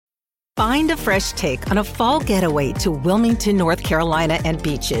Find a fresh take on a fall getaway to Wilmington, North Carolina and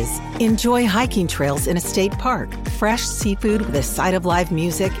beaches. Enjoy hiking trails in a state park, fresh seafood with a side of live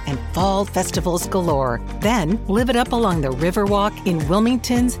music, and fall festivals galore. Then live it up along the Riverwalk in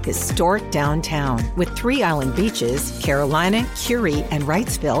Wilmington's historic downtown. With 3 island beaches, Carolina, Curie, and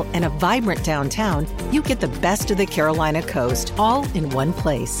Wrightsville, and a vibrant downtown, you get the best of the Carolina coast all in one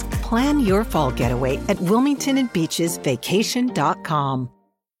place. Plan your fall getaway at WilmingtonandBeachesVacation.com.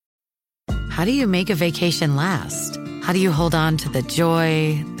 How do you make a vacation last? How do you hold on to the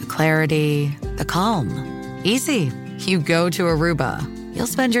joy, the clarity, the calm? Easy. You go to Aruba. You'll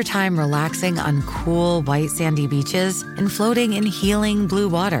spend your time relaxing on cool, white, sandy beaches and floating in healing blue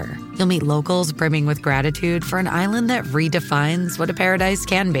water. You'll meet locals brimming with gratitude for an island that redefines what a paradise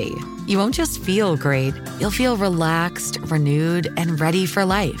can be. You won't just feel great. You'll feel relaxed, renewed, and ready for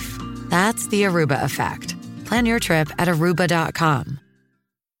life. That's the Aruba effect. Plan your trip at Aruba.com.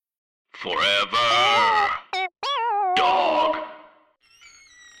 Forever. Dog.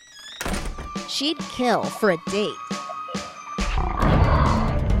 She'd kill for a date.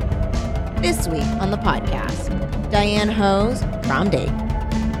 This week on the podcast, Diane Ho's prom date.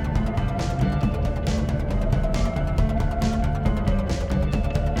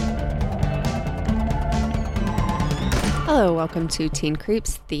 Hello, welcome to Teen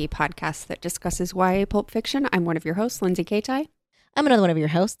Creeps, the podcast that discusses YA pulp fiction. I'm one of your hosts, Lindsay Kaitai. I'm another one of your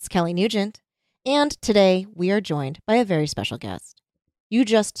hosts, Kelly Nugent, and today we are joined by a very special guest. You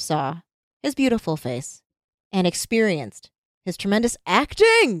just saw his beautiful face and experienced his tremendous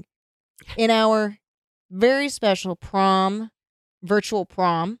acting in our very special virtual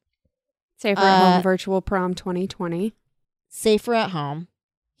prom. Safer at Home Virtual Prom 2020. Safer at Home.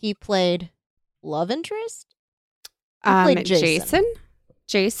 He played love interest? He played Jason,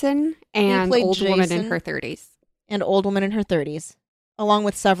 and old woman in her 30s. And old woman in her 30s. Along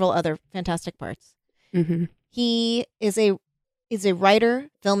with several other fantastic parts. Mm-hmm. He is a writer,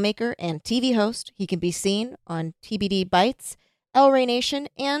 filmmaker, and TV host. He can be seen on TBD Bites, El Rey Nation,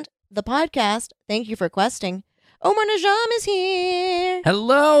 and the podcast. Thank you for questing. Omar Najam is here.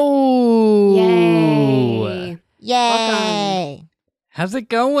 Hello. Yay. Yay. How's it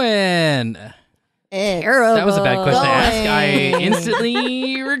going? It's terrible. That was a bad question to ask. I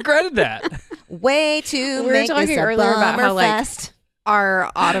instantly regretted that. Way to We were make talking this a earlier about how, like, fest. Our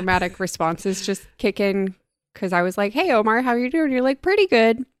automatic responses just kick in because I was like, hey, Omar, how you doing? You're like, pretty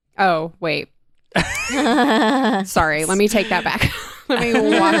good. Oh, wait. Sorry, let me take that back. Let me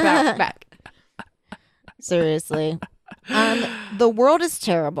walk that back. Seriously. The world is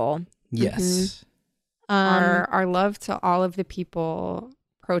terrible. Yes. Our love to all of the people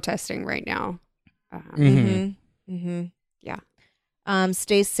protesting right now. Yeah.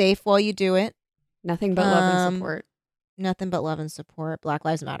 Stay safe while you do it. Nothing but love and support. Nothing but love and support. Black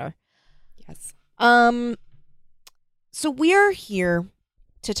Lives Matter. Yes. So we're here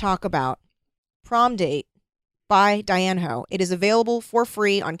to talk about Prom Date by Diane Ho. It is available for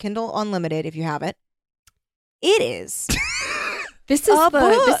free on Kindle Unlimited if you have it. It is. This is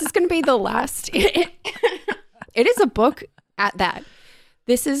going to be the last. It is a book at that.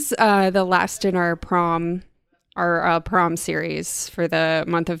 This is the last in our prom series for the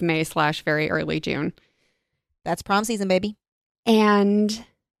month of May / very early June. That's prom season, baby. And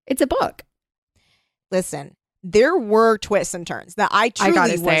it's a book. Listen, there were twists and turns that I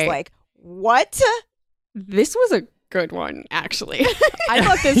truly was like, what? This was a good one, actually. I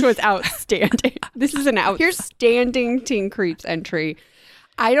thought this was outstanding. This is an outstanding Teen Creeps entry.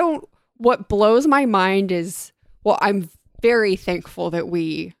 What blows my mind is, I'm very thankful that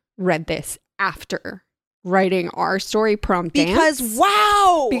we read this after writing our story, Prom Dance. Because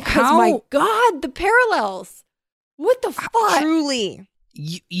my God, the parallels. What the fuck? Truly.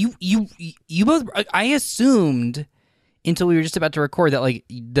 You both, I assumed until we were just about to record that like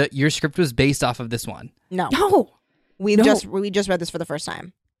your script was based off of this one. No. We just read this for the first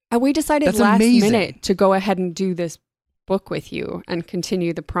time. And we decided That's last amazing. minute to go ahead and do this book with you and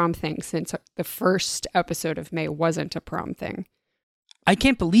continue the prom thing, since the first episode of May wasn't a prom thing. I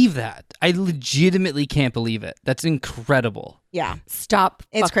can't believe that. I legitimately can't believe it. That's incredible. Yeah. Stop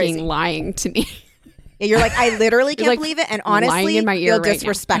It's fucking crazy. lying to me. Yeah, you're like, I literally can't like believe it. And lying honestly, in my ear feel right now.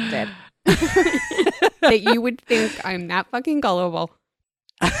 disrespected. That you would think I'm that fucking gullible.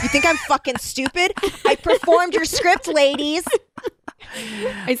 You think I'm fucking stupid? I performed your script, ladies.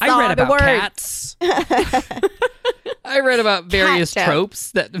 I I read about cats. I read about various Cat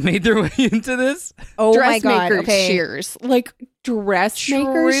tropes that made their way into this. Oh my God. Dressmaker Okay. shears. Like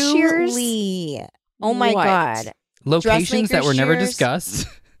dressmaker shears? Truly. Oh my What? God. Locations that were never shears. discussed.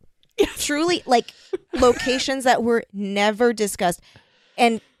 Truly, like locations that were never discussed.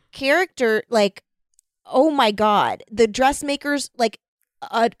 And character, like, oh my God, the dressmakers, like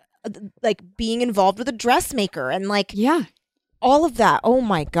being involved with a dressmaker and like all of that. Oh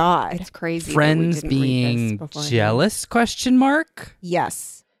my God. It's crazy. Friends being jealous, question mark?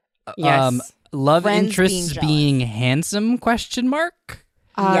 Yes. Love Friends interests being handsome, question mark?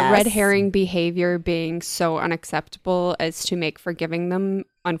 Yes. Red herring behavior being so unacceptable as to make forgiving them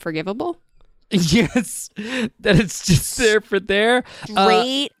unforgivable. Yes. That it's just there for there.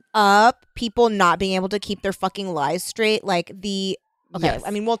 Straight up, people not being able to keep their fucking lies straight. Like Yes.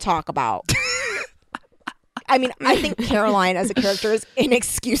 I mean, we'll talk about. I mean, I think Caroline as a character is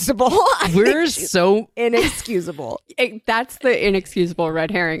inexcusable. We're so inexcusable. That's the inexcusable red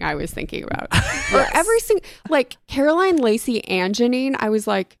herring I was thinking about. Or every single, like Caroline, Lacey, and Janine, I was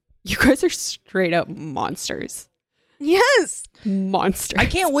like, you guys are straight up monsters. Yes. Monsters. I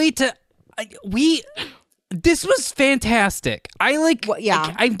can't wait to this was fantastic. I like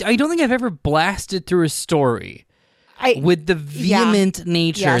I don't think I've ever blasted through a story with the vehement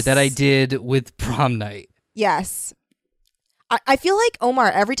nature that I did with Prom Night. Yes. I feel like, Omar,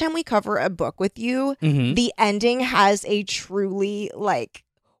 every time we cover a book with you, the ending has a truly, like,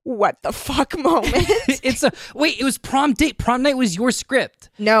 what the fuck moment. It was Prom Date. Prom Night was your script.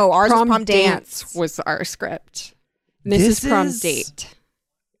 No, ours was Prom Dance was our script. This is Prom Date.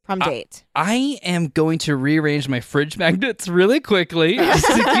 Prom Date. I am going to rearrange my fridge magnets really quickly just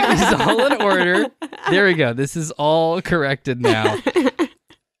to keep these all in order. There we go. This is all corrected now.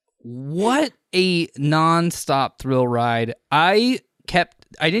 What a non-stop thrill ride. I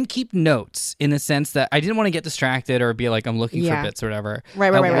didn't keep notes in the sense that I didn't want to get distracted or be like, I'm looking for bits or whatever.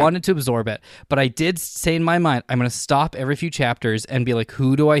 I wanted to absorb it. But I did say in my mind, I'm going to stop every few chapters and be like,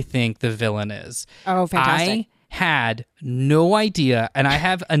 who do I think the villain is? Oh, fantastic. I had no idea, and I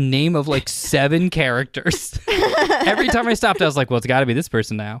have a name of like 7 characters. Every time I stopped, I was like, well, it's got to be this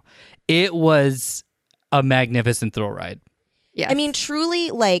person now. It was a magnificent thrill ride. Yeah, I mean, truly,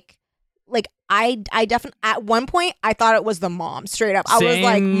 like I definitely at one point I thought it was the mom. Straight up, I was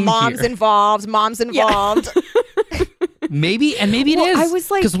like, mom's involved. Maybe it is. I was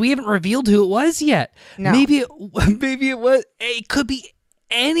like, because we haven't revealed who it was yet. No. Maybe it was. It could be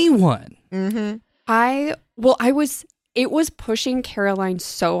anyone. Mm-hmm. It was pushing Caroline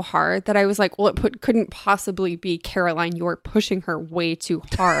so hard that I was like, well, it couldn't possibly be Caroline. You're pushing her way too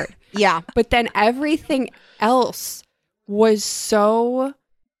hard. Yeah. But then everything else was so,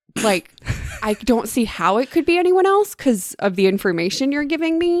 like, I don't see how it could be anyone else because of the information you're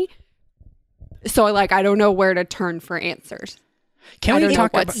giving me. So, like, I don't know where to turn for answers. Can we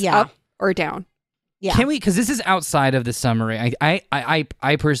talk what's up or down? Yeah. Can we, because this is outside of the summary. I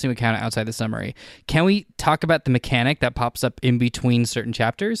personally would count it outside the summary. Can we talk about the mechanic that pops up in between certain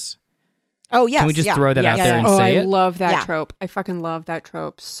chapters? Oh, yes. Can we just throw that out there and say it? I love that trope. I fucking love that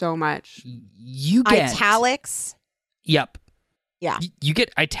trope so much. You get italics. Yep. Yeah. You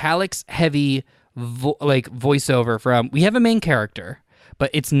get italics heavy voiceover from, we have a main character,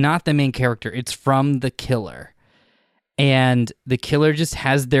 but it's not the main character. It's from the killer. And the killer just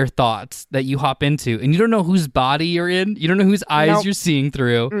has their thoughts that you hop into. And you don't know whose body you're in. You don't know whose eyes you're seeing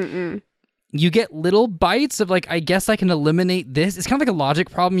through. Mm-mm. You get little bites of like, I guess I can eliminate this. It's kind of like a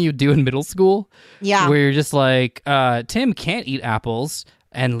logic problem you do in middle school. Yeah. Where you're just like, Tim can't eat apples.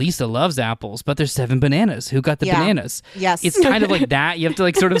 And Lisa loves apples, but there's 7 bananas. Who got the bananas? Yes. It's kind of like that. You have to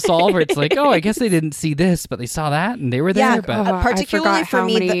like sort of solve where it's like, oh, I guess they didn't see this, but they saw that and they were there. Yeah, but particularly I forgot for how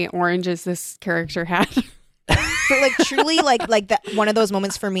me, many oranges this character had. But like truly like that one of those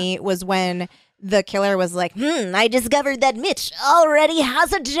moments for me was when the killer was like, I discovered that Mitch already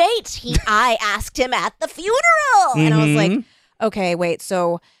has a date. I asked him at the funeral. And I was like, okay, wait,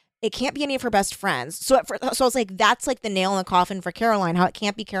 so it can't be any of her best friends. So I was like, that's like the nail in the coffin for Caroline, how it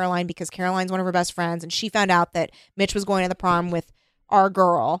can't be Caroline because Caroline's one of her best friends. And she found out that Mitch was going to the prom with our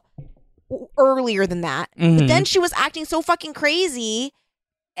girl earlier than that. But then she was acting so fucking crazy.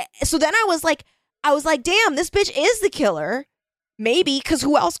 So then I was like, damn, this bitch is the killer. Maybe, because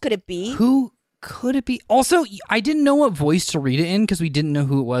who else could it be? Who could it be? Also, I didn't know what voice to read it in because we didn't know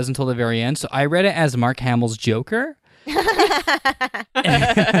who it was until the very end. So I read it as Mark Hamill's Joker. It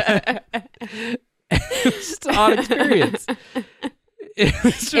was just an odd experience.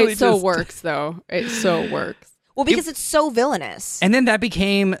 It so works, though. It so works. Well, because it's so villainous. And then that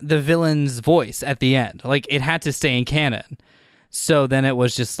became the villain's voice at the end. Like, it had to stay in canon. So then it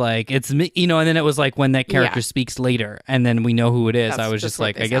was just like, it's me, and then it was like when that character speaks later and then we know who it is. That's I was just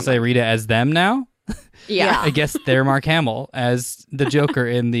like, I sound guess I read it as them now. Yeah. I guess they're Mark Hamill as the Joker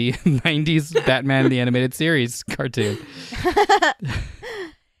in the 90s Batman the Animated Series cartoon.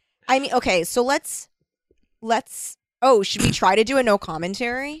 I mean, okay, so let's Oh, should we try to do a no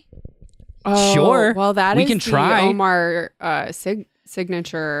commentary? Oh, Sure. Well, We is can the try. Omar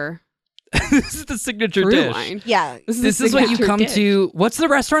signature This is the signature through dish. line. Yeah. This is what you come to. What's the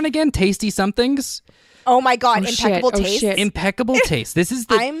restaurant again? Tasty Somethings? Oh my God, Oh, impeccable shit. Oh, taste. shit. Impeccable Taste. This is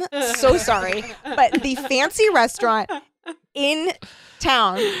the I'm so sorry, but the fancy restaurant in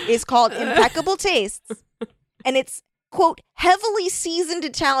town is called Impeccable Tastes, and it's, quote, heavily seasoned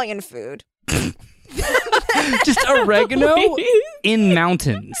Italian food. just oregano in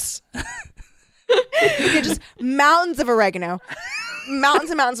mountains. Okay, just mountains of oregano. Mountains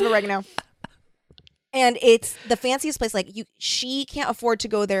and mountains of oregano. And it's the fanciest place. Like, she can't afford to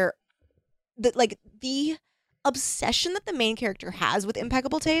go there. The obsession that the main character has with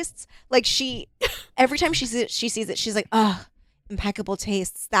Impeccable Tastes, like, every time she sees it, she's like, oh, Impeccable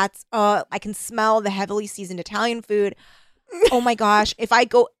Tastes. That's I can smell the heavily seasoned Italian food. Oh my gosh, if I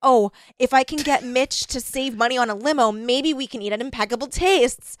can get Mitch to save money on a limo, maybe we can eat at Impeccable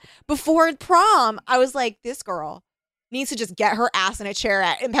Tastes before prom. I was like, this girl needs to just get her ass in a chair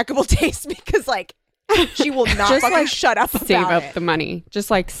at Impeccable Tastes, because like she will not Just, fucking like, shut up save about up it. the money. Just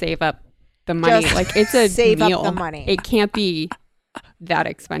like save up the money. Just Like it's a save up meal. the money. It can't be that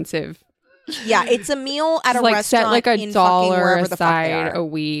expensive. Yeah, it's a meal at a Just, like restaurant set like a in fucking dollar wherever the fuck they aside are. a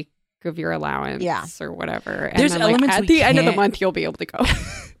week of your allowance, Yeah. or whatever. And There's then, like, elements at we the end of the can't- month, you'll be able to go.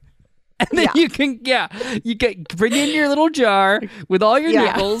 And then Yeah. you bring in your little jar with all your Yeah.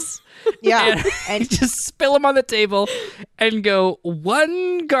 nickels. Yeah, And just spill them on the table and go,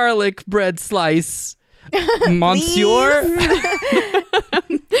 1 garlic bread slice, monsieur.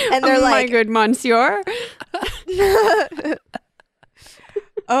 and they're Oh my like, good monsieur.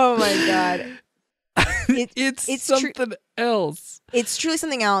 oh my God. It's it's tru- something else. It's truly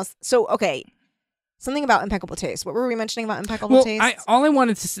something else. So, okay, something about Impeccable Taste. What were we mentioning about Impeccable Well, Taste? all I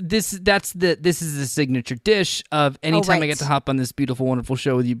wanted to this is the signature dish of anytime I right. get to hop on this beautiful, wonderful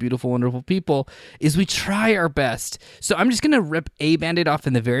show with you, beautiful, wonderful people, is we try our best. So I'm just gonna rip a Band-Aid off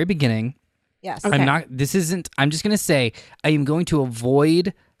in the very beginning. Yes. Okay. I'm just gonna say I am going to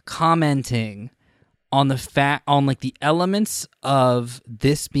avoid commenting on like the elements of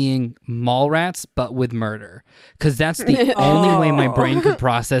this being Mallrats, but with murder, because that's the only way my brain could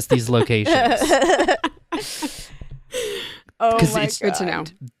process these locations. Oh 'Cause my it's Good to know.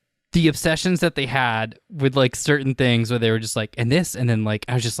 the obsessions that they had with like certain things where they were just like, and this, and then like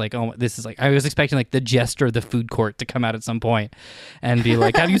I was just like, oh, this is like, I was expecting like the jester of the food court to come out at some point and be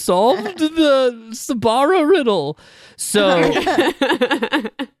like, have you solved the Sabara riddle? So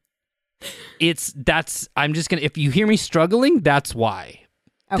I'm just gonna, if you hear me struggling, that's why.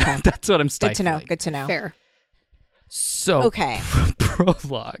 Okay. That's what I'm Good stifling. to know. Good to know. Fair. So Okay.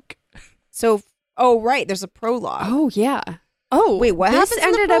 prologue. So, oh, right. There's a prologue. Oh yeah. Oh Wait, what this happens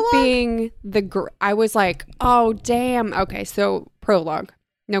in the ended up prologue? being I was like, oh damn. Okay, so prologue.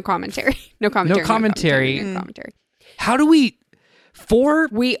 No commentary. No commentary. No commentary. No commentary. How do we, for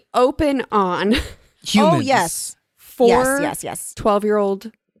We open on humans? Oh, yes. 4 Yes.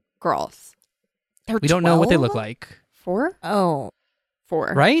 12-year-old girls. They're We don't know what they 12? look like, 4? Oh,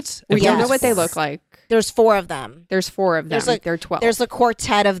 4. right? We don't know Yes. what they look like. there's 4 of them. There's 4 of them. There's like- They're 12. There's a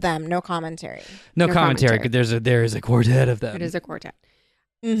quartet of them. No commentary. No No commentary. commentary. There is a quartet of them. It is a quartet.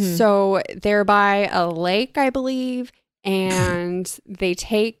 Mhm. So they're by a lake, I believe, and they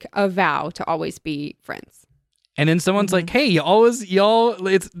take a vow to always be friends. And then someone's like, "Hey, y'all,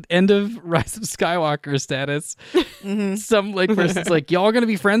 it's end of Rise of Skywalker status." Mhm. Some like person's like, "Y'all gonna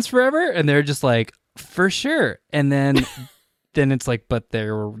be friends forever?" And they're just like, "For sure." And then, then it's like, "But they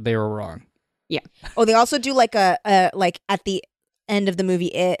were wrong." Oh, they also do like a like at the end of the movie,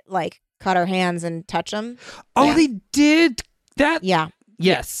 it like cut our hands and touch them. Oh, Yeah. they did that. Yeah.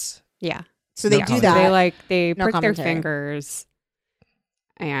 Yes, Yeah. So they No do commentary. that. They No prick their commentary. fingers.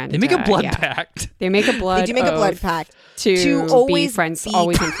 And they make a blood yeah. pact. They make a blood They do make a blood oath pact. to to be always friends be-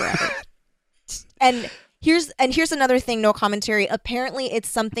 always and forever. And here's another thing, no commentary. Apparently it's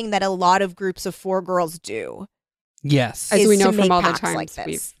something that a lot of groups of 4 girls do. Yes, As Is we to know from make all the pacts times like this.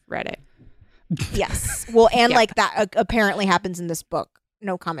 we've read it. Yes. Well, and Yeah. like that apparently happens in this book.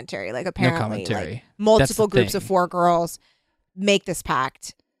 No commentary. Like no apparently commentary. like multiple That's the groups of thing. 4 girls make this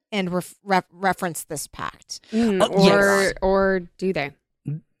pact and reference this pact. yes. Or do they?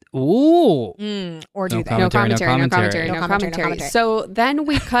 Ooh, Or do No they? comment. No Commentary, commentary, no no commentary, commentary. no No commentary. commentary. So then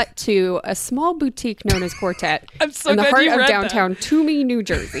we cut to a small boutique known as Quartet I'm so in the glad heart you of read downtown Toomey, New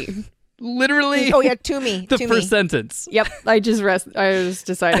Jersey. Literally, Oh yeah, to me. the to first me. sentence. Yep, I just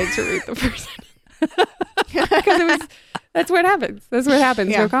decided to read the first because that's what happens. That's what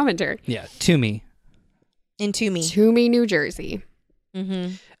happens. Yeah. No commentary. Yeah, to me. In to me. Toomey, New Jersey.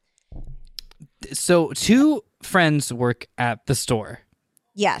 Mm-hmm. So two friends work at the store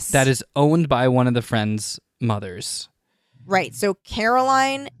Yes. that is owned by one of the friends' mothers. right. So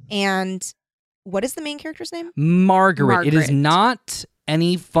Caroline and what is the main character's name? Margaret. It is Margaret. not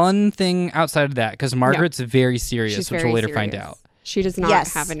any fun thing outside of that because Margaret's very serious, She's which very we'll later find serious. out. She does not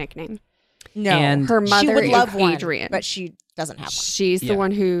Yes. have a nickname. No. And Her mother she would is love one, Adrian, but she doesn't have one. she's Yeah. the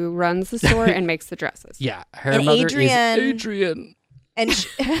one who runs the store and makes the dresses. Yeah, her And mother Adrian- is Adrian. And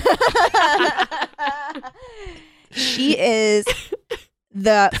she is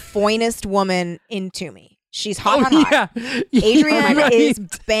the finest woman in Toomey. She's hot. Yeah. Adrian Right. is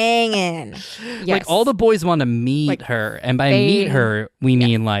banging. Yes. Like all the boys want to meet Like, her, and by they- meet her, we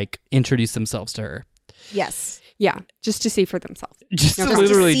mean like introduce themselves to her. Yes. Yeah, just to see for themselves. Just No,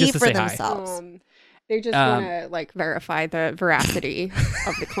 literally to see just to for say hi. themselves. They just want to like verify the veracity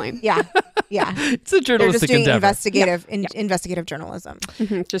of the claim. Yeah. Yeah. It's a They're journalistic just doing endeavor. investigative journalism.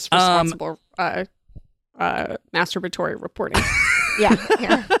 Mhm, just responsible masturbatory reporting. Yeah.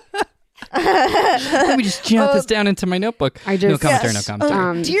 Yeah. Let me just jot this down into my notebook. I no just- commentary, Yes. no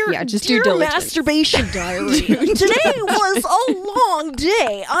commentary. Dear, yeah, just dear due diligence. masturbation diary. Today was a long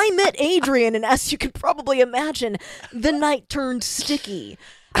day. I met Adrian, and as you can probably imagine, the night turned sticky.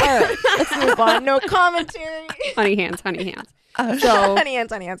 All right, let's move on. No commentary. Honey hands, honey hands. So Honey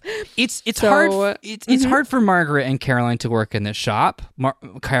hands, honey hands. It's So, hard. It's hard for Margaret and Caroline to work in this shop.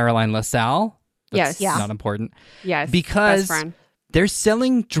 Caroline LaSalle. That's Yes. Yeah. not important. yes, Because best friend. they're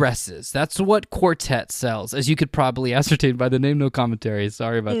selling dresses. That's what Quartet sells, as you could probably ascertain by the name. No commentary.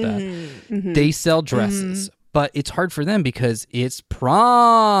 Sorry about that. Mhm. They sell dresses, but it's hard for them because it's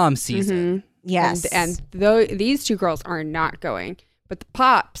prom season. Mhm. Yes. and these two girls are not going, but the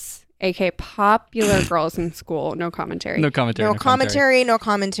pops, aka popular girls in school, no commentary. No commentary. no commentary, no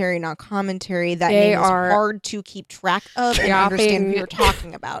commentary, no commentary. That They name is are hard to keep track of and shopping. understand who you're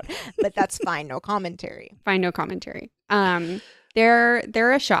talking about. But that's fine. No commentary. Fine, no commentary.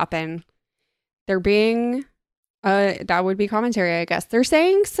 They're a shopping. They're being that would be commentary, I guess. They're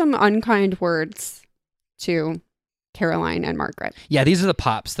saying some unkind words to Caroline and Margaret. Yeah, these are the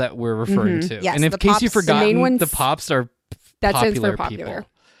pops that we're referring Mhm. to. Yes, and in the case pops- you've the main forgotten, ones- the pops are That stands popular for popular. people.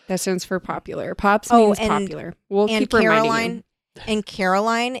 That stands for popular. Pops Oh, means and- popular. We'll And keep reminding Caroline and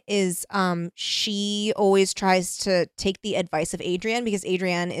Caroline is she always tries to take the advice of Adrian because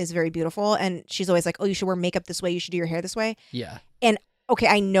Adrian is very beautiful and she's always like, oh, you should wear makeup this way, you should do your hair this way. Yeah. Okay,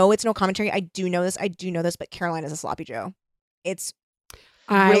 I know it's no commentary. I do know this, but Caroline is a sloppy Joe. It's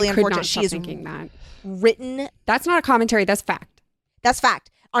I really could unfortunate. not She stop is thinking that. written. That's not a commentary. That's fact. That's fact.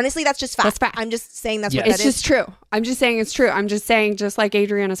 Honestly, that's just fact. That's fact. I'm just saying that's Yeah. what that It's is. just true. I'm just saying it's true. I'm just saying just like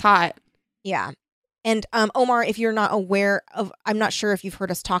Adrian is hot. Yeah. And Omar, if you're not aware of, I'm not sure if you've heard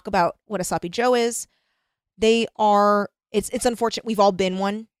us talk about what a sloppy Joe is. They are. It's unfortunate. We've all been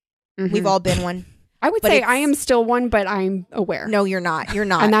one. We've all been one. I would But say it's- I am still one, but I'm aware. No, you're not. You're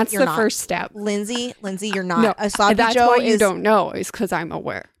not. and that's you're the not. first step. Lindsay, you're not. No, A sloppy that's Joe why is you don't know is because I'm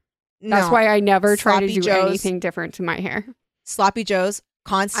aware. That's no. why I never try to Sloppy do Joes- anything different to my hair. sloppy Joes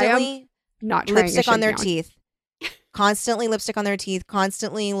constantly Not trying lipstick to on their shake teeth. Constantly lipstick on their teeth.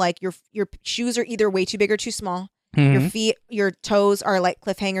 Constantly like your shoes are either way too big or too small. Your Mhm. feet, your toes are like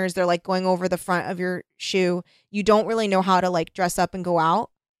cliffhangers. They're like going over the front of your shoe. You don't really know how to like dress up and go out.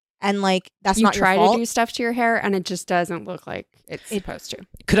 And like that's you not try your fault. to do stuff to your hair and it just doesn't look like it's supposed to.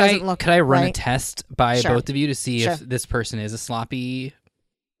 Could doesn't look could I run a right. test by Sure. both of you to see Sure. if this person is a sloppy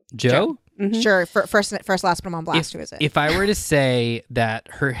Joe? Mhm. Sure. First, last, put them on blast. Who is it? If I were to say that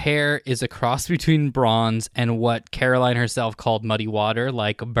her hair is a cross between bronze and what Caroline herself called muddy water,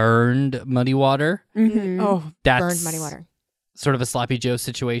 like burned muddy water, Mhm. oh, that's burned muddy water. sort of a sloppy Joe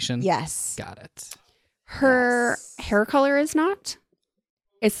situation. Yes. Got it. Her Yes. hair color is not.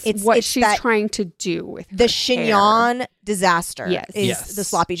 It's It's- what it's she's that- trying to do with The her chignon disaster Yes. is Yes. the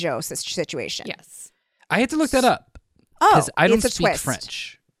sloppy Joe situation. hair. Yes. I had to look that up Oh, because I don't it's a speak twist.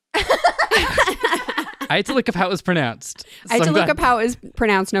 French. I had to look up how it was pronounced. I had So to I'm look glad- up how it is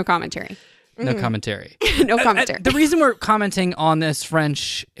pronounced. No commentary. No commentary. No commentary. The reason we're commenting on this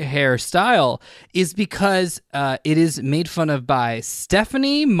French hairstyle is because it is made fun of by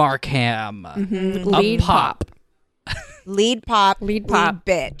Stephanie Markham. Lead pop. Lead pop, Lead pop.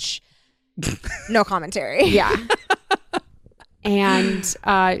 bitch. No commentary. Yeah. And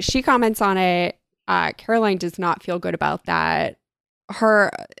she comments on it. Caroline does not feel good about that.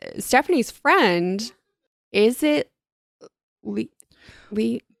 Her Stephanie's friend, is it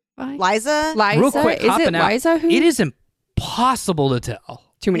Liza? Liza. Real quick, is it hopping out. Liza? Who? It is impossible to tell.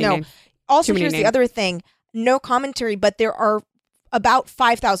 Too many No. names. Also, Too many here's names. the other thing. No commentary, but there are about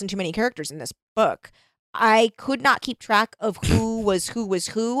 5,000 too many characters in this book. I could not keep track of who was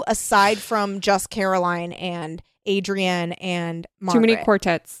who aside from just Caroline and Adrienne and Margaret. Too many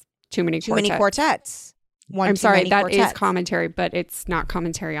quartets. Too many quartets. I'm sorry, that is commentary, but it's not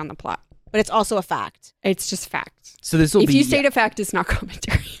commentary on the plot. But it's also a fact. It's just fact. So this will if be. If you state a fact, it's not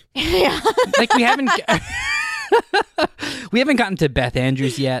commentary. Yeah. Like we haven't. We haven't gotten to Beth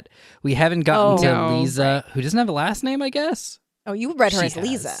Andrews yet. We haven't gotten to Lisa, who doesn't have a last name, I guess. Oh, you read her as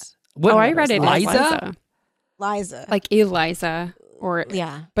Lisa. What, I read it as Liza? Liza. Like Eliza. Or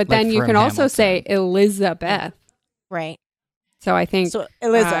yeah. But like then you can also Hamilton. say Elizabeth. Right. So I think So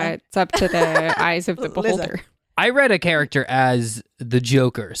Eliza. it's up to the eyes of the beholder. I read a character as the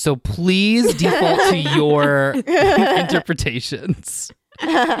Joker, so please default to your interpretations.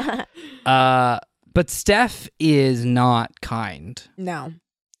 But Steph is not kind. No.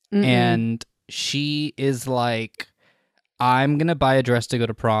 Mm-mm. And she is like, I'm going to buy a dress to go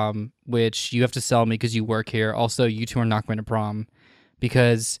to prom, which you have to sell me because you work here. Also, you two are not going to prom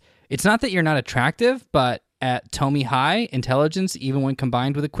because it's not that you're not attractive, but at Tomy High, intelligence, even when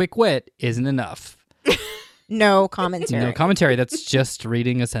combined with a quick wit, isn't enough. No commentary. No commentary. That's just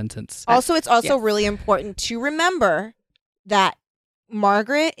reading a sentence. Also, it's also really important to remember that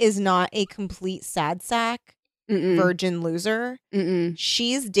Margaret is not a complete sad sack, virgin loser. Mm-mm.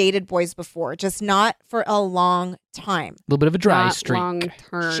 She's dated boys before, just not for a long time. A little bit of a dry Not streak. long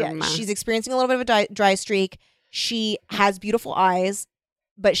term. She's experiencing a little bit of a dry streak. She has beautiful eyes,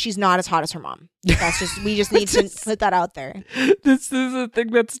 but she's not as hot as her mom. That's just we just need to put that out there. This is the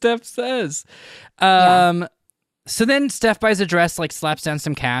thing that Steph says. So then Steph buys a dress, like slaps down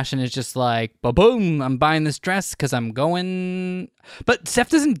some cash, and is just like, boom, I'm buying this dress because I'm going. But Steph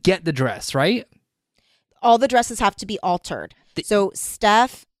doesn't get the dress, right? All the dresses have to be altered. So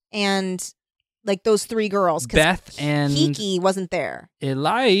Steph and like those three girls, 'cause Beth and Kiki wasn't there.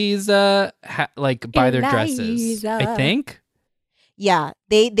 Eliza buy their dresses. Eliza. I think. Yeah,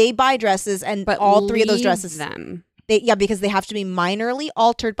 they buy dresses, and But all three of those leave dresses. them. Because they have to be minorly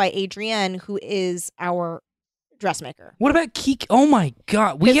altered by Adrienne, who is our dressmaker. What about Kiki? Oh my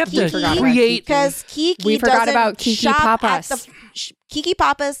God, we have to create. Because Kiki We forgot doesn't about Kiki shop Pappas. at Kiki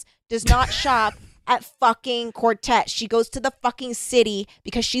Pappas does not shop at fucking Quartet. She goes to the fucking city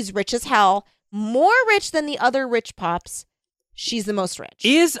because she's rich as hell, more rich than the other rich pops. She's the most rich.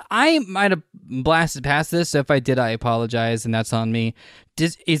 I might have blasted past this, so if I did, I apologize, and that's on me.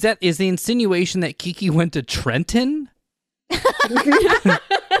 Is the insinuation that Kiki went to Trenton?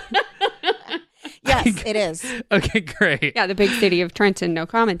 Yes, it is. Okay, great. Yeah, the big city of Trenton, no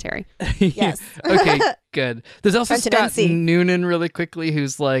commentary. Yes. Okay, good. There's also Trenton, Scott NC. Noonan really quickly,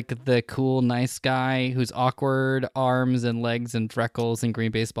 who's like the cool, nice guy who's awkward arms and legs and freckles and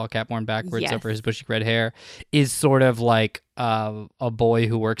green baseball cap worn backwards Yes. over his bushy red hair, is sort of like a boy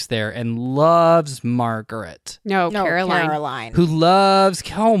who works there and loves Margaret. No, No, Caroline. Who loves,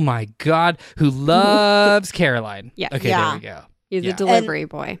 oh my God, who loves Caroline. Yes. Okay, Yeah. there we go. He's Yeah. a delivery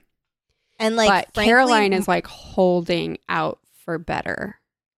boy. And like, But frankly, Caroline is like holding out for better.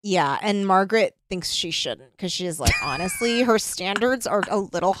 yeah, and Margaret thinks she shouldn't because she's like, honestly, her standards are a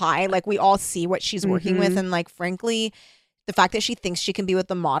little high. Like, we all see what she's working with, and like, frankly, the fact that she thinks she can be with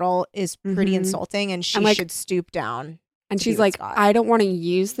the model is pretty insulting, and she And, like, should stoop down. And to she's be with like, Scott. I don't want to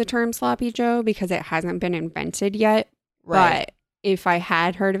use the term sloppy Joe because it hasn't been invented yet. Right. But if I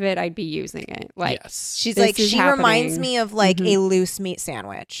had heard of it, I'd be using it. Like, Yes. She's this like, is she reminds happening. me of like Mhm. a loose meat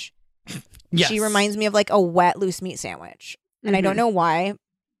sandwich. Yes. She reminds me of like a wet loose meat sandwich. And I don't Mhm. know why.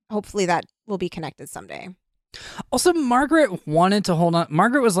 Hopefully that will be connected someday. Also, Margaret wanted to hold on.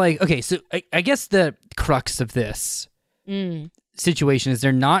 Margaret was like, okay, so I guess the crux of this situation is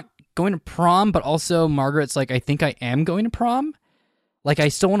they're not going to prom, but also Margaret's like, I think I am going to prom. Like, I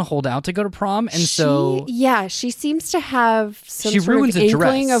still want to hold out to go to prom. And so, she seems to have some She sort ruins of a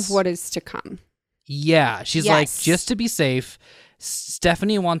inkling dress. of what is to come. yeah, she's like, Yes. just to be safe,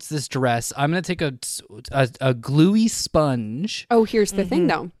 Stephanie wants this dress. I'm going to take a gluey sponge Oh, here's the thing,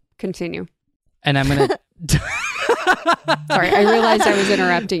 though. Continue. and I'm going to. Sorry, I realized I was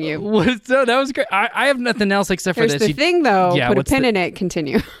interrupting you. No, that was great. I have nothing else except for Here's this. the thing, though. Yeah, Put a what's pin the- in it.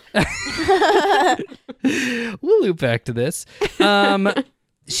 Continue. We'll loop back to this.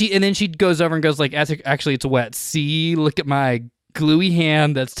 She goes over and goes like, actually, it's wet. See, look at my gluey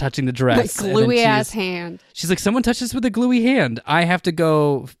hand that's touching the dress. Like And then gluey ass hand. She's like, someone touched this with a gluey hand. I have to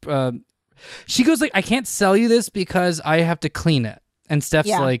go. She goes like, I can't sell you this because I have to clean it. And Steph's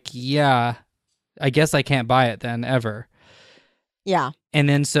Yeah. like, yeah, I guess I can't buy it then ever. Yeah. And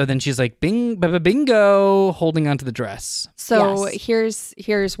then she's like, bingo, holding onto the dress. So Yes.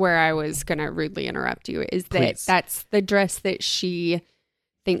 here's where I was gonna rudely interrupt you. Is that Please. that's the dress that she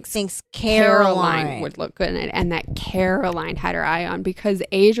thinks Caroline would look good in it, and that Caroline had her eye on, because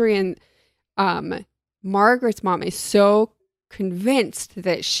Adrian, Margaret's mom, is so convinced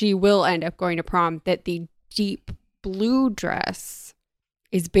that she will end up going to prom that the deep blue dress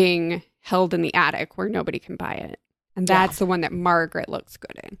is being held in the attic where nobody can buy it. And that's the one that Margaret looks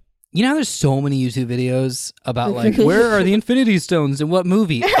good in. You know how there's so many YouTube videos about like, where are the Infinity Stones in what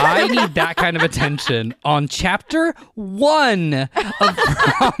movie? I need that kind of attention on chapter 1 of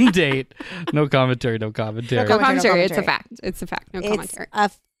Prom Date. No commentary. No commentary. It's a fact. It's a fact. No commentary. It's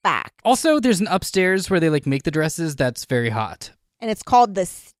a fact. Also, there's an upstairs where they like make the dresses that's very hot. And it's called the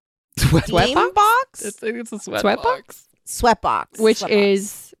Steam Box? It's a sweat box. Sweat box. Which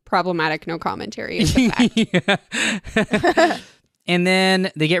is problematic. No commentary. It's a fact. And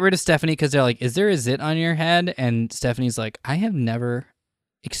then they get rid of Stephanie because they're like, is there a zit on your head? And Stephanie's like, I have never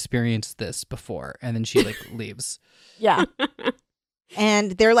experienced this before. And then she like leaves. Yeah.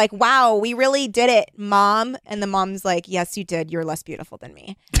 And they're like, wow, we really did it, Mom. And the mom's like, yes, you did. You're less beautiful than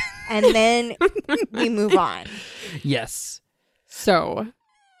me. And then we move on. Yes. So,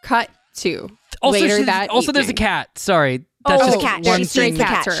 cut to also, later that also, there's a cat. Sorry. That's just a cat. one Stray thing.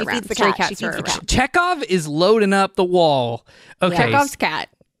 cats are She around. feeds the Stray cat. cats are around. Chekhov is loading up the wall. Okay. Chekhov's cat.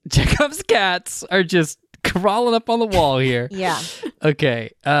 Chekhov's cats are just crawling up on the wall here. Yeah. Okay.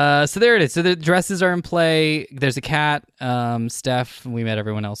 So there it is. So the dresses are in play. There's a cat. Steph. We met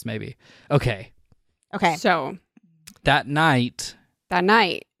everyone else maybe. Okay. So that night.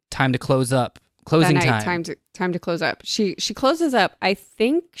 Time to close up. Closing time. Time to close up. She closes up. I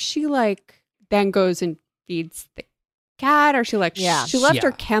think she like then goes and feeds the cat, or she left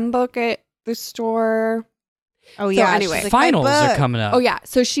her chem book at the store. Oh yeah. So anyway, like, finals are coming up. Oh yeah.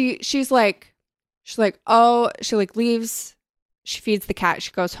 So she's like leaves. She feeds the cat.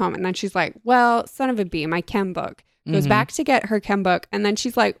 She goes home, and then she's like, well, son of a bee, my chem book. Goes back to get her chem book, and then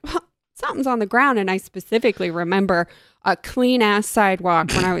she's like, well, something's on the ground. And I specifically remember a clean ass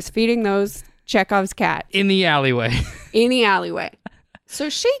sidewalk when I was feeding those Chekhov's cat in the alleyway. So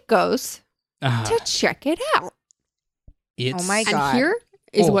she goes to check it out. Oh my God. And here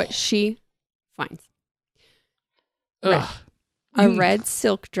is what she finds. A red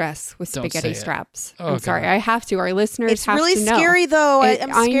silk dress with spaghetti straps. I'm sorry. I have to. Our listeners have to know. It's really scary, though. I'm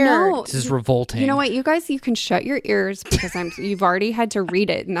scared. I know. This is revolting. You know what? You guys, you can shut your ears because you've already had to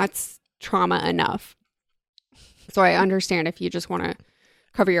read it, and that's trauma enough. So I understand if you just want to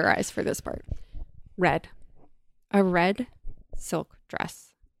cover your eyes for this part. A red silk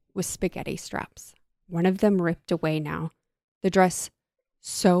dress with spaghetti straps. One of them ripped away now. The dress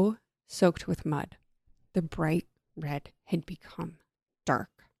so soaked with mud. The bright red had become dark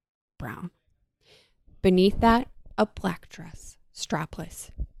brown. Beneath that, a black dress,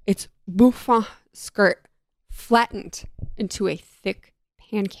 strapless. Its bouffant skirt flattened into a thick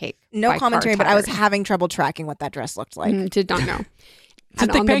pancake. No commentary, but I was having trouble tracking what that dress looked like. Did not know.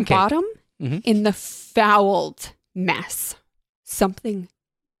 And on the bottom, in the fouled mess, something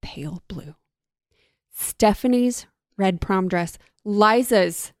pale blue. Stephanie's red prom dress,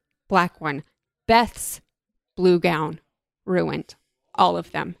 Liza's black one, Beth's blue gown, ruined. All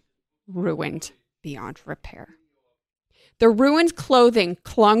of them ruined beyond repair. The ruined clothing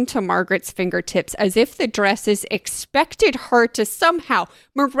clung to Margaret's fingertips as if the dresses expected her to somehow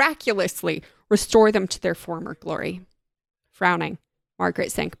miraculously restore them to their former glory. Frowning,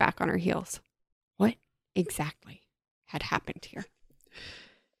 Margaret sank back on her heels. What exactly had happened here?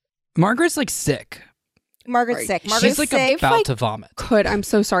 Margaret's like sick. Margaret's sick. She's like sick. about to vomit. I'm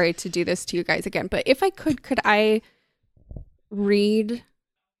so sorry to do this to you guys again, but if I could I read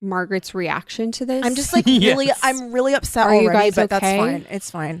Margaret's reaction to this? I'm just like I'm really upset already, you guys, but okay? That's fine.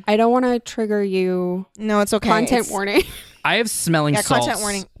 It's fine. I don't want to trigger you. No, it's okay. Content warning. I have smelling salts content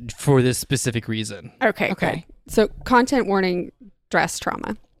warning for this specific reason. Okay. Good. So content warning, dress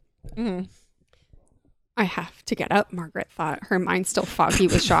trauma. Mm-hmm. I have to get up, Margaret thought, her mind still foggy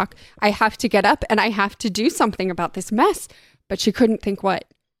with shock. I have to get up and I have to do something about this mess. But she couldn't think what.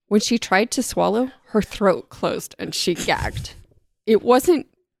 When she tried to swallow, her throat closed and she gagged. It wasn't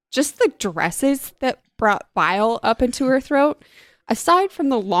just the dresses that brought bile up into her throat. Aside from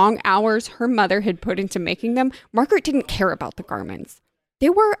the long hours her mother had put into making them, Margaret didn't care about the garments. They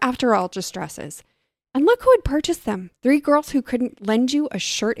were, after all, just dresses. And look who had purchased them. 3 girls who couldn't lend you a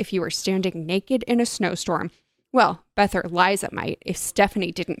shirt if you were standing naked in a snowstorm. Well, Beth or Liza might, if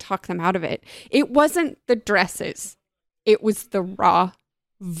Stephanie didn't talk them out of it. It wasn't the dresses. It was the raw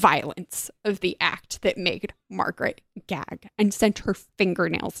violence of the act that made Margaret gag and sent her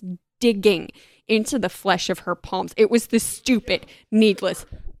fingernails digging into the flesh of her palms. It was the stupid, needless,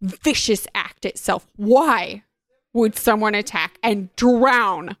 vicious act itself. Why would someone attack and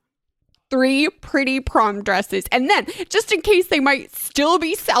drown 3 pretty prom dresses. And then, just in case they might still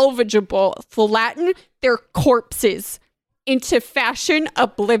be salvageable, flatten their corpses into fashion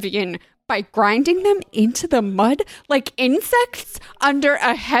oblivion by grinding them into the mud like insects under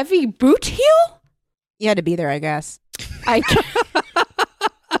a heavy boot heel? You had to be there, I guess.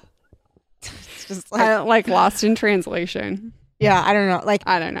 It's just like lost in translation. Yeah, I don't know. Like,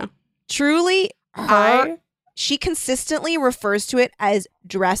 I don't know. truly, she consistently refers to it as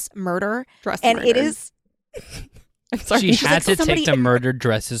dress murder. And it is. I'm sorry. She had like, to take the murdered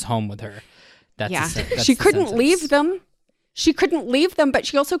dresses home with her. That's she the couldn't sentence. leave them. She couldn't leave them, but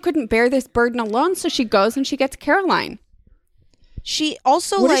she also couldn't bear this burden alone. So she goes and she gets Caroline. She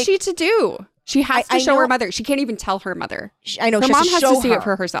also What is she to do? She has to I show know- her mother. She can't even tell her mother. I know Her she mom has has to to show see her. it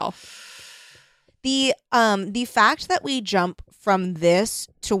for herself. The fact that we jump from this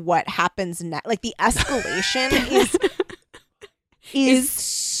to what happens next, like the escalation is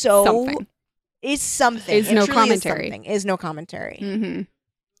so something. Is something. Is It no truly commentary. Is something. Is no commentary. Mm-hmm.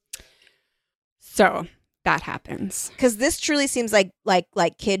 So that happens. Because this truly seems like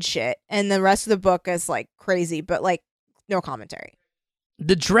kid shit, and the rest of the book is like crazy, but like no commentary.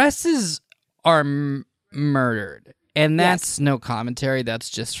 The dresses are murdered, and that's no commentary. That's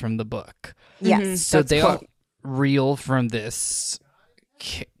just from the book. Yes. Mhm. So That's they all quote. reel from this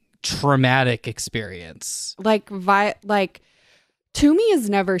traumatic experience. Like Toomey has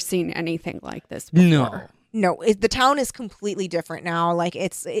never seen anything like this before. No. No, the town is completely different now. Like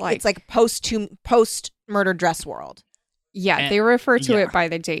it's like post murder dress world. Yeah, And- they refer to yeah. it by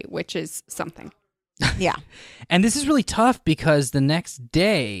the date, which is something. Yeah. And this is really tough because the next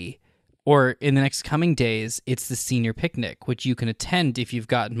day, or in the next coming days, it's the senior picnic, which you can attend if you've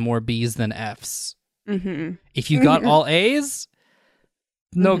gotten more B's than F's. Mm-hmm. If you got all A's,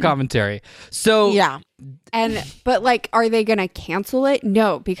 no commentary. So Yeah. But like, are they going to cancel it?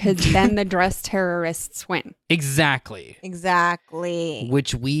 No, because then the dress terrorists win. exactly, Exactly.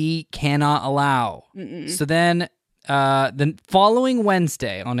 which we cannot allow. Mm-mm. So then, the following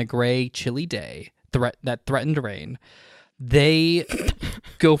Wednesday, on a gray, chilly day that threatened rain, they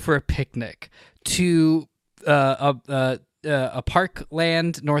go for a picnic to a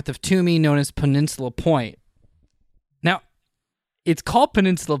parkland north of Toomey known as Peninsula Point. Now, it's called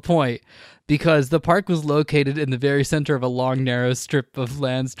Peninsula Point because the park was located in the very center of a long, narrow strip of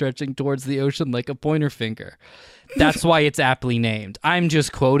land stretching towards the ocean like a pointer finger. That's why it's aptly named. I'm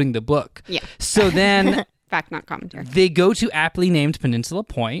just quoting the book. Yeah. So then Fact, not commentary. they go to aptly named Peninsula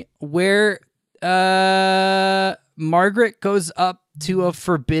Point, where Margaret goes up to a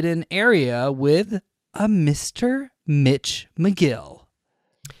forbidden area with a Mr. Mitch McGill.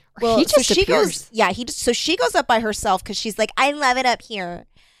 Well, He so just she appears. goes. Yeah, so she goes up by herself because she's like, I love it up here,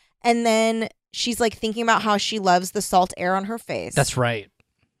 and then she's like thinking about how she loves the salt air on her face. That's right.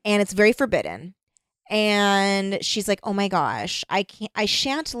 And it's very forbidden. And she's like, oh my gosh, I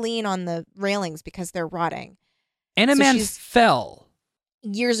shan't lean on the railings because they're rotting. And a So man she's- fell.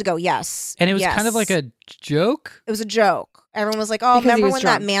 Years ago, yes. And it was Yes. kind of like a joke. It was a joke. Everyone was like, oh, Because he remember was when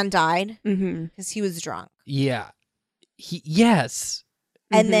drunk. that man died? Mm-hmm. Because he was drunk. Yeah. Yes.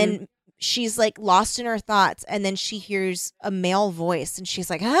 And then she's like lost in her thoughts. And then she hears a male voice and she's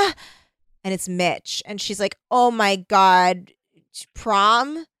like, ah. And it's Mitch. And she's like, oh my God,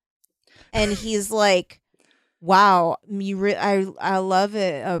 prom? And he's like, wow, I love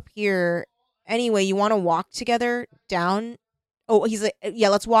it up here. Anyway, you want to walk together down? Oh, he's like, yeah,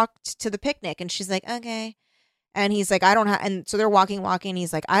 let's walk to the picnic. And she's like, okay. And he's like, I don't have, and so they're walking.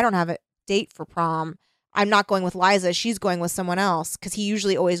 He's like, I don't have a date for prom. I'm not going with Liza. She's going with someone else because he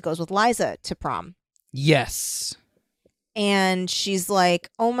usually always goes with Liza to prom. Yes. And she's like,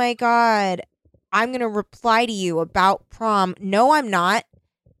 oh my God, I'm going to reply to you about prom. No, I'm not.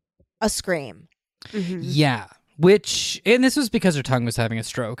 A scream. Mm-hmm. Yeah. And this was because her tongue was having a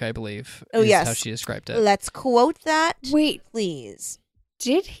stroke, I believe. Oh, is yes. how she described it. Let's quote that. Wait, Please.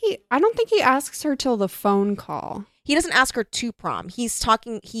 did he? I don't think he asks her till the phone call. He doesn't ask her to prom. He's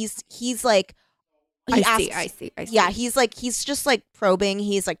talking. He's like. I see. Yeah, he's just like probing.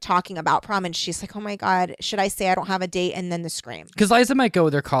 He's like talking about prom, and she's like, "Oh my God, should I say I don't have a date?" And then the scream. Because Liza might go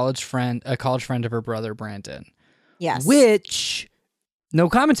with her college friend of her brother, Brandon. Yes. Which, no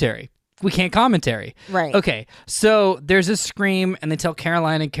commentary. We can't commentary. Right. Okay, so there's a scream, and they tell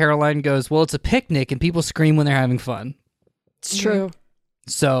Caroline, and Caroline goes, well, it's a picnic, and people scream when they're having fun. It's true.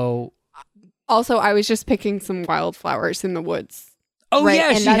 So, Also, I was just picking some wildflowers in the woods. oh Right, yeah,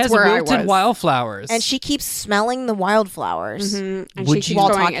 and she that's has where I wilted was. wildflowers. And she keeps smelling the wildflowers. And Would she keeps you- While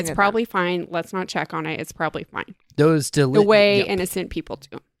going, talking it's to probably fine. Let's not check on it. It's probably fine. Those The way Yep. innocent people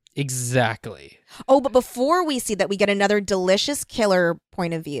do. Exactly. Oh, but before we see that, we get another delicious killer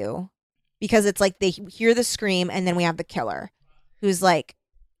point of view, because it's like they hear the scream and then we have the killer who's like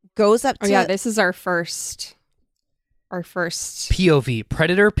goes up to... Oh yeah, this is our first POV,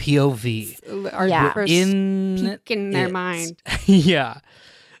 Predator POV. Our first In peek in their it. mind. Yeah.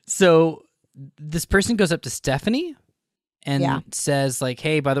 So this person goes up to Stephanie and says like,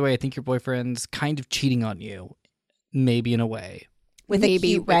 hey, by the way, I think your boyfriend's kind of cheating on you, maybe in a way. With Maybe a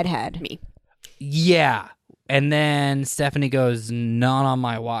cute with redhead. Me. Yeah. And then Stephanie goes, not on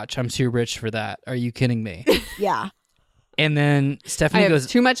my watch. I'm too rich for that. Are you kidding me? Yeah. And then I Stephanie have goes,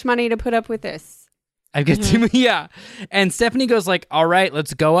 too much money to put up with this. I get too yeah. And Stephanie goes like, all right,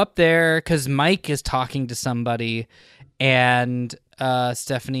 let's go up there because Mike is talking to somebody. And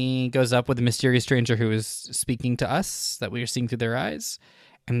Stephanie goes up with a mysterious stranger who is speaking to us that we are seeing through their eyes.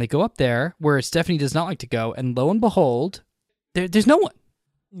 And they go up there where Stephanie does not like to go. And lo and behold, there's no one.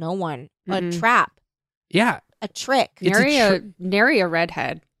 No one. A trap. Yeah. A trick. Nary a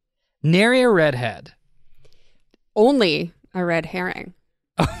redhead. Nary a redhead. Only a red herring.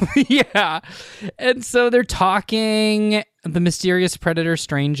 Yeah. And so they're talking. The mysterious predator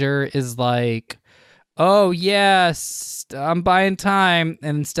stranger is like, oh, yes, I'm buying time.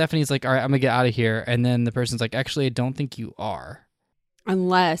 And Stephanie's like, all right, I'm going to get out of here. And then the person's like, actually, I don't think you are.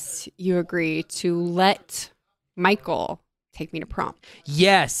 Unless you agree to let Michael take me to prom.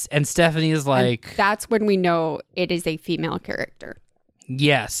 Yes. And Stephanie is like, And that's when we know it is a female character.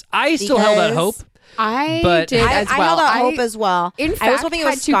 yes. I still held out hope. I But- did as well. I held out hope as well. In fact, I was hoping it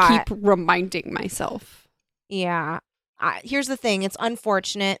was had to Scott. keep reminding myself. Yeah. Here's the thing. It's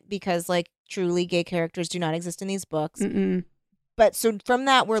unfortunate because, like, truly gay characters do not exist in these books. Mm-mm. But so from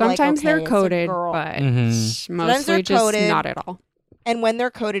that, we're Sometimes like, okay, they're it's a coded, girl. but Mhm. mostly they're just coded. not at all. And when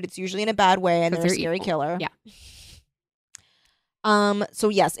they're coded, it's usually in a bad way, and 'Cause they're a they're scary evil. killer. Yeah. So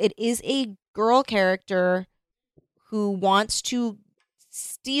yes, it is a girl character who wants to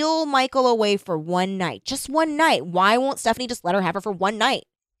steal Michael away for one night. Just one night. Why won't Stephanie just let her have her for one night?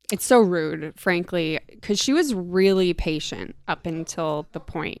 It's so rude, frankly, because she was really patient up until the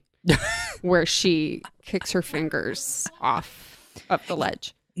point where she kicks her fingers off of the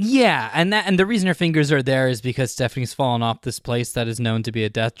ledge. Yeah, and the reason her fingers are there is because Stephanie's fallen off this place that is known to be a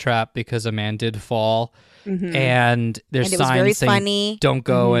death trap because a man did fall, and there's And it was signs very saying funny. don't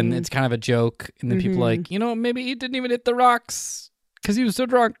go, and it's kind of a joke, and then people are like, maybe he didn't even hit the rocks because he was so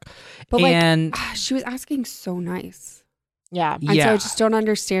drunk. But and she was asking so nice. Yeah. And so yeah, I just don't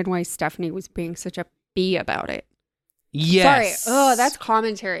understand why Stephanie was being such a bee about it. yes, Sorry. Oh, that's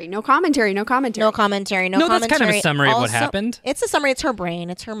commentary. No commentary. No commentary. No, no, commentary. that's kind of a summary of what Also, happened. It's a summary. It's her brain.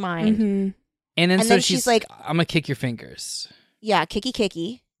 It's her mind. Mm-hmm. And then and so then she's she's like- I'm gonna kick your fingers. Yeah.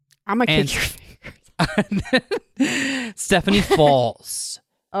 Kicky. I'm going to And- kick your fingers. Stephanie falls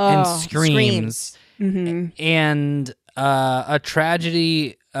and Oh, screams. Mm-hmm. And a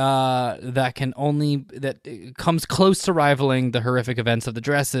tragedy that comes close to rivaling the horrific events of the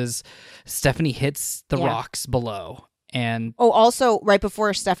dresses. Stephanie hits the Yeah. rocks below, and Oh, also, right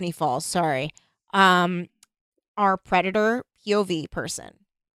before Stephanie falls, sorry, our predator POV person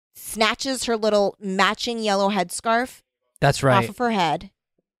snatches her little matching yellow headscarf that's right. off of her head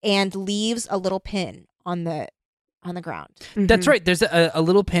and leaves a little pin on the ground. That's right. There's a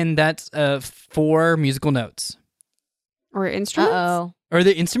little pin that's for musical notes. Or instruments? Uh-oh. Are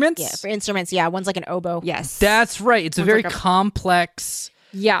there instruments? Yeah, for instruments, yeah. One's like an oboe. Yes. That's right. It's a Sounds very like a- complex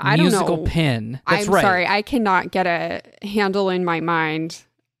Yeah, I don't musical know. pin. That's I'm right. sorry. I cannot get a handle in my mind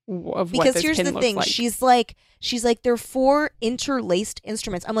of what Because this here's pin the looks thing. like. She's like, they're four interlaced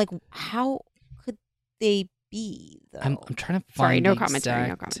instruments. I'm like, how could they be, though? I'm trying to find Sorry, no the commentary.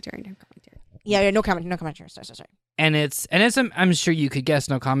 No exact- commentary. No commentary. Yeah, no commentary. Sorry. And as I'm sure you could guess,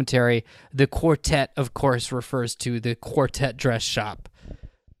 no commentary. The quartet, of course, refers to the Quartet Dress Shop.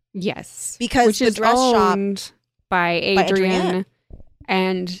 Yes. Because Which the is dress shop- owned by Adrienne. Adrienne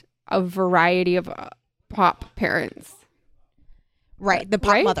and a variety of pop parents. Right, the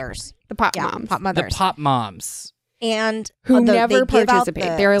pop Right? mothers. The pop Yeah, moms. pop The mothers. Pop Moms. And Who they never give out participate. the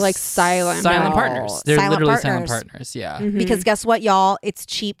They're like silent Silent No. partners. They're Silent literally partners. silent partners. Yeah. Mhm. Because guess what, y'all? It's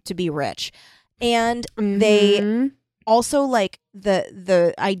cheap to be rich. And they Mhm. also, like,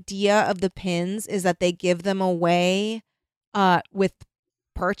 the idea of the pins is that they give them away with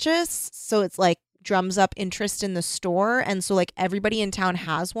purchase. So it's like drums up interest in the store. And so, like, everybody in town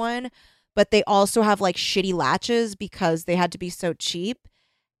has one. But they also have, like, shitty latches because they had to be so cheap.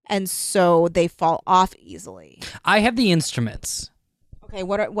 And so they fall off easily. I have the instruments. Okay,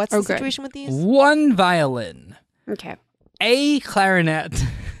 what's Oh, the good. situation with these? One violin, Okay. a clarinet,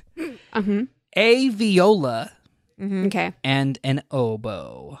 Uh-huh. a viola, Okay. and an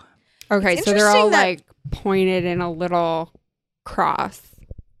oboe. Okay, It's so they're all interesting that- like pointed in a little cross.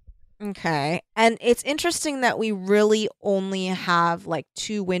 Okay. And it's interesting that we really only have like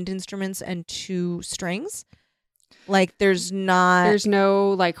 2 wind instruments and 2 strings. Like there's not There's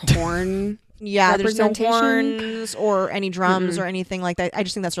no like horn. yeah, there's no representation? horns or any drums or anything like that. I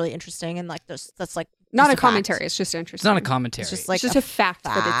just think that's really interesting and like that's like Not just a fact. commentary. It's just It's interesting. not a commentary. It's just like it's just a fact,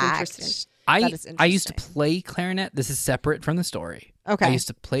 but it's interesting. That is I used to interesting. play clarinet. This is separate from the story. Okay. I used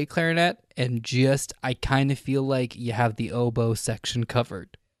to play clarinet, and I kind of feel like you have the oboe section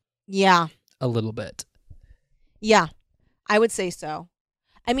covered Yeah. a little bit. Yeah. I would say so.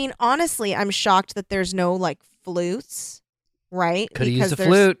 I mean, honestly, I'm shocked that there's no like flutes, right? Could have used a there's-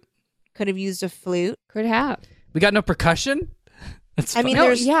 flute. Could have used a flute. Could have. We got no percussion. That's I mean, fine. No,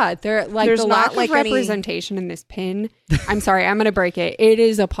 there's- yeah, they're like there's the not, lack like, of any- representation in this pin. I'm sorry, I'm gonna break it. It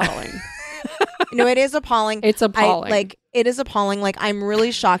is appalling. No, it is appalling. It's appalling. It is appalling. Like, I'm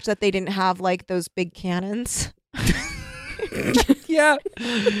really shocked that they didn't have like those big cannons. yeah,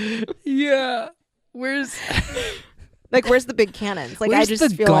 yeah. Where's Like, where's the big cannons? Like, where's I just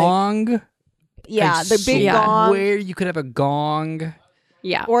the feel like, gong? yeah, I the big swear gong, Where you could have a gong.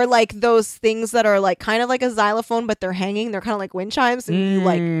 Yeah. or like those things that are like kind of like a xylophone, but they're hanging. They're kind of like wind chimes, and you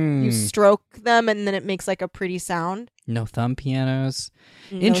Mm. stroke them, and then it makes like a pretty sound. No thumb pianos.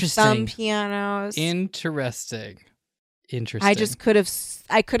 No Interesting. thumb pianos. Interesting. I just could have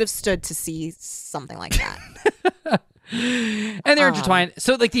stood to see something like that. and they're intertwined.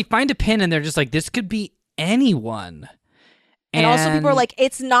 So like they find a pin and they're just like, this could be anyone. And also people are like,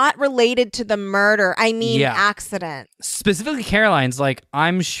 it's not related to the murder. I mean, Yeah. accident. specifically Caroline's like,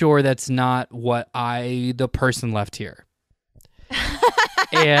 I'm sure that's not what the person left here.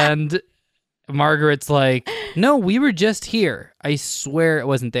 And Margaret's like, no, we were just here. I swear it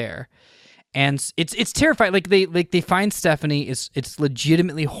wasn't there. And it's terrifying. Like they find Stephanie. It's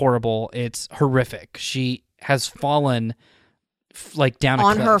legitimately horrible. It's horrific. She has fallen like down a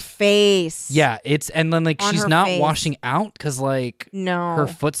On cliff. her face. Yeah, and then like On she's her not face. washing out because like No. her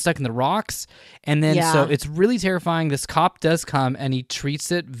foot's stuck in the rocks, and then Yeah. so it's really terrifying. This cop does come and he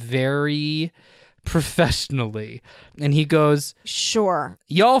treats it very professionally, and he goes, Sure.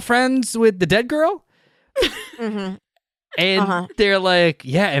 "Y'all friends with the dead girl?" hmm And Uh-huh. they're like,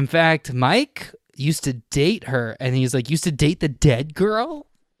 "Yeah, in fact, Mike used to date her," and he's like, "Used to date the dead girl?"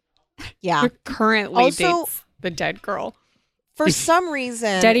 Yeah. Currently Also- dates the dead girl. For some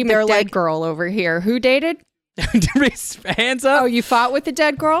reason, Daddy they're McDead like, girl over here. Who dated? Raise hands up. Oh, you fought with the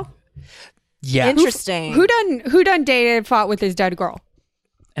dead girl? yeah, interesting. Who done dated and fought with his dead girl?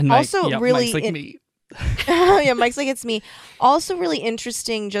 and Mike, also yeah, really Mike's like in- me. Yeah, Mike's like, it's me. Also really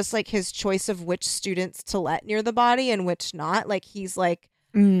interesting, just like his choice of which students to let near the body and which not. Like he's like,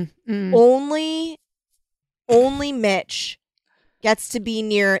 only Mitch gets to be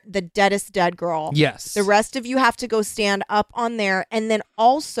near the deadest dead girl. Yes, The rest of you have to go stand up on there. And then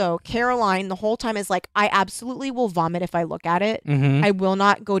also Caroline the whole time is like, I absolutely will vomit if I look at it. Mhm. I will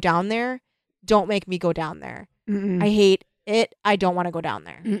not go down there. Don't make me go down there. Mm-mm. I hate it. I don't want to go down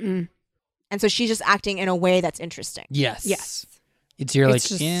there. Mm-mm. And so she's just acting in a way that's interesting. Yes. Yes. It's you're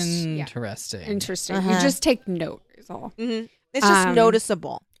It's like just- yeah. interesting. Interesting. Uh-huh. You just take note is all. hmm It's just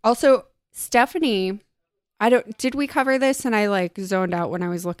noticeable. Also, Stephanie, did we cover this and I like zoned out when I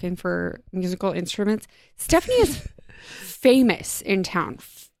was looking for musical instruments? Stephanie is famous in town.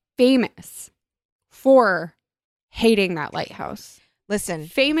 Famous for hating that lighthouse. Listen,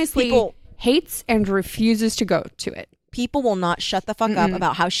 Famously people hates and refuses to go to it. people will not shut the fuck up Mm-mm.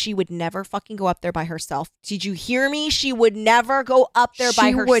 about how she would never fucking go up there by herself. Did you hear me? She would never go up there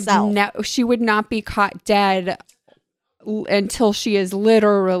by herself. She would not be caught dead until she is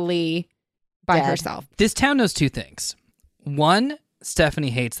literally by Dead. herself. This town knows two things. One, Stephanie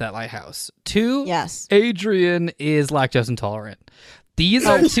hates that lighthouse. Two, Yes. Adrian is lactose intolerant. These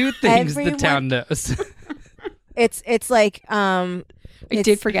are two things the town knows. It's like I It's-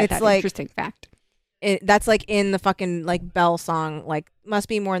 did forget it's that like- interesting fact. that's like in the fucking like Belle song, like must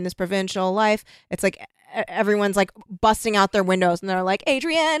be more in this provincial life. It's like everyone's like busting out their windows and they're like,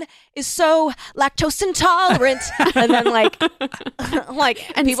 Adrienne is so lactose intolerant. And then like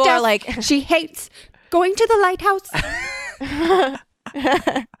like And people Steph, are like she hates going to the lighthouse.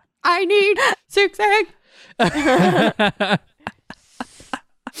 I need 6 eggs.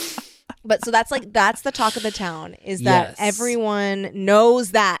 But so that's the talk of the town is that Yes. everyone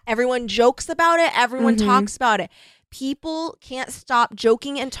knows that. Everyone jokes about it. Everyone Mhm. talks about it. People can't stop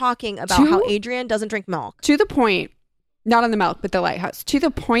joking and talking about To- how Adrienne doesn't drink milk. To the point, not on the milk, but the lighthouse. To the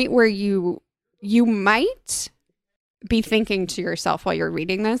point where you might be thinking to yourself while you're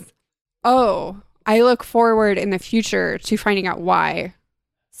reading this, oh, I look forward in the future to finding out why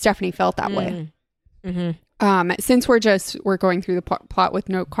Stephanie felt that way. Mm-hmm. Since we're going through the plot with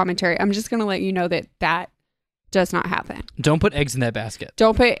no commentary, I'm just going to let you know that does not happen. Don't put eggs in that basket.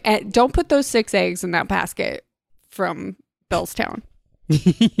 Don't put those 6 eggs in that basket from Bellstown.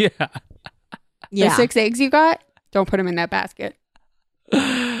 Yeah. The 6 eggs you got, don't put them in that basket.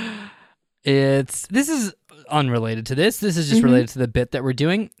 This is unrelated to this. This is just related to the bit that we're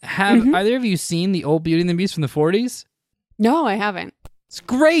doing. Have either of you seen the old Beauty and the Beast from the 40s? No, I haven't. It's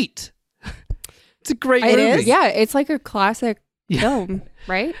great. It's a great It movie. is? Yeah, it's like a classic film,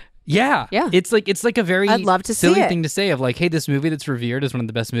 right? Yeah. Yeah. It's like a very I'd love to see silly it. thing to say of like, hey, this movie that's revered as one of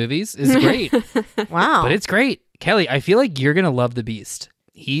the best movies is great. Wow. But it's great. Kelly, I feel like you're going to love the Beast.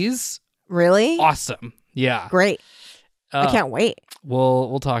 He's really awesome. Yeah. great. I can't wait.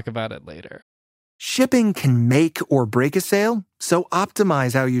 We'll talk about it later. Shipping can make or break a sale, so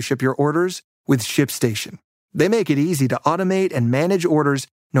optimize how you ship your orders with ShipStation. They make it easy to automate and manage orders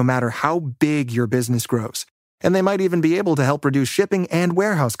no matter how big your business grows. And they might even be able to help reduce shipping and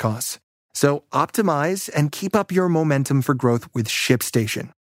warehouse costs. So optimize and keep up your momentum for growth with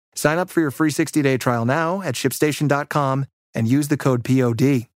ShipStation. Sign up for your free 60-day trial now at ShipStation.com and use the code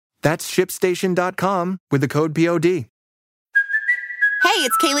POD. That's ShipStation.com with the code POD. Hey,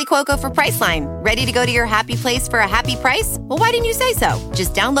 it's Kaylee Cuoco for Priceline. Ready to go to your happy place for a happy price? Well, why didn't you say so?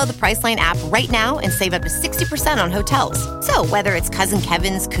 Just download the Priceline app right now and save up to 60% on hotels. So whether it's Cousin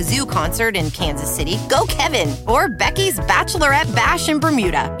Kevin's Kazoo Concert in Kansas City, go Kevin, or Becky's Bachelorette Bash in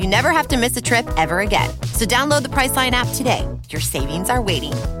Bermuda, you never have to miss a trip ever again. So download the Priceline app today. Your savings are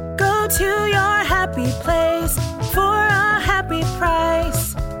waiting. Go to your happy place for a happy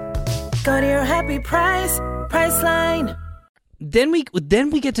price. Go to your happy price, Priceline. Then we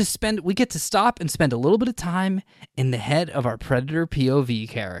get to stop and spend a little bit of time in the head of our Predator POV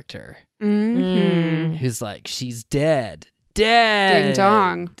character. Who's like, she's dead. Ding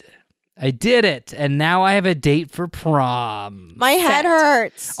dong. I did it, and now I have a date for prom. My head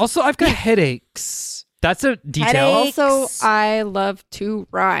hurts. Also, I've got headaches. That's a detail. Headaches. Also, I love to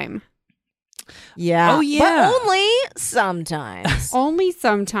rhyme. Yeah. Oh, yeah. But only sometimes. Only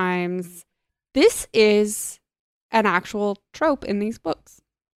sometimes. This is an actual trope in these books.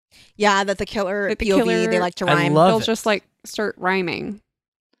 Yeah, that the killer That the POV, killer- they like to I rhyme. love They'll it. just like start rhyming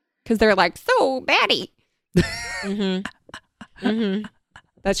because they're like, so baddie. Mm-hmm.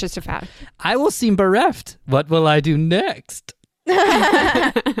 That's just a fact. I will seem bereft. What will I do next?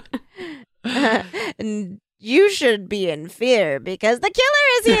 And you should be in fear because the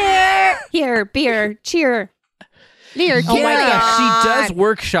killer is here. Here, beer, cheer. Near, Oh my Yeah, God. she does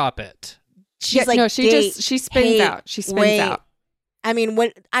workshop it. She's like, no, she date, spins hate, out. She spins wait. out. I mean,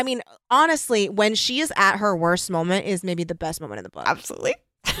 honestly, when she is at her worst moment is maybe the best moment in the book. Absolutely.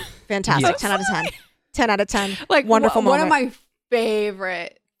 Fantastic. Yes. 10 out of 10. 10 out of 10. Like wonderful one moment. of my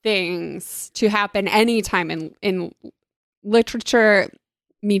favorite things to happen anytime in literature,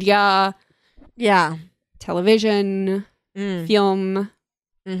 media, Yeah. television, Mm. film.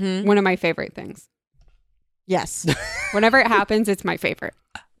 Mm-hmm. One of my favorite things. Yes. Whenever it happens, it's my favorite.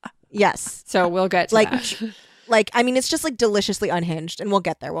 Yes. So we'll get to Like, that. I mean, it's just like deliciously unhinged, and we'll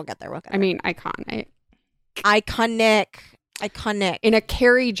get there. I mean, iconic. Iconic. In a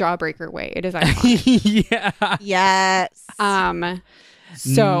Carrie Jawbreaker way, it is iconic. Yeah. Yes.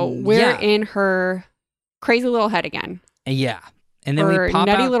 So we're yeah. in her crazy little head again. Yeah. And then Or we pop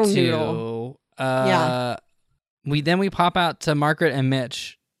nutty out little to noodle. Yeah. We pop out to Margaret and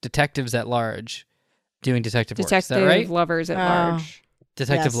Mitch, detectives at large, doing detective work. Is Detective that right? lovers at Oh. large.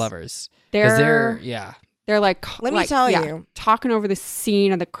 Detective Yes. lovers. 'Cause They're like, Let me tell yeah, you. talking over the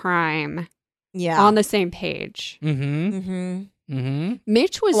scene of the crime Yeah. on the same page. Mm-hmm. Mm-hmm. Mm-hmm.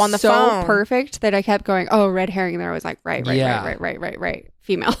 Mitch was On the so phone. perfect that I kept going, oh, red herring there. I was like, right, Yeah. right.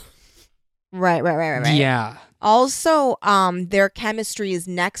 Female. Right. Yeah. Also, their chemistry is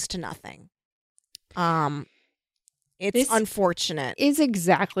next to nothing. It's This- unfortunate. Is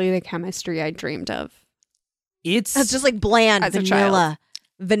exactly the chemistry I dreamed of. It's It's just like bland As a child.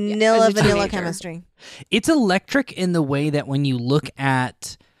 vanilla as a teenager. chemistry. It's electric in the way that when you look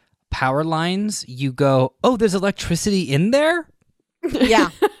at power lines, you go, "Oh, there's electricity in there." Yeah.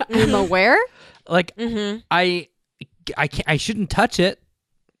 I'm aware. Like Mm-hmm. I can't, I shouldn't touch it.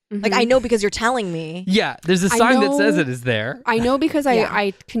 Like I know because you're telling me. Yeah, there's a I sign that know- says it is there. I know because Yeah.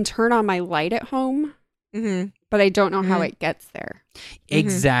 I can turn on my light at home, Mm-hmm. but I don't know how Mhm. it gets there.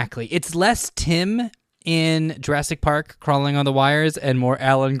 Exactly. It's less Tim in Jurassic Park crawling on the wires and more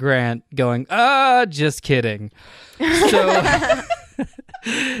Alan Grant going, just kidding. So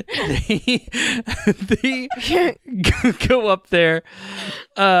they go up there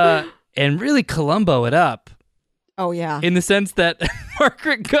and really Columbo it up. Oh, yeah. In the sense that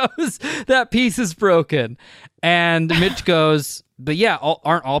Margaret goes, that piece is broken. And Mitch goes, but yeah,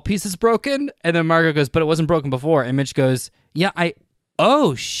 aren't all pieces broken? And then Margaret goes, but it wasn't broken before. And Mitch goes, yeah,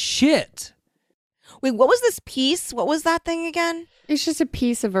 oh, shit. Wait, what was this piece? What was that thing again? It's just a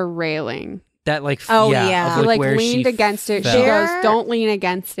piece of a railing. That like, Oh, yeah. yeah. Of, He like, like where leaned she against it. fell. She goes, don't lean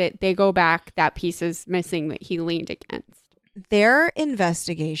against it. They go back. That piece is missing that he leaned against. Their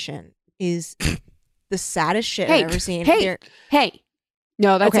investigation is the saddest shit I've ever seen. Hey.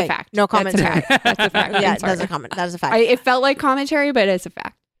 No, that's Okay, a fact. no commentary. That's a fact. That's a fact. Yeah, I'm sorry. that is a fact. It felt like commentary, but it's a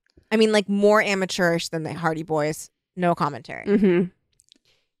fact. I mean, like more amateurish than the Hardy Boys. No commentary. Mm-hmm.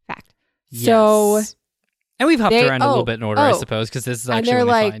 Fact. Yes. So, and we've hopped around a little bit in order, I suppose, because this is actually they're when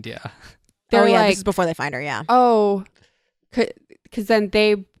they like- find, yeah. they're yeah, like, this is before they find her. Yeah. oh, because then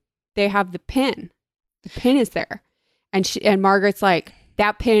they have the pin. The pin is there, and Margaret's like,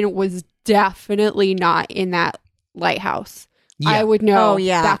 that pin was definitely not in that lighthouse. Yeah. I would know. Oh,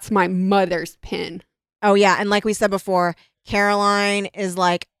 yeah. That's my mother's pin. Oh yeah, and like we said before, Caroline is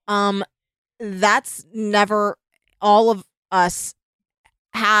like, that's never all of us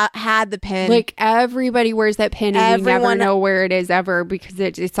had the pin. Like everybody wears that pin, and you never Everyone- know where it is ever because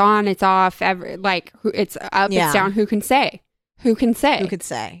it's on, it's off, it's up, Yeah. it's down. Who can say? Who can say? Who could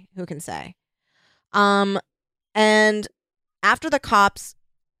say? Who can say? And after the cops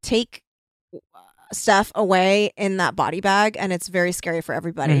take Steph away in that body bag, and it's very scary for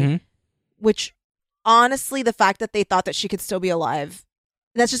everybody. Mhm. Which, honestly, the fact that they thought that she could still be alive,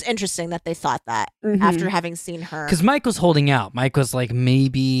 that's just interesting that they thought that Mhm. after having seen her. Because Mike was holding out. Mike was like,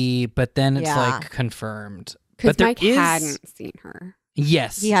 maybe, but then it's Yeah. like confirmed. Because But there Mike is- hadn't seen her.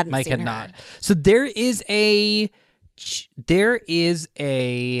 Yes, He hadn't Mike seen had her. not. So there is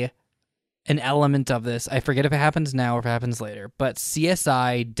an element of this. I forget if it happens now or if it happens later, but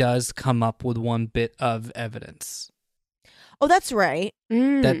CSI does come up with one bit of evidence Oh, that's right.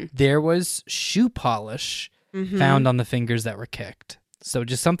 that there was shoe polish Mhm. found on the fingers that were kicked. So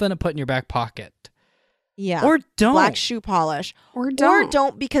just something to put in your back pocket. Yeah. Or don't. Black shoe polish. Or Or don't.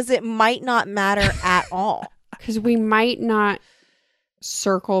 don't, because it might not matter at all. Because we might not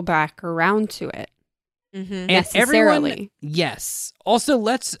circle back around to it. Mm-hmm. And everyone, necessarily. yes. Also,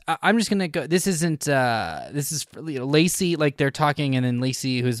 I'm just gonna go. This isn't. This is Lacey. Like they're talking, and then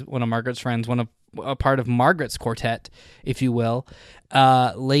Lacey, who's one of Margaret's friends, a part of Margaret's quartet, if you will.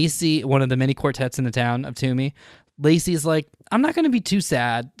 Lacey, one of the many quartets in the town of Toomey. Lacey's like, I'm not gonna be too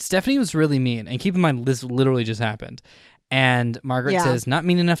sad. Stephanie was really mean, and keep in mind this literally just happened. And Margaret Yeah. says, not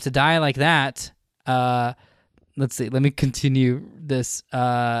mean enough to die like that. Let's see. Let me continue this.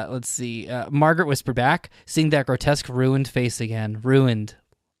 Let's see. Margaret whispered back, seeing that grotesque ruined face again. Ruined,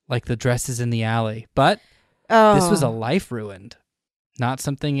 like the dresses in the alley. But this was a life ruined. Not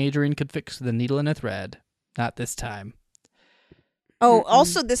something Adrian could fix with a needle and a thread. Not this time. Oh,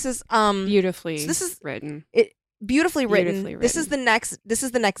 also, this is Beautifully so this is written. beautifully written. Beautifully This is written.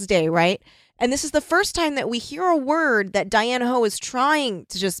 the next day, right? And this is the first time that we hear a word that Diane Ho is trying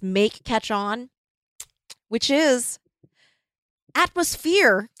to just make catch on, which is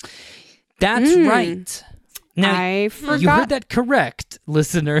atmosphere. That's Mm. right. Now, I forgot you heard that correct,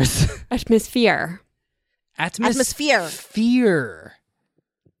 listeners. atmosphere. Atmosphere. Fear.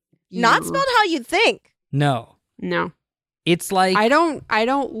 Not spelled how you'd think. No. No. It's like I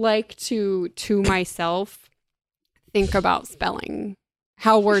don't like to myself think about spelling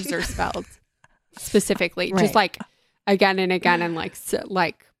how words are spelled specifically. Right. Just like again and again and like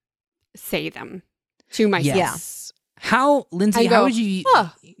say them to myself. yes. How, Lindsay? I go, how would you? "Huh."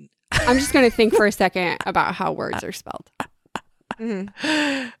 I'm just gonna think for a second about how words are spelled.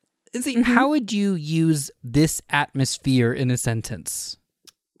 Mm-hmm. Lindsay, how would you use this atmosphere in a sentence?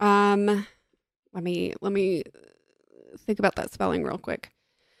 Let me think about that spelling real quick.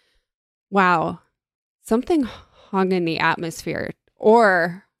 Wow. Something hung in the atmosphere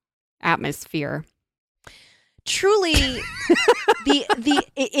or atmosphere. Truly,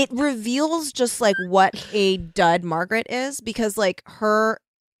 it reveals just like what a dud Margaret is, because like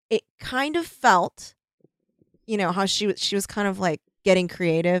it kind of felt, how she was kind of like getting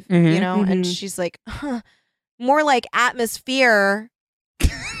creative, Mhm, and she's like, more like atmosphere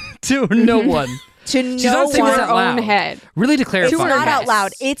To no one. to She's no not saying one. this Her out loud. own head. Really to clarify. It's not out head.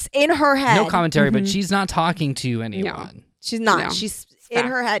 loud. It's in her head. No commentary, but Mhm. she's not talking to anyone. She's not. No. She's in Fact.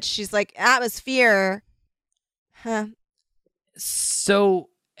 her head. She's like, atmosphere. Huh. So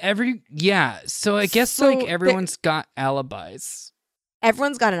So I guess So like everyone's got alibis.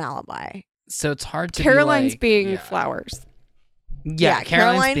 Everyone's got an alibi. So it's hard to Caroline's be like, being yeah. flowers. Yeah,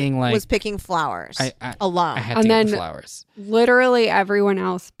 Caroline's being like, was picking flowers I alone. I had And to get then- the flowers. Literally everyone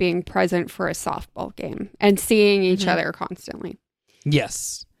else being present for a softball game and seeing each other constantly.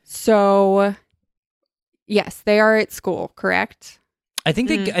 Yes. So, yes, they are at school, correct? I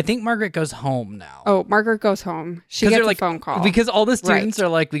think I think Margaret goes home now. Oh, Margaret goes home. She 'Cause gets they're a like- phone call. Because all the students Right. are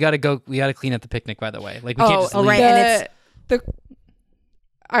like, we gotta clean up the picnic, by the way. Like, we can't just leave. right. And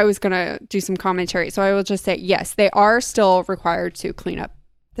I was going to do some commentary, so I will just say, yes, they are still required to clean up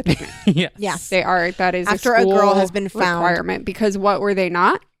the picnic. Yes. Yes. They are. That is After a a girl school has been found. requirement. Because what were they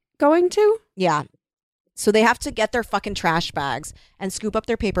not going to? Yeah. So they have to get their fucking trash bags and scoop up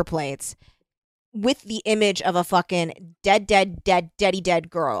their paper plates with the image of a fucking dead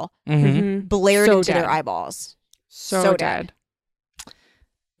girl Mm-hmm. blared So into dead. their eyeballs. So dead.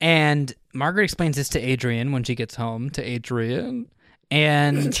 And Margaret explains this to Adrian when she gets home to Adrian.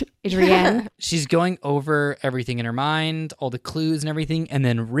 And Adrienne. she's going over everything in her mind, all the clues and everything. And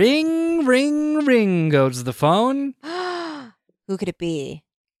then ring, ring, ring goes the phone. Who could it be?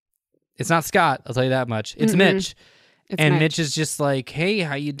 It's not Scott, I'll tell you that much. It's Mm-mm. Mitch. It's And Mitch. Mitch is just like, hey,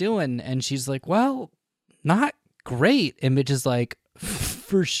 how you doing? And she's like, well, not great. And Mitch is like,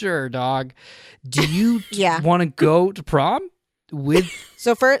 for sure, dog. Do you Yeah. want to go to prom with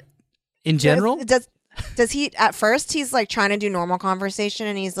So for in general? does he at first he's like trying to do normal conversation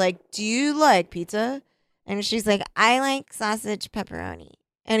and he's like, "Do you like pizza?" And she's like, "I like sausage pepperoni."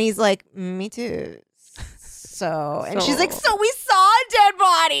 And he's like, "Me too." So and she's like, "So we saw a dead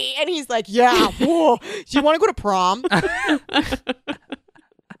body." And he's like, "Yeah. Whoa. Do you want to go to prom?"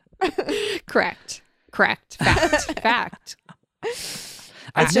 Correct. Fact.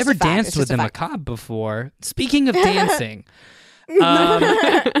 I've just never a fact. danced It's with just a a fact. macabre before. Speaking of dancing,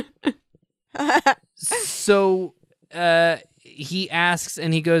 so he asks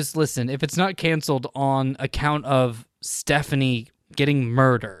and he goes, listen, if it's not canceled on account of Stephanie getting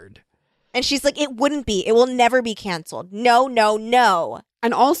murdered. And she's like, "It wouldn't be. It will never be canceled. No, no, no."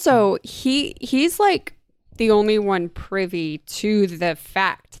 And also, he's like the only one privy to the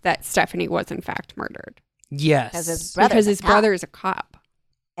fact that Stephanie was in fact murdered. Yes. Because his Because his brother is a cop.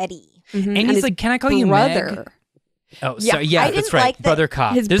 Eddie. Mhm. And he's his like, can I call you brother. Meg? Oh, Yeah, sorry. Yeah, I that's didn't right. like that Brother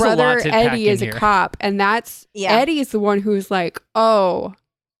cop. His There's a lot brother to pack Eddie in is a here. cop, and that's Yeah. Eddie's the one who's like, "Oh,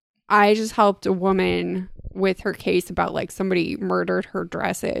 I just helped a woman with her case about like somebody murdered her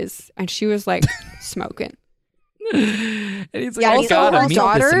dresses," and she was like smoking. And he's like, Yeah, oh he's God, also I her meet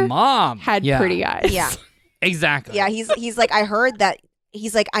daughter this mom. Had Yeah, pretty eyes. Yeah. Exactly. Yeah, he's like, "I heard that."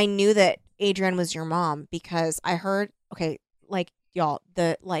 He's like, "I knew that Adrienne was your mom because I heard." Okay, like y'all,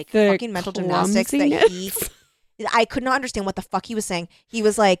 the fucking mental gymnastics that he. clumsiness. I could not understand what the fuck he was saying. He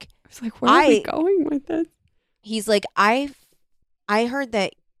was like, I was like, where are we going with this? he's like, I heard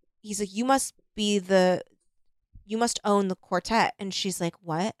that. He's like, you must own the quartet. And she's like,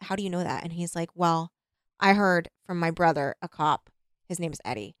 what? How do you know that? And he's like, well, I heard from my brother, a cop, his name is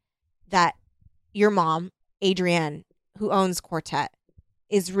Eddie, that your mom, Adrienne, who owns Quartet,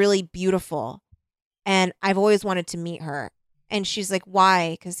 is really beautiful. And I've always wanted to meet her. And she's like,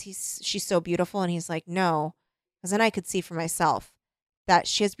 why? Because she's so beautiful. And he's like, no, because then I could see for myself that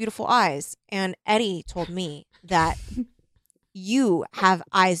she has beautiful eyes. And Eddie told me that you have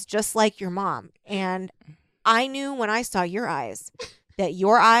eyes just like your mom. And I knew when I saw your eyes that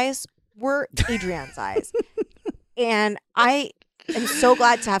your eyes were Adrienne's eyes. And I am so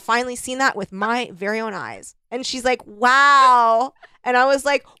glad to have finally seen that with my very own eyes. And she's like, wow. And I was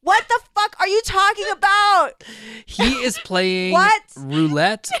like, what the fuck are you talking about? He is playing What?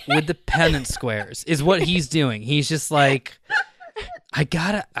 roulette with the pennant squares, is what he's doing. He's just like,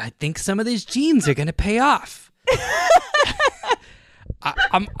 I think some of these genes are going to pay off.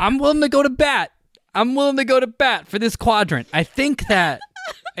 I'm willing to go to bat. I'm willing to go to bat for this quadrant. I think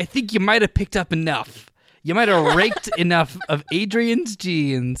you might have picked up enough. You might have raked enough of Adrian's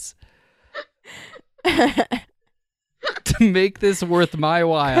genes to make this worth my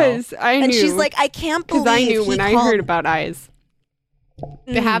while. Because I knew. And she's like, I can't believe because I knew he when I called- heard about eyes,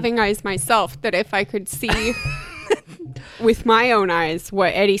 having eyes myself, that if I could see with my own eyes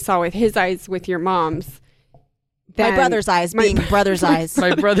what Eddie saw with his eyes with your mom's, my then brother's eyes being brother's eyes.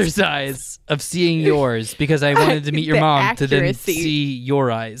 My brother's eyes of seeing yours because I wanted to meet your The mom to then accuracy. see your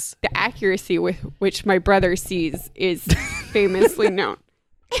eyes. the accuracy with which my brother sees is famously known.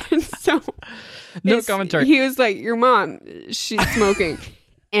 And so No it's- commentary. He was like, your mom, she's smoking.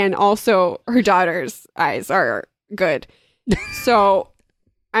 And also her daughter's eyes are good. So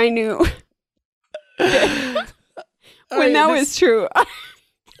I knew when that was true.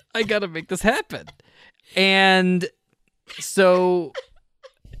 I gotta make this happen. And so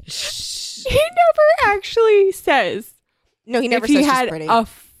He never actually says, No, he never if he said she's had pretty. a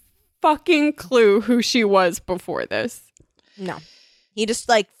fucking clue who she was before this. No. He just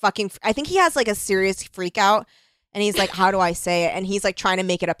like fucking, I think he has like a serious freak out and he's like, how do I say it? And he's like trying to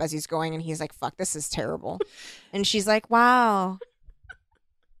make it up as he's going and he's like, fuck, this is terrible. And she's like, wow.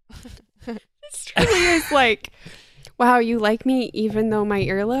 This truly is like, wow, you like me even though my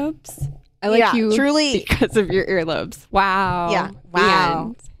earlobes? I like Yeah, you truly. because of your earlobes. Wow. Yeah. The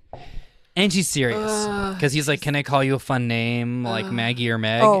Wow. end. And she's serious because he's like, "Can I call you a fun name like Maggie or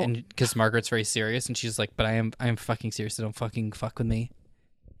Meg?" Oh. And because Margaret's very serious, and she's like, "But I am fucking serious. So don't fucking fuck with me,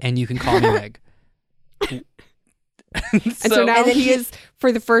 and you can call me Meg." And so now he is,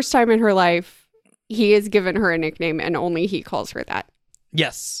 for the first time in her life, he has given her a nickname, and only he calls her that.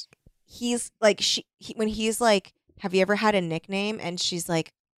 Yes, He's like, when he's like, have you ever had a nickname? And she's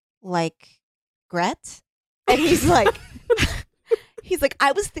like Gret? And he's like, he's like,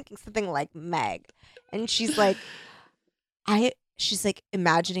 I was thinking something like Meg. And she's like, she's like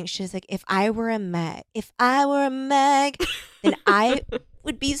imagining, she's like, if I were a Meg, then I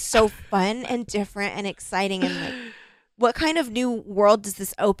would be so fun and different and exciting and like, what kind of new world does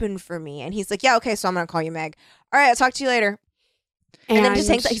this open for me? And he's like, yeah, okay, so I'm gonna call you Meg. All right, I'll talk to you later. And then just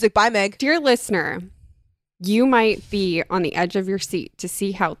hangs up. He's like, bye, Meg. Dear listener, you might be on the edge of your seat to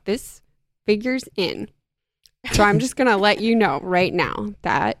see how this figures in. So I'm just going to let you know right now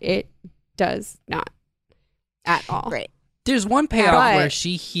that it does not at all. Great. there's one payoff But where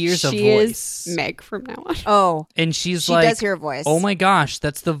she hears a She voice, is Meg from now on. Oh, and she's she like, does hear a voice. "Oh my gosh,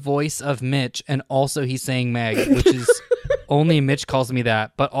 that's the voice of Mitch," and also he's saying Meg, which is only Mitch calls me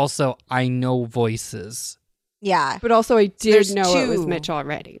that, but also I know voices. Yeah. But also I did There's know it was two. Mitch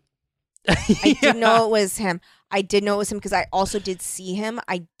already. I did know it was him. I did know it was him because I also did see him.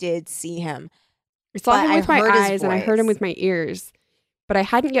 I did see him. I saw But him I with my heard his eyes and I heard him voice. with my ears, but I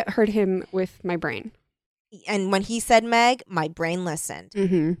hadn't yet heard him with my brain. And when he said Meg, my brain listened.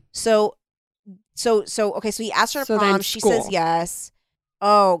 Mm-hmm. So okay, so he asked her to So then prom. She says school. yes.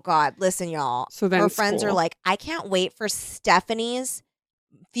 Oh God, listen, y'all. So then her friends are school. like, I can't wait for Stephanie's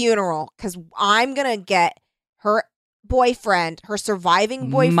funeral because I'm gonna get her boyfriend, her surviving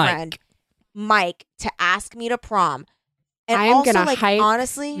boyfriend, Mike, to ask me to prom. And I am also, gonna like, hype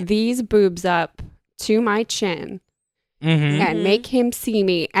honestly, these boobs up to my chin Mm-hmm. and make him see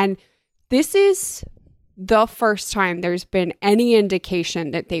me. And this is the first time there's been any indication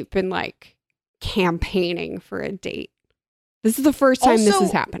that they've been like campaigning for a date. This is the first time this Also,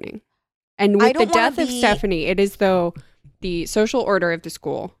 is happening. And I with the don't wanna death of be- Stephanie, it is though the social order of the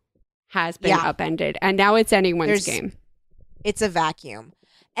school has been Yeah. upended. And now it's anyone's There's- game. it's a vacuum.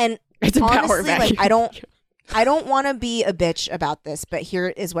 And It's a power honestly, like, vacuum. I don't want to be a bitch about this, but here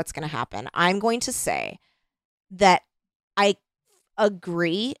is what's going to happen. I'm going to say that I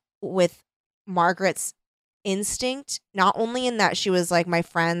agree with Margaret's instinct, not only in that she was like, my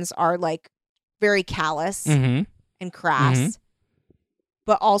friends are like very callous Mm-hmm. and crass, Mhm.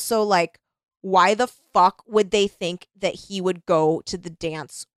 but also like, why the fuck would they think that he would go to the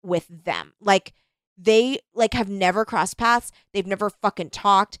dance with them? Like, they like have never crossed paths. They've never fucking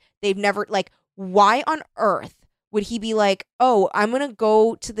talked. They've never like, why on earth would he be like, oh, I'm going to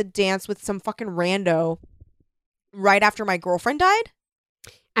go to the dance with some fucking rando right after my girlfriend died?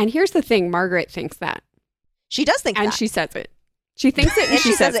 And here's the thing, Margaret thinks that. She does think And that. she says it. She thinks it and, and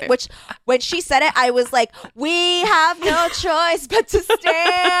she says it. Which when she said it, I was like, we have no choice but to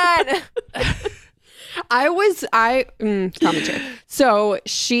stand. Commentary. So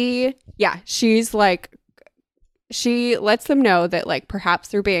she's like, she lets them know that like perhaps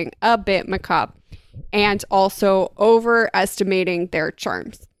they're being a bit macabre and also overestimating their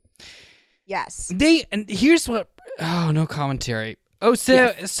charms. Yes. And here's what. Oh, no commentary. Oh,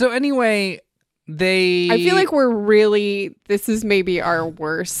 so anyway, they. I feel like this is maybe our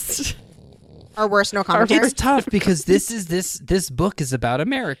worst. Our worst no commentary. It's tough because this book is about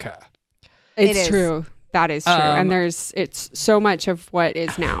America. It's is. true. That is true. And it's so much of what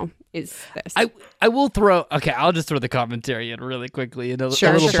is now is this. I will throw. Okay, I'll just throw the commentary in really quickly. A little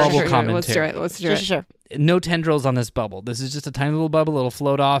Sure. bubble commentary. Let's do it. Sure. No tendrils on this bubble. This is just a tiny little bubble. It'll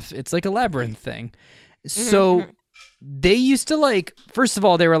float off. It's like a labyrinth thing. So they used to like. First of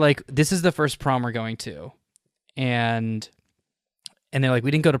all, they were like, "This is the first prom we're going to," and they're like,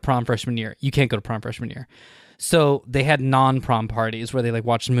 "We didn't go to prom freshman year. You can't go to prom freshman year." So they had non-prom parties where they like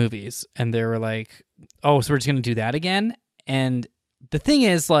watched movies, and they were like, "Oh, so we're just gonna do that again?" And the thing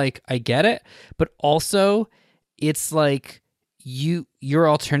is, like, I get it, but also it's like your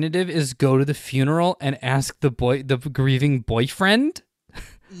alternative is go to the funeral and ask the grieving boyfriend.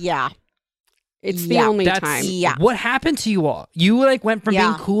 Yeah. It's the only That's time. Yeah. What happened to you all? You like went from Yeah.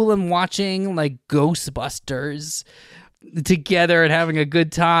 being cool and watching like Ghostbusters together and having a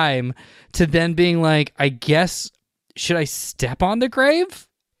good time to then being like, I guess, should I step on the grave?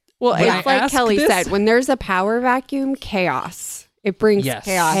 Well, When it's I like ask Kelly this? said, when there's a power vacuum, chaos. It brings Yes.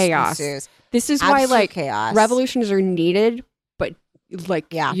 chaos. ensues. This is why, Absolute like, chaos. revolutions are needed, but, like,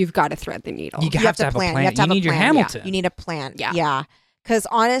 Yeah. you've got to thread the needle. You have to have a plan. You have to have a need your plan. Hamilton. You need a plan. Yeah. Yeah. Because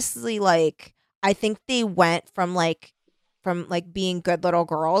honestly, like, I think they went from being good little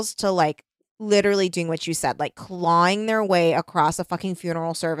girls to like literally doing what you said, like clawing their way across a fucking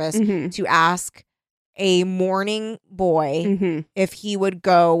funeral service Mhm. to ask a mourning boy Mhm. if he would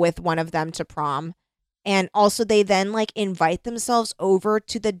go with one of them to prom. And also they then like invite themselves over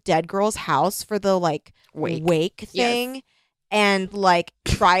to the dead girl's house for the like wake Yes. thing and like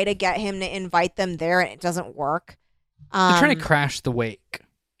try to get him to invite them there, and it doesn't work. They're trying to crash the wake.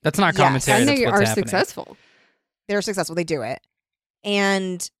 That's not yes. commentary. And That's they what's are happening. successful. They're successful. They do it.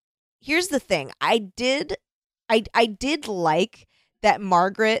 And here's the thing. I did like that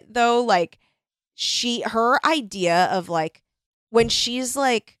Margaret, though, like her idea of like when she's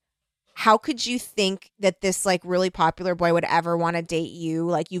like, how could you think that this like really popular boy would ever want to date you?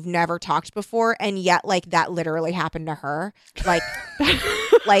 Like you've never talked before. And yet like that literally happened to her. Like,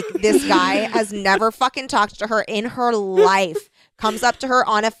 like this guy has never fucking talked to her in her life, comes up to her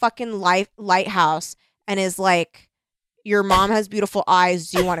on a fucking lighthouse and is like, your mom has beautiful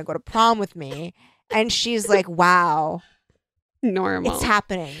eyes. Do you want to go to prom with me? And she's like, wow, Normal. it's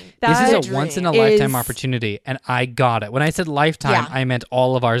happening. This That is a once in a lifetime is- opportunity, and I got it. When I said lifetime, Yeah. I meant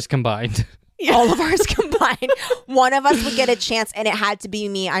all of ours combined. All of ours combined. One of us would get a chance, and it had to be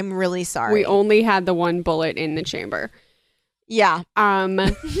me. I'm really sorry. We only had the one bullet in the chamber. Yeah.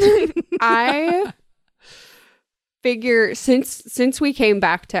 I figure since we came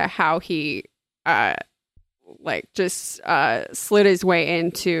back to how he slid his way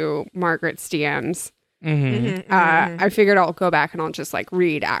into Margaret's DMs, Mm-hmm. I figured I'll go back and I'll just like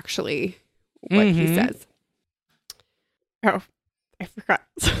read actually what he Mhm. says. Oh, I forgot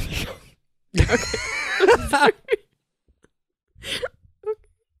something. Okay.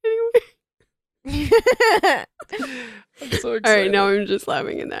 Anyway. I'm so All excited. right, now I'm just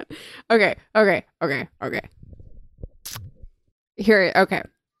laughing at that. Okay. Okay.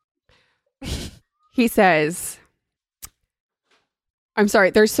 He says, I'm sorry,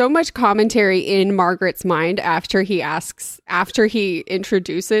 there's so much commentary in Margaret's mind after he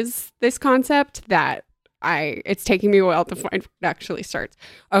introduces this concept that it's taking me a while to find what actually starts.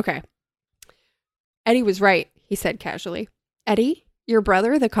 Okay. Eddie was right, he said casually. Eddie, your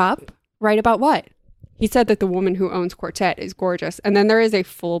brother, the cop, right about what? He said that the woman who owns Quartet is gorgeous. And then there is a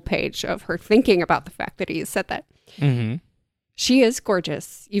full page of her thinking about the fact that he has said that. Mm-hmm. She is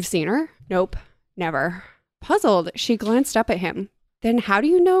gorgeous. You've seen her? Nope. Never. Puzzled, she glanced up at him. Then how do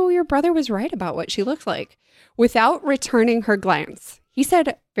you know your brother was right about what she looks like? Without returning her glance, he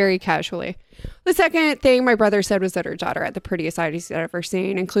said very casually, the second thing my brother said was that her daughter had the prettiest eyes he's ever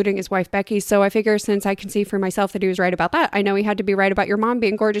seen, including his wife, Becky. So I figure since I can see for myself that he was right about that, I know he had to be right about your mom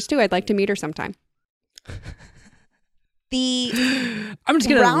being gorgeous too. I'd like to meet her sometime. I'm just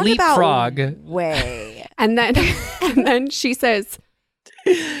gonna roundabout leapfrog. way. And then she says,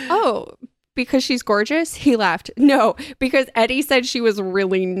 oh, because she's gorgeous? He laughed. No, because Eddie said she was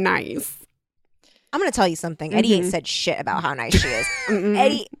really nice. I'm gonna tell you something. Eddie ain't said shit about how nice she is.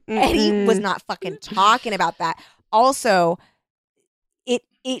 Eddie was not fucking talking about that. Also,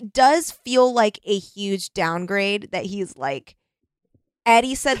 it does feel like a huge downgrade that he's like,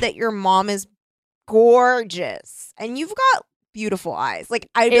 Eddie said that your mom is gorgeous and you've got beautiful eyes. Like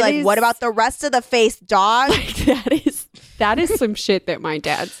I'd be like, what about the rest of the face, dog? That is some shit that my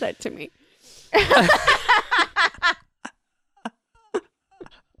dad said to me.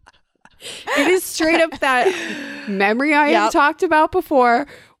 It is straight up that memory I have talked about before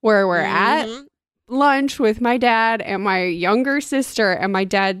where we're at lunch with my dad and my younger sister, and my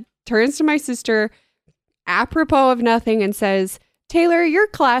dad turns to my sister apropos of nothing and says, Taylor, you're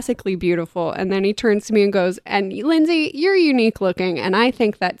classically beautiful. And then he turns to me and goes, and Lindsay, you're unique looking, and I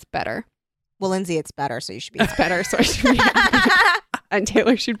think that's better. Well, Lindsay, it's better, so you should be It's better, so I should be happy. And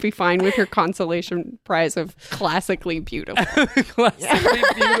Taylor should be fine with her consolation prize of classically beautiful. Classically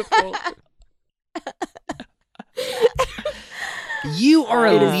beautiful. You are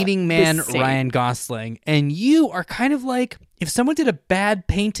a leading man, the same. Ryan Gosling, and you are kind of like if someone did a bad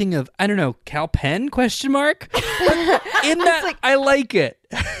painting of, I don't know, Cal Penn, question mark? In that, like, I like it.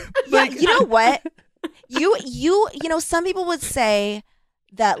 Like, you know what? You know, some people would say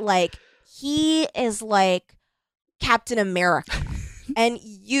that, like, he is like Captain America. And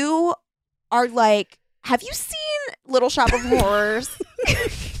you are like, have you seen Little Shop of Horrors?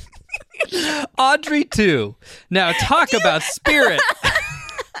 Audrey too. Now talk about spirit.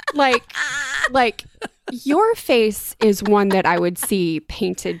 Like your face is one that I would see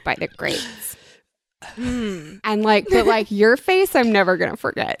painted by the greats. And but your face, I'm never gonna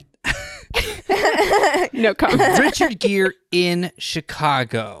forget. No comment. Richard Gere in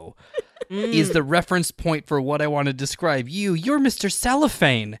Chicago is the reference point for what I want to describe you. You're Mr.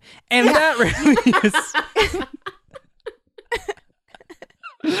 Cellophane. And that really is...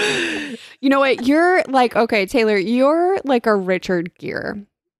 You know what? You're okay, Taylor, you're like a Richard Gere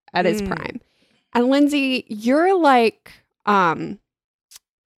at his prime. And Lindsay, you're like, what's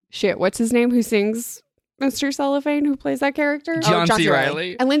his name who sings Mr. Cellophane, who plays that character? John C.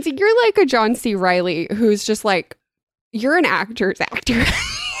 Reilly. And Lindsay, you're like a John C. Reilly who's just like, you're an actor's actor.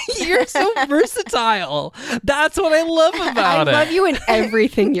 You're so versatile. That's what I love about it. I love you in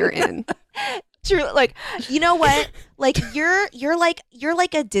everything you're in. True. Like, you know what? Like you're like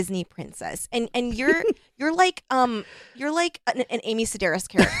a Disney princess, and you're like an Amy Sedaris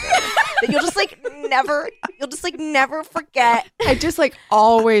character that you'll just never forget. I just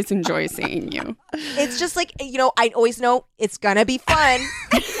always enjoy seeing you. It's just I always know it's gonna be fun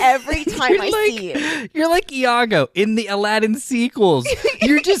every time I see you. You're like Iago in the Aladdin sequels.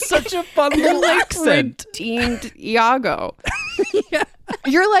 You're just such a fun little accent. Redeemed Iago. Yeah.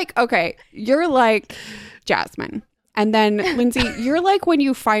 You're like Jasmine. And then, Lindsay, you're like when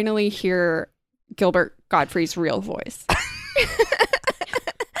you finally hear Gilbert Gottfried's real voice.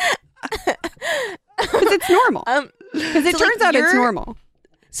 Because it's normal. Because it turns out it's normal.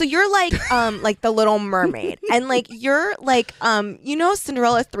 So you're like the Little Mermaid, and you're like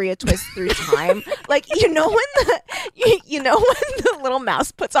Cinderella 3: A Twist Through Time. When the little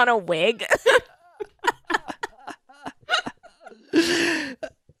mouse puts on a wig.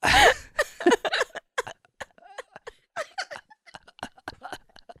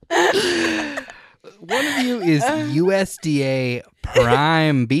 One of you is USDA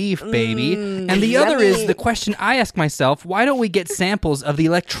prime beef, baby. And the other is the question I ask myself, why don't we get samples of the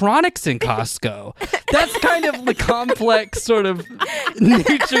electronics in Costco? That's kind of the complex sort of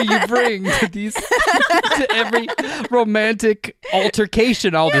nature you bring to every romantic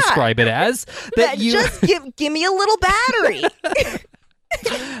altercation, I'll describe it as. Just give me a little battery.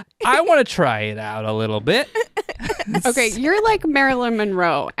 I want to try it out a little bit. Okay, you're like Marilyn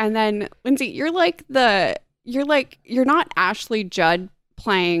Monroe, and then Lindsay, you're not Ashley Judd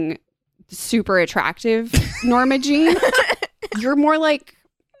playing super attractive Norma Jean. You're more like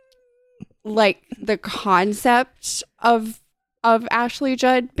the concept of Ashley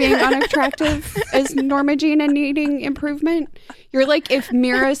Judd being unattractive as Norma Jean and needing improvement. You're like if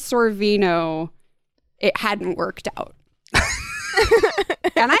Mira Sorvino it hadn't worked out.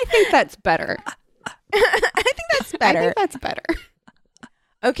 And I think that's better. I think that's better.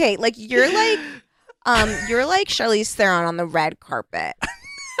 Okay, you're like Charlize Theron on the red carpet,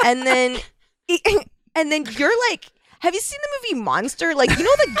 and then you're like, have you seen the movie Monster?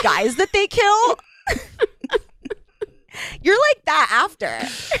 The guys that they kill. You're like that after.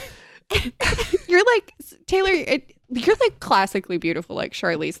 You're like Taylor. You're like classically beautiful, like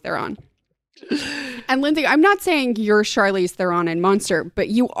Charlize Theron. And Lindsay, I'm not saying you're Charlize Theron in Monster, but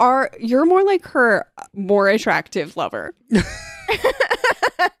you're more like her more attractive lover.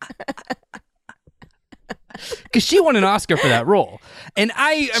 Because she won an Oscar for that role. And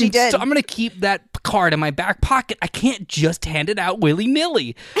I'm going to keep that card in my back pocket. I can't just hand it out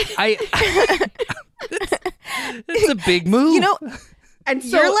willy-nilly. It's a big move. And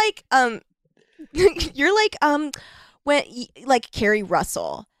so, when Carrie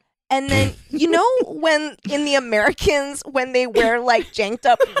Russell. And then, when in The Americans, when they wear janked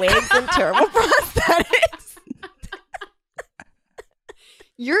up wigs and terrible prosthetics.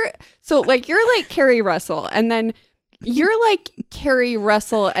 You're like Carrie Russell, and then you're like Carrie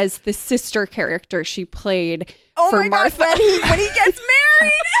Russell as the sister character she played for Martha. God, when he gets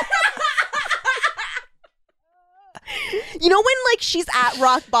married. When she's at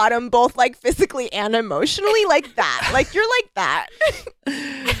rock bottom, both physically and emotionally, like that. You're like that.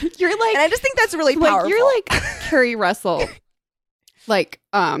 You're like, and I just think that's really powerful. You're like Carrie Russell,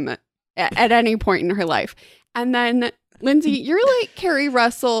 at any point in her life. And then Lindsay, you're like Carrie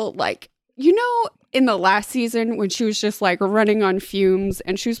Russell, in the last season when she was just running on fumes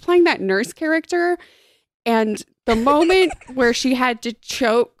and she was playing that nurse character, and the moment where she had to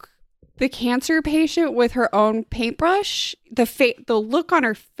choke the cancer patient with her own paintbrush, the look on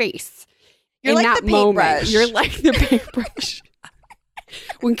her face you're in like that the moment, paintbrush. You're like the paintbrush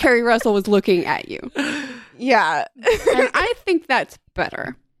when Carrie Russell was looking at you. Yeah. And I think that's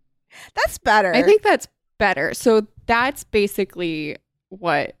better. That's better. I think that's better. So that's basically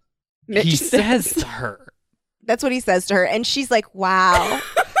what Mitch he says to her. That's what he says to her. And she's like, wow.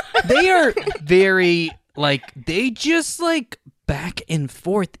 They are very, like, they just, like, back and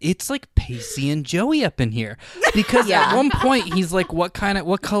forth. It's like Pacey and Joey up in here. Because at one point, he's like, what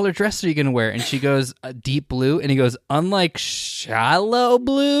color dress are you going to wear? And she goes, deep blue. And he goes, unlike shallow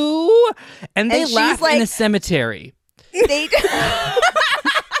blue. And they laugh like, in a cemetery.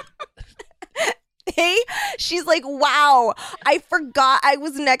 She's like, wow, I forgot I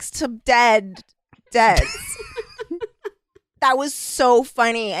was next to deads. That was so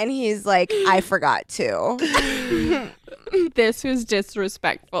funny. And he's like, I forgot too. This was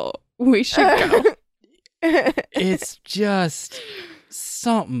disrespectful. We should go. It's just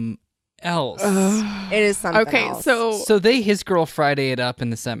something else. It is something else. So they his girl Friday it up in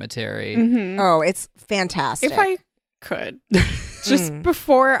the cemetery. Mm-hmm. Oh, it's fantastic. If I could, just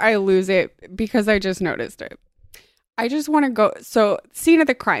before I lose it, because I just noticed it, I just want to go. So, scene of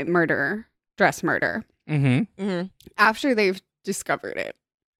the crime, murder, dress murder. Mm-hmm. After they've discovered it,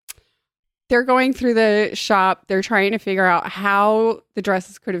 they're going through the shop. They're trying to figure out how the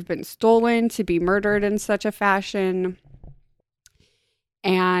dresses could have been stolen to be murdered in such a fashion.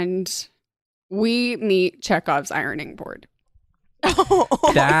 And we meet Chekhov's ironing board.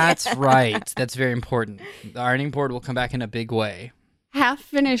 That's right. That's very important. The ironing board will come back in a big way.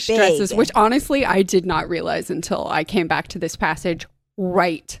 Half-finished dresses, which honestly I did not realize until I came back to this passage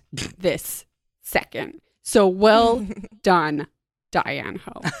right this second. So well done, Diane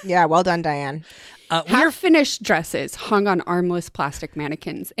Ho. Yeah, well done, Diane. Half-finished dresses hung on armless plastic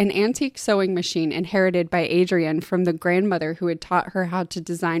mannequins, an antique sewing machine inherited by Adrienne from the grandmother who had taught her how to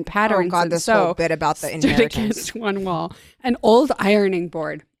design patterns. Oh God, and this sew, whole bit about the stood inheritance. against one wall. An old ironing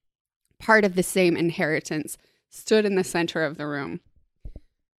board, part of the same inheritance, stood in the center of the room.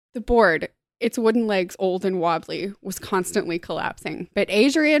 The board, its wooden legs old and wobbly, was constantly collapsing, but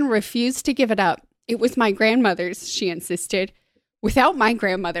Adrienne refused to give it up. It was my grandmother's, she insisted. Without my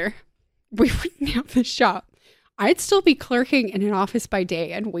grandmother, we wouldn't have the shop. I'd still be clerking in an office by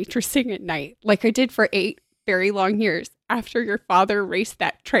day and waitressing at night, like I did for 8 very long years after your father raced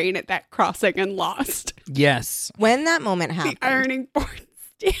that train at that crossing and lost. Yes. When that moment happened, The ironing board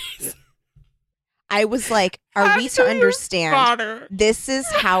stays. I was like, are we to understand Father. this is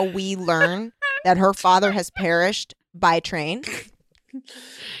how we learn that her father has perished by train?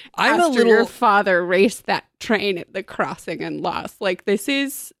 After your father raced that train at the crossing and lost. Like, this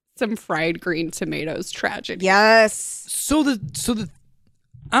is some fried green tomatoes tragedy. Yes. So the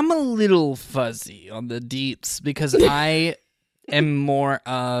I'm a little fuzzy on the deeps because I am more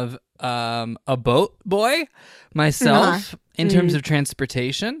of a boat boy myself in terms of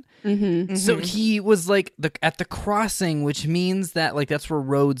transportation. Mm-hmm. So he was like at the crossing, which means that like that's where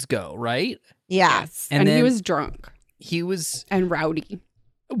roads go, right? Yeah. Yes. And he then was drunk. He was And rowdy.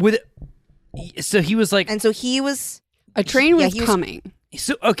 so he was like, And so he was, A train was coming.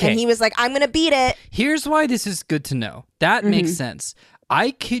 So okay. and he was like, I'm going to beat it. Here's why this is good to know. That makes sense.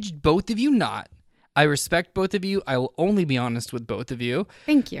 I kid both of you not. I respect both of you. I will only be honest with both of you.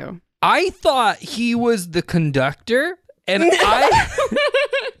 Thank you. I thought he was the conductor, and I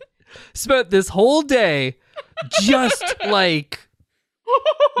spent this whole day just like,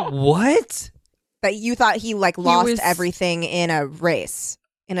 what? That you thought he like lost was- everything in a race,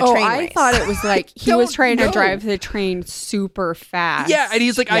 in a train I race. thought it was like he was trying to know. drive the train super fast. Yeah, and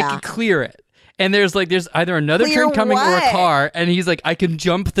he's like, I Yeah. can clear it. And there's either another Clear train coming or a what? car, and he's like, I can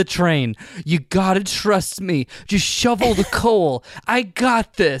jump the train. You gotta trust me. Just shovel the coal. I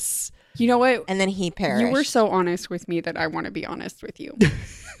got this. You know what? And then he perished. You were so honest with me that I want to be honest with you.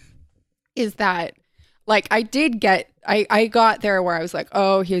 Is that like I got there where I was like,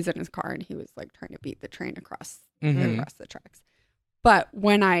 oh, he was in his car and he was like trying to beat the train across the tracks. But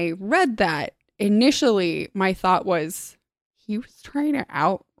when I read that, initially my thought was he was trying to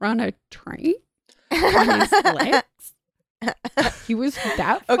outrun a train on his legs. He was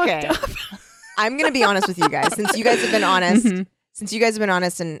that Okay. fucked up. I'm going to be honest with you guys. Since you guys have been honest,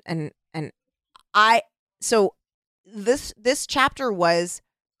 so this chapter was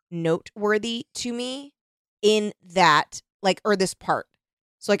noteworthy to me in that, like, or this part.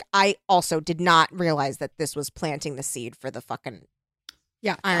 So, like, I also did not realize that this was planting the seed for the fucking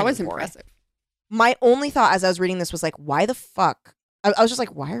Yeah, that ironing was board. impressive. My only thought as I was reading this was like, why the fuck? I was just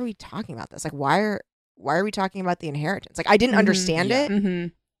like, why are we talking about this? Like, why are we talking about the inheritance? Like, I didn't understand it. Mm-hmm.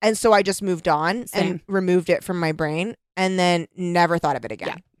 And so I just moved on Same. and removed it from my brain and then never thought of it again.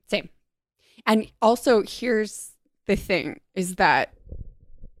 Yeah, same. And also, here's the thing, is that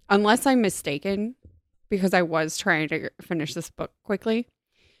unless I'm mistaken, because I was trying to finish this book quickly,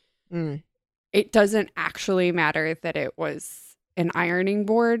 Mm. it doesn't actually matter that it was an ironing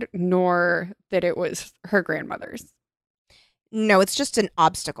board, nor that it was her grandmother's. No, it's just an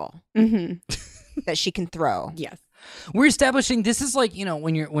obstacle Mm-hmm. that she can throw. Yes. We're establishing this is like,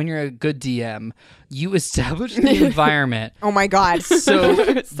 when you're a good DM, you establish the environment. Oh my God. So So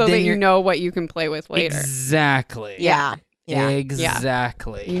then that you you're- know what you can play with later. Exactly. Yeah. Yeah.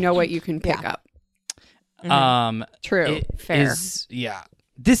 Exactly. You know what you can pick Yeah. up. True. True. Fair. Yeah.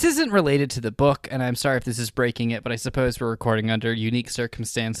 This isn't related to the book, and I'm sorry if this is breaking it, but I suppose we're recording under unique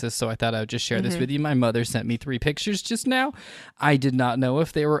circumstances, so I thought I would just share this with you. My mother sent me 3 pictures just now. I did not know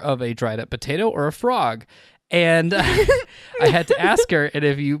if they were of a dried up potato or a frog. And I had to ask her, and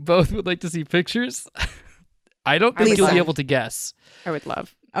if you both would like to see pictures, I don't think Please you'll be send. able to guess. I would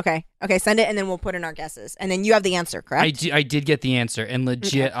love. Okay. Okay. Send it and then we'll put in our guesses. And then you have the answer, correct? I did get the answer, and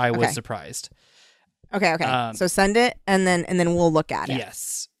legit, I was Okay. surprised. Okay. Okay. So send it and then we'll look at it.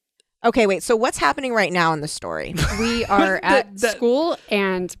 Yes. Okay. Wait. So what's happening right now in the story? We are at school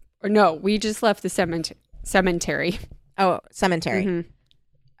no, we just left the cemetery. Oh, cemetery. Mhm.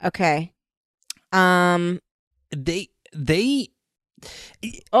 Okay. They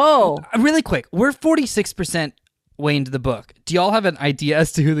Oh, really quick, we're 46% way into the book. Do y'all have an idea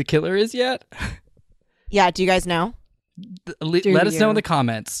as to who the killer is yet? yeah. Do you guys know? Let us know you? in the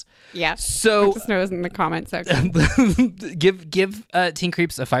comments. Yeah. So Let us know in the comment section. give Teen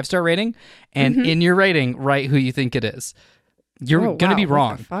Creeps a 5-star rating, and in your rating, write who you think it is. You're Oh, gonna wow, be what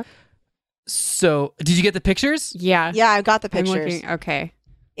wrong. the fuck? So, did you get the pictures? Yeah. Yeah, I've got the I'm pictures. looking. Okay.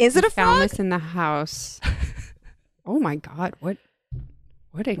 Is it a Found frog? this in the house. Oh my God. What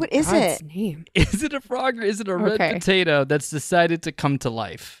in What is God's it? name? Is it a frog or is it a red Okay. potato that's decided to come to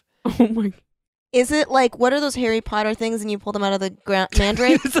life? Oh my. Is it like what are those Harry Potter things and you pull them out of the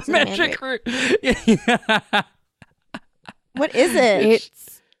mandrake? It's a Is it magic root. Yeah. What is it?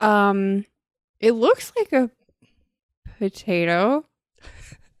 It's it looks like a potato,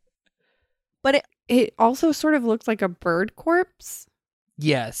 But it also sort of looks like a bird corpse.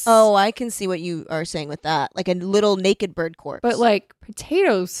 Yes. oh, I can see what you are saying with that. Like a little naked bird corpse. But like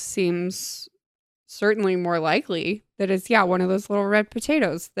potatoes seems certainly more likely that it's one of those little red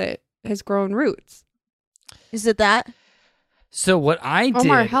potatoes that has grown roots. is it that? So what I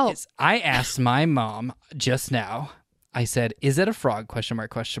Omar, did help. is I asked my mom just now. I said, "Is it a frog?" ?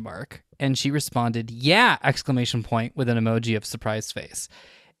 And she responded, "Yeah!" ! With an emoji of surprised face,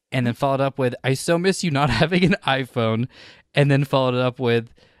 and then followed up with, "I so miss you not having an iPhone," and then followed it up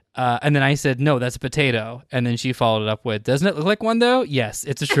with, and then I said, "No, that's a potato," and then she followed it up with, "Doesn't it look like one though?" Yes,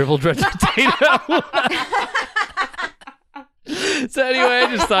 it's a shriveled red potato. So anyway,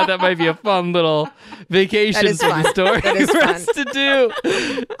 I just thought that might be a fun little vacation is for fun. the story That is for fun. us to do.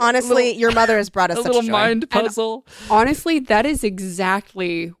 Honestly, your mother has brought us A such little joy. mind puzzle. Honestly, that is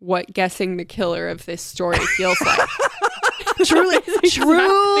exactly what guessing the killer of this story feels like. Truly, it.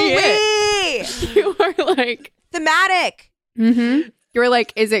 truly You are like, thematic. you're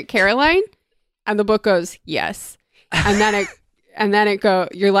like, is it Caroline? And the book goes, yes. And then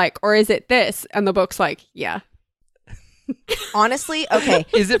you're like, or is it this? And the book's like, yeah. Honestly, okay.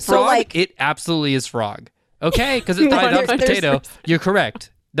 Is it So, frog? like- It absolutely is frog. Okay, because it's tied up to potato. You're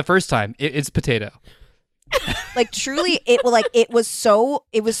correct. The first time, it's potato. Like truly, it was so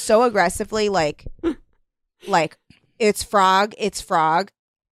aggressively like it's frog.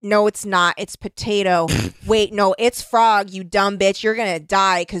 No, it's not. It's potato. Wait, no, it's frog. You dumb bitch. You're gonna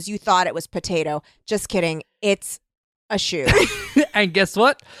die because you thought it was potato. Just kidding. It's a shoe. And guess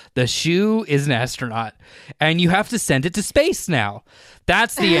what? The shoe is an astronaut, and you have to send it to space now.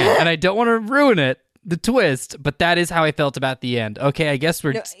 That's the end, and I don't want to ruin it. The twist, but that is how I felt about the end. Okay, I guess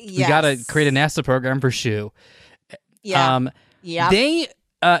we gotta yes. create a NASA program for shoe. Yeah.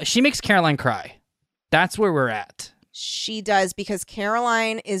 Yeah. She makes Caroline cry. That's where we're at. She does because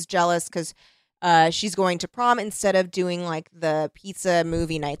Caroline is jealous because she's going to prom instead of doing like the pizza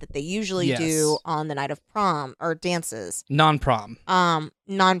movie night that they usually Yes. do on the night of prom or dances. Non-prom.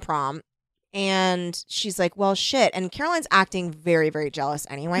 Non-prom. And she's like, well, shit. And Caroline's acting very, very jealous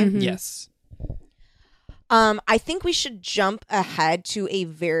anyway. Mhm. Yes. I think we should jump ahead to a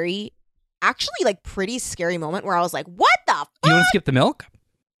very, actually like pretty scary moment where I was like, what the fuck? You want to skip the milk?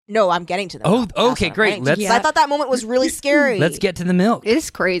 No, I'm getting to that. Oh, That's okay, what I'm great. getting to, Let's- 'cause I thought that moment was really scary. Let's get to the milk. It is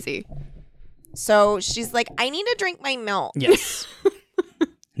crazy. So she's like, I need to drink my milk. Yes.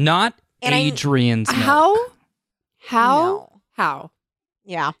 Not And Adrian's milk. How No.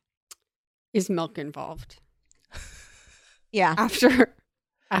 Yeah. is milk involved? Yeah. After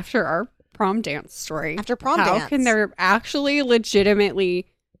our prom dance story. After prom how dance. can there actually legitimately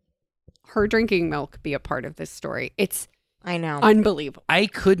her drinking milk be a part of this story? It's I know. unbelievable. I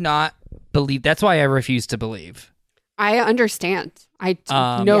could not believe. That's why I refuse to believe. I understand.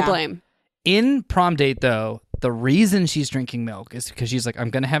 No Yeah. blame. In Prom Date, though, the reason she's drinking milk is because she's like,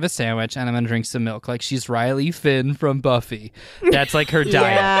 I'm going to have a sandwich and I'm going to drink some milk. Like, she's Riley Finn from Buffy. That's like her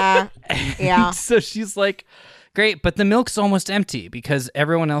diet. Yeah. So she's like, great, but the milk's almost empty because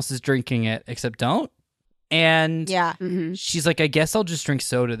everyone else is drinking it except don't. And Yeah. she's like, I guess I'll just drink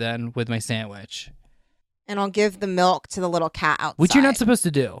soda then with my sandwich. And I'll give the milk to the little cat outside. Which you're not supposed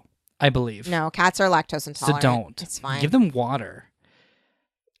to do, I believe. No, cats are lactose So intolerant. don't. It's fine. Give them water.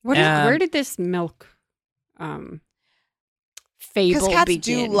 Where did this milk fable Because cats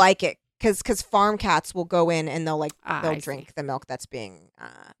begin? do like it. Because farm cats will go in and they'll I drink see. the milk that's being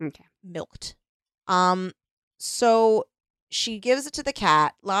Okay. milked. So she gives it to the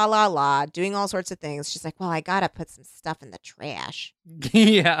cat, la la la, doing all sorts of things. She's like, well, I gotta put some stuff in the trash.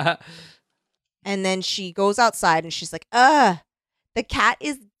 Yeah. And then she goes outside and she's like, the cat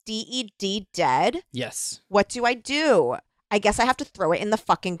is DED dead. Yes. What do? I guess I have to throw it in the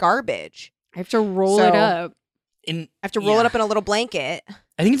fucking garbage. I have to roll So- it up. I I have to roll it up in a little blanket.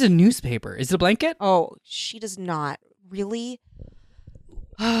 I think it's a newspaper. Is it a blanket? Oh, she does not. Really?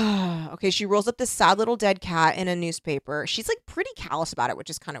 Okay, she rolls up this sad little dead cat in a newspaper. She's like pretty callous about it, which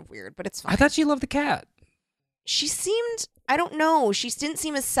is kind of weird, but it's fine. I thought she loved the cat. She seemed, I don't know, she didn't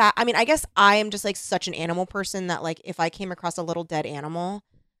seem as sad. I mean, I guess I am just like such an animal person that like if I came across a little dead animal,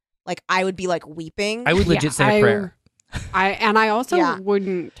 like I would be like weeping. I would legit say a prayer. I also Yeah.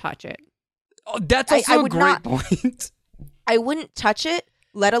 wouldn't touch it. Oh, that's I also a would great not- point. I wouldn't touch it,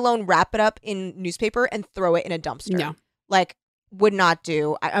 let alone wrap it up in newspaper and throw it in a dumpster. No. Like, would not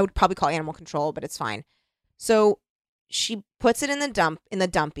do. I would probably call animal control, but it's fine. So she puts it in the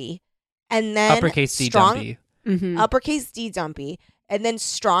dumpy, and then Uppercase D strong, dumpy. Mm-hmm. uppercase D dumpy, and then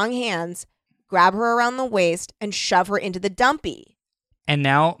strong hands grab her around the waist and shove her into the dumpy. And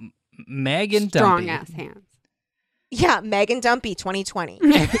now Megan Strong Dumpy. ass hands. Yeah, Megan Dumpy 2020.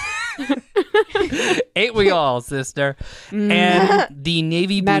 Ain't we all, sister? And the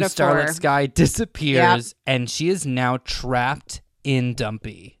navy blue Metaphor. starlit sky disappears, and she is now trapped in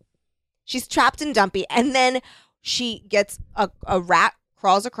Dumpy. She's trapped in dumpy, and then she gets a rat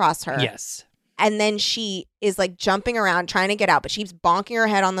crawls across her. Yes. And then she is like jumping around trying to get out, but she's bonking her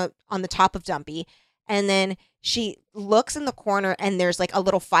head on the top of Dumpy. And then she looks in the corner and there's like a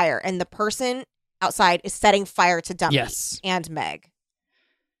little fire, and the person outside is setting fire to Dumpy and Meg,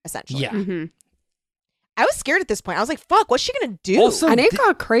 essentially. Yeah. Mm-hmm. I was scared at this point. I was like, fuck, what's she gonna do? Also, And it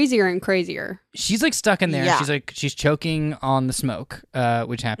got crazier and crazier. she's like stuck in there. Yeah. She's choking on the smoke,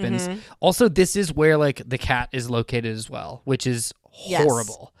 which happens. Mhm. Also, this is where like the cat is located as well, which is Yes.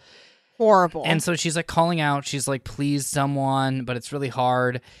 horrible. Horrible. And so she's like calling out. She's like, please, someone, but it's really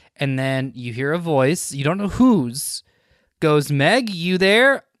hard. And then you hear a voice, you don't know whose, goes, Meg, you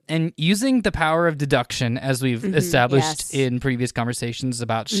there? And using the power of deduction, as we've established Yes. in previous conversations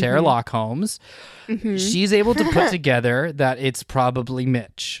about Sherlock Holmes, she's able to put together that it's probably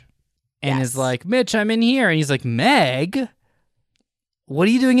Mitch. And Yes. is like, Mitch, I'm in here. And he's like, Meg, what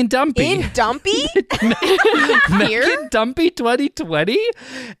are you doing in Dumpy? in Dumpy? Meg in Dumpy 2020?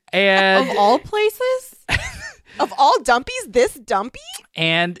 And Of all places? Of all Dumpies, this Dumpy?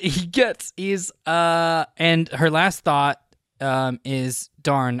 and he's and her last thought is,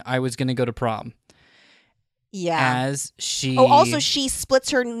 darn, I was gonna go to prom. Yeah. As she Also, she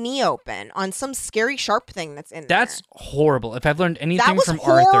splits her knee open on some scary sharp thing that's in that's there. horrible. If I've learned anything was from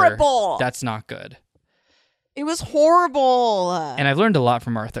horrible. Arthur, that's not good. It was horrible. And I've learned a lot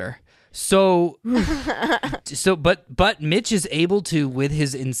from Arthur. So but Mitch is able to, with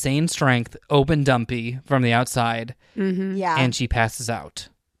his insane strength, open Dumpy from the outside, Yeah. and she passes out.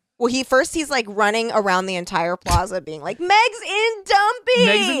 Well, he's like running around the entire plaza being like, Meg's in Dumpy!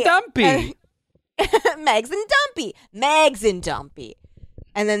 Meg's in Dumpy! And- Meg's in Dumpy! Meg's in Dumpy!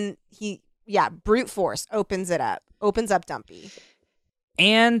 And then brute force opens up Dumpy.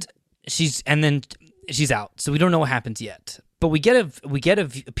 And then she's out. So we don't know what happens yet. But we get a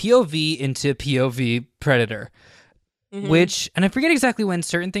POV into POV Predator, which, and I forget exactly when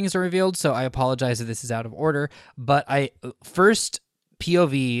certain things are revealed, so I apologize if this is out of order, but first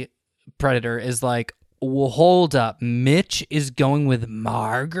POV Predator is like, well, hold up, Mitch is going with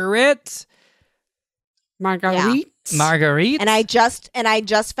Margaret? Marguerite? Marguerite? And I just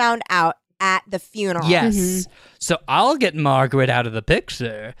found out at the funeral. Yes. So I'll get Margaret out of the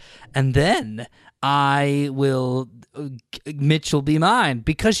picture, and then Mitch will be mine,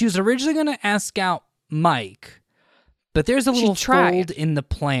 because she was originally going to ask out Mike, but there's a little fold in the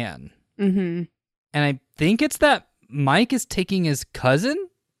plan. Mm-hmm. And I think it's that Mike is taking his cousin.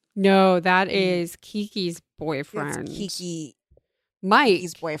 No, that is Kiki's boyfriend. Kiki. Mike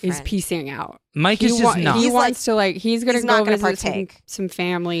He's boyfriend. is piecing out. Mike is just not. He He's wants to he's going to not go gonna visit partake. some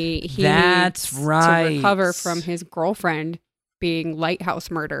family. He That's needs right. to recover from his girlfriend being lighthouse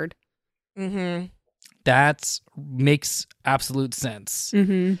murdered. Mm-hmm. That makes absolute sense.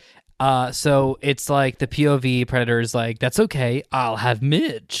 Mm-hmm. So it's like the POV predator is like, that's okay, I'll have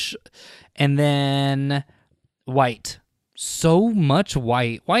Mitch. And then white. So much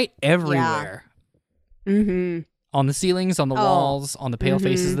white. White everywhere. Mm-hmm. On the ceilings, on the walls, on the pale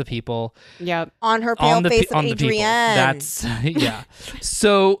faces of the people. Yep. On her pale face of on the people. Adrienne. That's, yeah.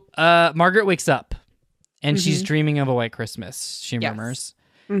 So Margaret wakes up and she's dreaming of a white Christmas, she Yes. murmurs.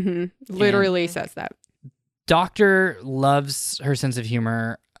 Mm-hmm. Literally says that. Doctor loves her sense of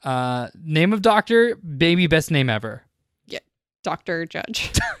humor. Name of doctor, baby best name ever. Yeah. Dr.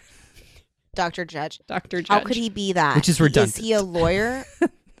 Judge. Dr. Judge. Dr. Judge. How could he be that? Which is redundant. Is he a lawyer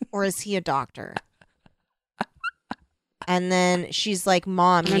or is he a doctor? And then she's like,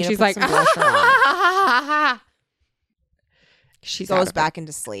 Mom, you And need she's to put like, some deodorant on. She Goes back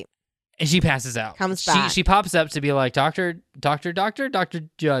into sleep. And she passes out. Comes back. She pops up to be like, Doctor,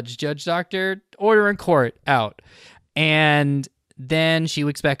 Judge, Doctor, order in court, out. And then she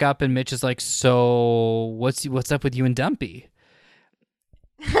wakes back up and Mitch is like, so what's up with you and Dumpy?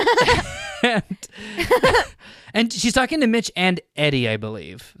 and she's talking to Mitch and Eddie, I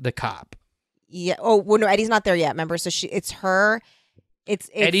believe, the cop. Yeah. Oh, well, no, Eddie's not there yet. Remember? So it's her. It's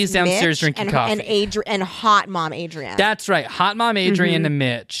Eddie's downstairs Mitch drinking coffee. And hot mom Adrienne. That's right. Hot mom Adrienne and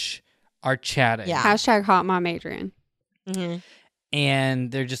Mitch are chatting. Yeah. Hashtag hot mom Adrienne. Mm-hmm.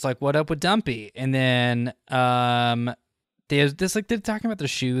 And they're just like, what up with Dumpy? And then they're talking about their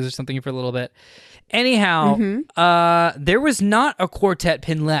shoes or something for a little bit. Anyhow, there was not a quartet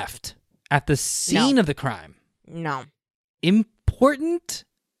pin left at the scene of the crime. No. Important?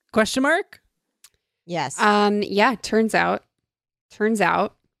 Question mark? Yes. Yeah, turns out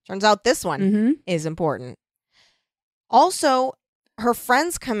this one is important. Also, her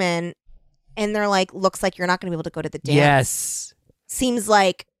friends come in and they're like, looks like you're not going to be able to go to the dance. Yes. Seems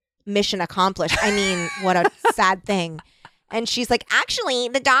like mission accomplished. I mean, what a sad thing. And she's like, actually,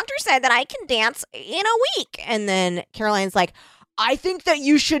 the doctor said that I can dance in a week. And then Caroline's like, I think that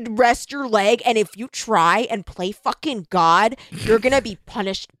you should rest your leg. And if you try and play fucking God, you're going to be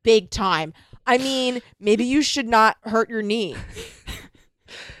punished big time. I mean, maybe you should not hurt your knee.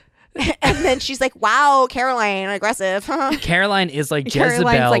 And then she's like, wow, Caroline, aggressive. Caroline is like Jezebel.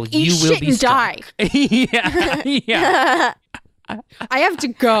 Caroline's like, eat you will shit be and struck. die. yeah. I have to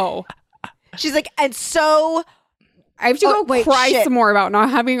go. She's like, and so I have to go cry some more about not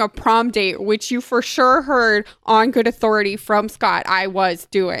having a prom date, which you for sure heard on good authority from Scott I was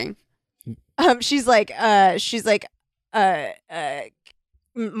doing. She's like,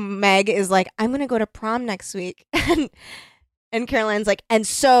 Meg is like, I'm going to go to prom next week. And Caroline's like, and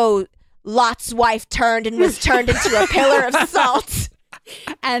so Lot's wife turned and was turned into a pillar of salt.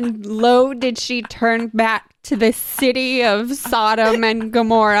 And lo, did she turn back to the city of Sodom and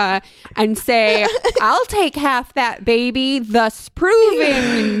Gomorrah and say, I'll take half that baby, thus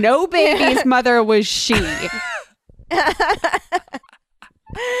proving no baby's mother was she.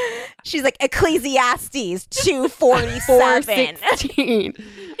 She's like, Ecclesiastes 2:47.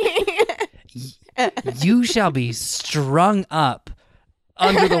 4:16. You shall be strung up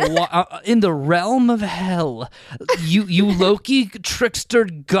under the in the realm of hell, you Loki, trickster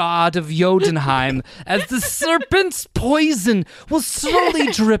god of Jotunheim, as the serpent's poison will slowly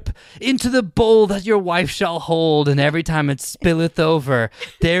drip into the bowl that your wife shall hold, and every time it spilleth over,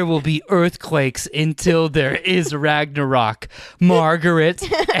 there will be earthquakes until there is Ragnarok. Margaret,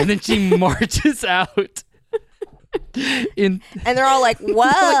 and then she marches out. And they're all like,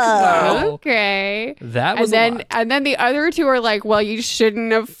 whoa. Okay. That was a lot. And then the other two are like, well, you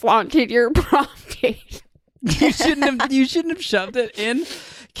shouldn't have flaunted your prom date. You shouldn't have shoved it in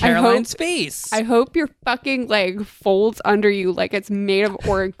Caroline's face. I hope your fucking leg folds under you like it's made of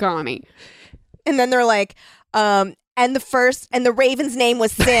origami. And then they're like, and the raven's name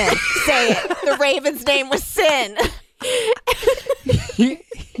was Sin. Say it. The raven's name was Sin.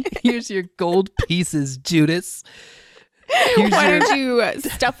 Here's your gold pieces, Judas. Why don't you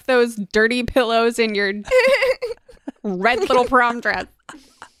stuff those dirty pillows in your red little prom dress?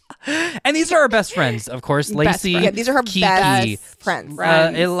 And these are our best friends, of course. Lacey, yeah, these are her Kiki, best friends.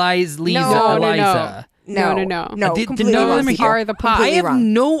 Eliza. No. Completely none of wrong. them are here. Are the pops. I have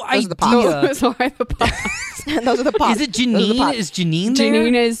no idea. Those are the pops. Those are the pops. Is it Janine? Is Janine there?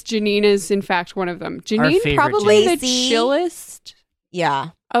 Janine is in fact one of them. Janine favorite probably the Janine. chillest Yeah.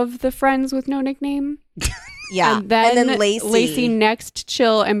 of the friends with no nickname. Yeah. And then Lacey next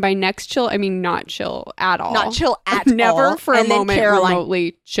chill. And by next chill, I mean not chill at all. Not chill at Never all. for a And then moment Caroline.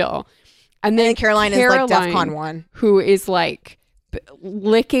 remotely chill. And And then then Caroline is like DEFCON 1. who is like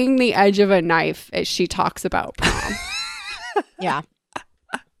licking the edge of a knife as she talks about prom. Yeah.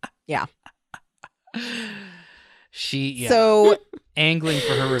 Yeah. So angling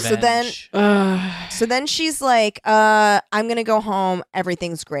for her revenge. So then she's like, I'm going to go home.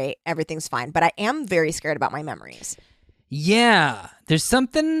 Everything's great. Everything's fine. But I am very scared about my memories. Yeah, there's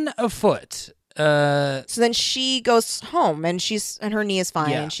something afoot. So then she goes home and her knee is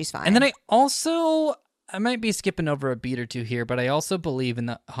fine and she's fine. And then I might be skipping over a beat or two here, but I also believe in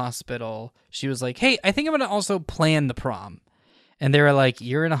the hospital. She was like, hey, I think I'm going to also plan the prom. And they were like,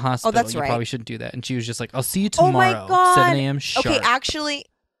 you're in a hospital. that's you right. probably shouldn't do that. And she was just like, I'll see you tomorrow, Oh my God. 7 a.m. sharp. Okay, actually,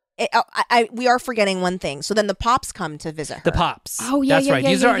 we are forgetting one thing. So then the Pops come to visit her. The Pops. Oh, yeah, That's yeah, right. yeah,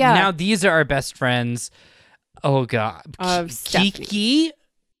 These yeah, are yeah. now these are our best friends. Oh God. Kiki,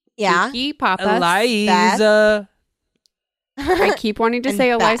 Yeah. Kiki, Papa, Eliza. I keep wanting to And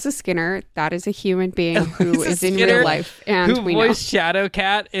say Beth. Eliza Skinner. That is a human being who Eliza is in Skinner, real life. And who we know. voiced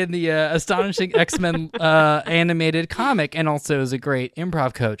Shadowcat in the Astonishing X-Men animated comic and also is a great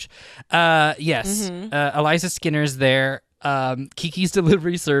improv coach. Yes. Mm-hmm. Eliza Skinner's there. Kiki's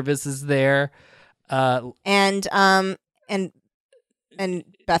Delivery Service is there. And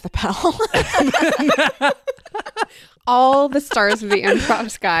Beth Appel. All the stars of the improv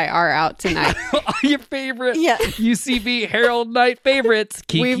sky are out tonight. All your favorite Yeah. UCB Herald Night favorites.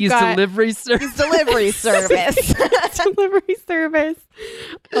 We've Kiki's got- Delivery Service. Delivery service. Delivery service.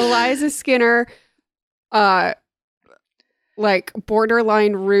 Eliza Skinner, like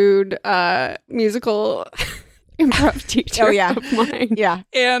borderline rude musical improv teacher. Oh, yeah. of mine. Yeah.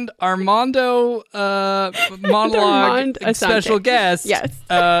 And Armando monologue Armand Asante. special guest, Yes.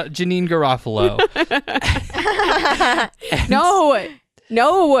 Janine Garofalo.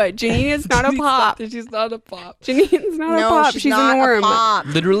 No, Janine is not a pop. She's not a pop. Janine's not a No, pop. she's She's not an a worm. pop.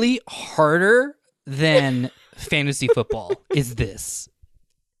 Literally harder than fantasy football is this.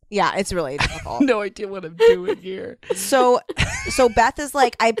 Yeah, it's really difficult. No idea what I'm doing here. So Beth is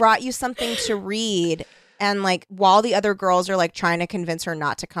like, I brought you something to read. And like while the other girls are like trying to convince her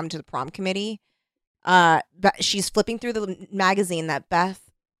not to come to the prom committee, but she's flipping through the magazine that Beth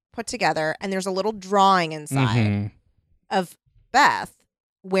put together, and there's a little drawing inside of Beth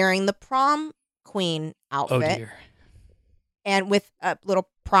wearing the prom queen Oh outfit dear. and with a little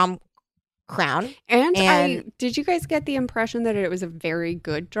prom crown. And did you guys get the impression that it was a very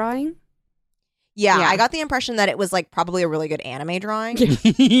good drawing? Yeah, Yeah. I got the impression that it was like probably a really good anime drawing.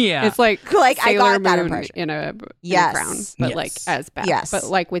 Yeah. It's like Like, I Sailor got that Moon impression. in a Yes. crown, but Yes. like as Beth, Yes. but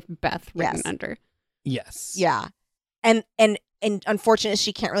like with Beth written Yes. under. Yes. Yeah. And unfortunately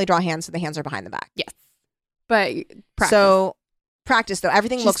she can't really draw hands, so the hands are behind the back. Yes, but practice. So practice though.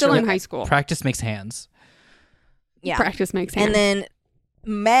 Everything She's looks still really in high good. school. Practice makes hands. Yeah. Practice makes hands. And then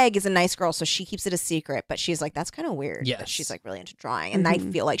Meg is a nice girl, so she keeps it a secret, but she's like, that's kind of weird. Yes. That she's like really into drawing. And I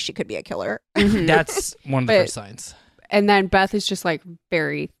feel like she could be a killer. That's one of the But- first signs. And then Beth is just like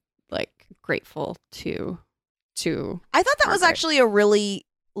very like grateful to I thought that was Margaret. actually a really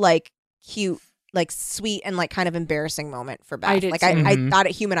like cute, like sweet and like kind of embarrassing moment for Beth. I did like too. I Mhm. thought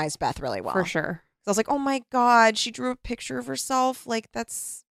it humanized Beth really well. for sure. So I was like, oh my God, she drew a picture of herself. Like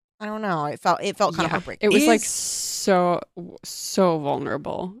that's, I don't know. It felt kind of heartbreaking. It was like Is- so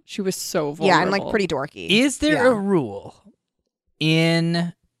vulnerable. She was so vulnerable. Yeah, and like pretty dorky. Is there Yeah. a rule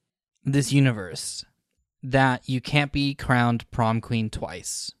in this universe that you can't be crowned prom queen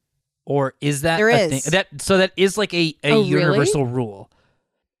twice? Or is that There a is. thing? So that is like a Oh, really? universal rule.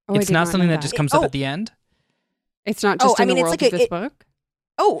 Oh, I It's did not something know that just comes up at the end? It's not Oh, just I in mean, the it's world like of a- this it- book.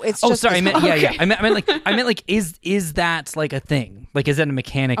 Oh, it's Oh, just sorry. I meant, Okay. yeah. I meant like, is that like a thing? Like, is that a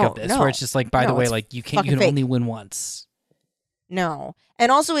mechanic Oh, of this no. where it's just like, by the No, way, it's like you fucking can fake. only win once. No.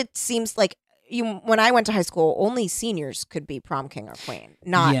 And also it seems like when I went to high school, only seniors could be prom king or queen,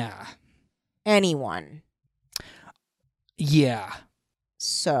 not Yeah. anyone. Yeah.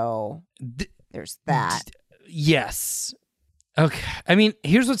 So D- there's that. Yes. Okay. I mean,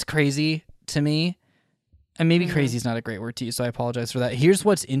 here's what's crazy to me. And maybe crazy is not a great word to use, so I apologize for that. Here's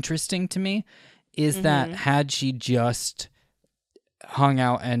what's interesting to me is that had she just hung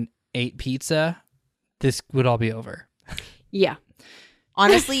out and ate pizza, this would all be over. Yeah.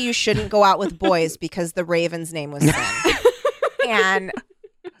 Honestly, you shouldn't go out with boys because the Raven's name was Sin. And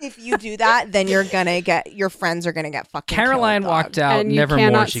if you do that, then your friends are gonna get fucking Caroline killed, walked dog. out, And you never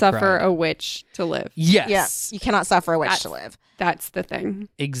cannot more she suffer cried. a witch to live. Yes. Yeah, you cannot suffer a witch That's- to live. That's the thing.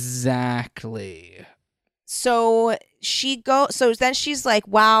 Exactly. So then she's like,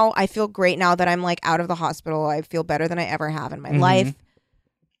 wow, I feel great now that I'm like out of the hospital. I feel better than I ever have in my life.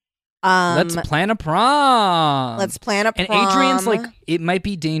 Let's plan a prom. And Adrian's like, it might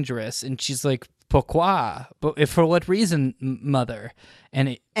be dangerous. And she's like, pourquoi? But if for what reason, mother?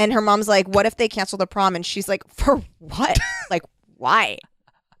 And her mom's like, what if they cancel the prom? And she's like, for what? Like, why?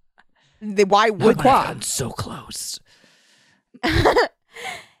 Why would they? I'm so close.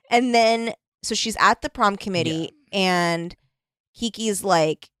 And then, so she's at the prom committee and Kiki's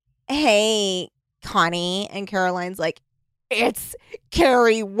like, hey, Connie. And Caroline's like, it's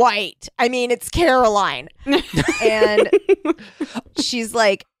Carrie White. I mean, it's Caroline. And she's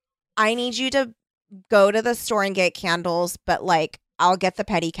like, I need you to go to the store and get candles, but like, I'll get the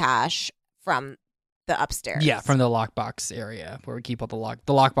petty cash from the upstairs. Yeah, from the lockbox area where we keep all the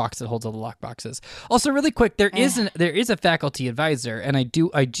lockbox that holds all the lockboxes. Also, really quick, there is a faculty advisor, and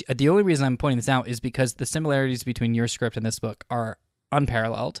the only reason I'm pointing this out is because the similarities between your script and this book are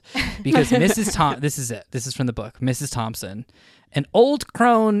unparalleled. Because this is from the book, Mrs. Thompson, an old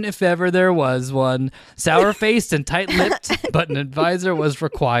crone if ever there was one, sour-faced and tight-lipped, but an advisor was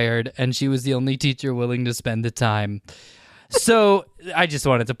required, and she was the only teacher willing to spend the time. So I just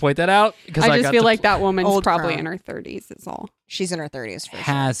wanted to point that out because I just feel like that woman's probably crone. in her 30s is all. She's in her 30s for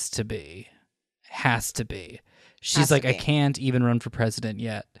Has to be. She's like, I can't even run for president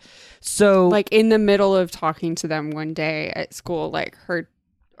yet. So like in the middle of talking to them one day at school, like her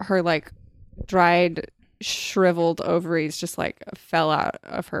like dried, shriveled ovaries just like fell out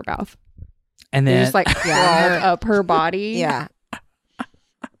of her mouth. And they then just like crawled up her body. Yeah.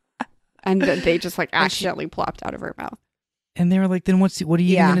 And then they just like accidentally plopped out of her mouth. And they were like, then what are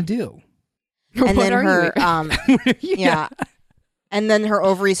you even going to do? And What then are her, you? yeah. And then her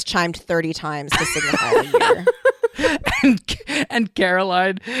ovaries chimed 30 times to signify the year. And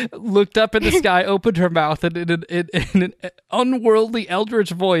Caroline looked up in the sky, opened her mouth, and in an unworldly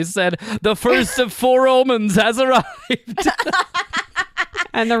eldritch voice said, "The first of 4 omens has arrived."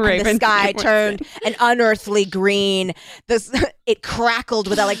 And the sky turned an unearthly green. It crackled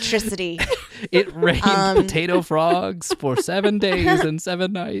with electricity. It rained potato frogs for 7 days and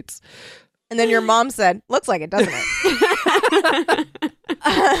 7 nights. And then your mom said, looks like it, doesn't it?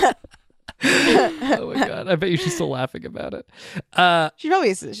 Oh my God. I bet you she's still laughing about it. She probably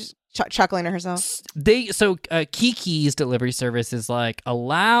is chuckling to herself. So Kiki's delivery service is like,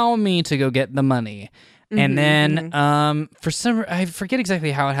 allow me to go get the money. And then for some, I forget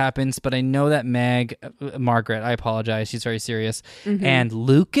exactly how it happens, but I know that Margaret, I apologize, she's very serious, and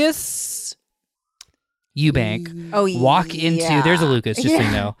Lucas Eubank walk into, there's a Lucas, just so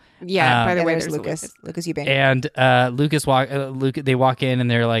you know. Yeah, by the way, there's Lucas Eubank. And they walk in and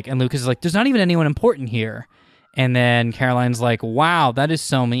they're like, and Lucas is like, there's not even anyone important here. And then Caroline's like, wow, that is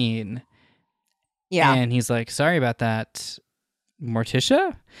so mean. Yeah. And he's like, sorry about that,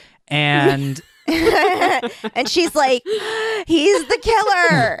 Morticia. And and she's like, he's the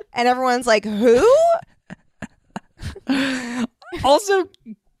killer. And everyone's like, who? Also,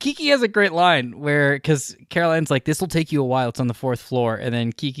 Kiki has a great line where, because Caroline's like, this will take you a while, it's on the 4th floor. And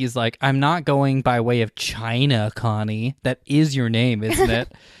then Kiki's like, I'm not going by way of China, Connie. That is your name, isn't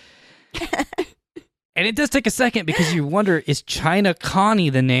it? And it does take a second because you wonder, is China Connie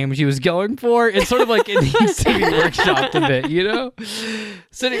the name she was going for? It's sort of like it needs to be workshopped a bit, you know?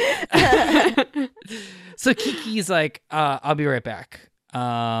 So Kiki's like, I'll be right back.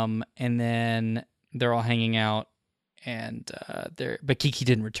 And then they're all hanging out, and but Kiki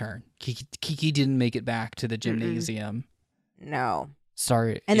didn't return. Kiki didn't make it back to the gymnasium. No.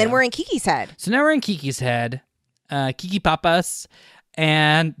 Sorry. And then we're in Kiki's head. So now we're in Kiki's head. Kiki Papas.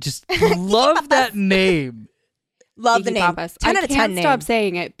 And just love that name. Love the name. Papas. 10 out of 10 I can't name. stop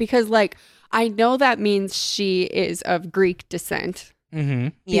saying it because, like, I know that means she is of Greek descent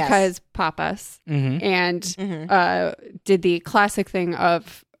because Papas and did the classic thing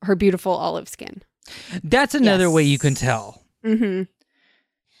of her beautiful olive skin. That's another way you can tell.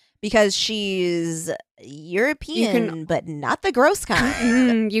 Because she's European, but not the gross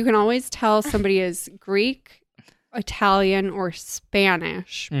kind. You can always tell somebody is Greek, Italian, or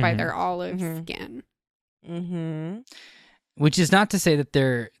Spanish by their olive skin. Which is not to say that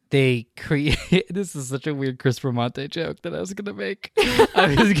they create. This is such a weird Chris Bramante joke that I was going to make. I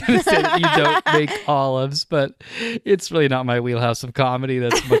was going to say that you don't make olives, but it's really not my wheelhouse of comedy.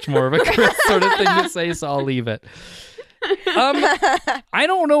 That's much more of a Chris sort of thing to say, so I'll leave it. I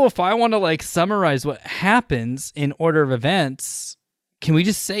don't know if I want to like summarize what happens in order of events. Can we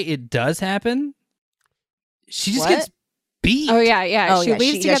just say it does happen? She just gets beat. Oh yeah. She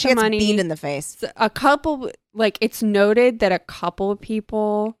leaves to get the money. Beat in the face. A couple, like, it's noted that a couple of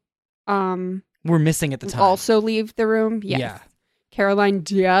people were missing at the time. Also leave the room. Yes. Yeah. Caroline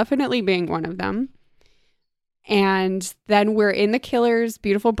definitely being one of them. And then we're in the killer's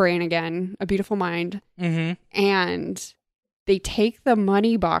beautiful brain again, a beautiful mind. Mm-hmm. And they take the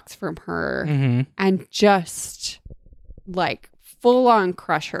money box from her Mm-hmm. and just like full on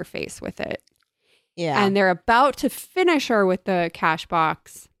crush her face with it. Yeah. And they're about to finish her with the cash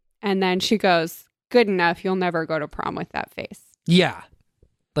box. And then she goes, good enough. You'll never go to prom with that face. Yeah.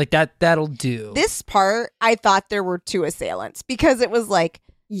 Like that'll do. This part, I thought there were two assailants because it was like,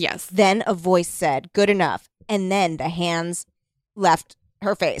 Yes. then a voice said, good enough. And then the hands left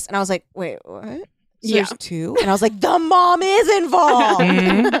her face. And I was like, wait, what? So Yeah. there's two? And I was like, the mom is involved.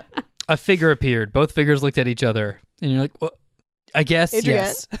 Mhm. A figure appeared. Both figures looked at each other. And you're like, well, I guess, Adrian?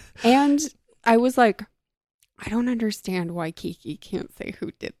 yes. And I was like, I don't understand why Kiki can't say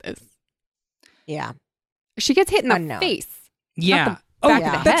who did this. Yeah. She gets hit in the Unknown. face. Yeah. back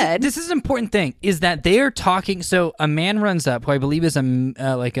of the that's- head. This is an important thing, is that they are talking. So a man runs up, who I believe is a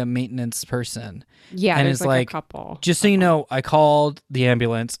maintenance person. Yeah, And there's it's like like, a couple. Just so you know, I called the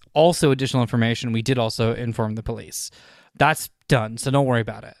ambulance. Also, additional information, we did also inform the police. That's done, so don't worry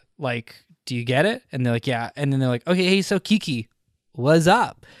about it. Like, do you get it? And they're like, yeah. And then they're like, okay, hey, so Kiki, what's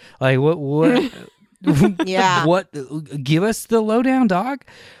up? Like, what? Yeah. What? Give us the lowdown, dog.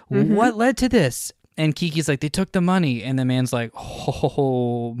 Mhm. What led to this? And Kiki's like, they took the money. And the man's like,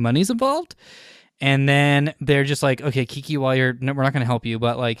 oh, money's involved? And then they're just like, okay, Kiki, no, we're not going to help you.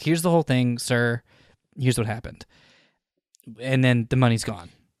 But like, here's the whole thing, sir. Here's what happened. And then the money's gone.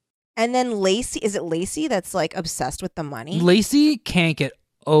 And then Lacey, is it Lacey that's like obsessed with the money? Lacey can't get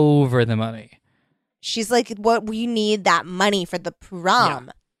over the money. She's like, what, we need that money for the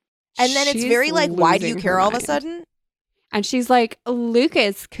prom. And then it's She's very like, why do you losing care her all of a mind. sudden? And she's like,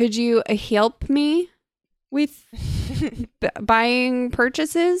 Lucas, could you help me with buying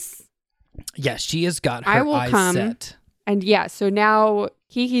purchases? Yes, she has got her I will eyes come. set. And yeah, so now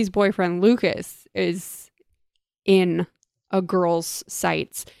Kiki's boyfriend, Lucas, is in a girl's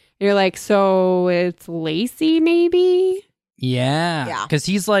sights. You're like, so it's Lacey, maybe? Yeah. Yeah. Because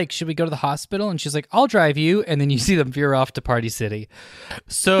he's like, should we go to the hospital? And she's like, I'll drive you. And then you see them veer off to Party City.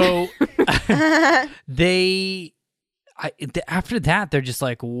 So after that, they're just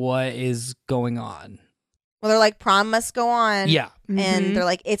like, what is going on? Well, they're like, prom must go on. Yeah. Mhm. And they're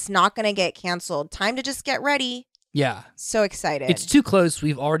like, it's not going to get canceled. Time to just get ready. Yeah. So excited. It's too close.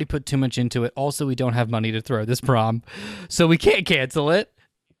 We've already put too much into it. Also, we don't have money to throw this prom. So we can't cancel it.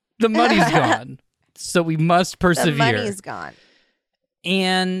 The money's gone. So we must persevere. The money's gone.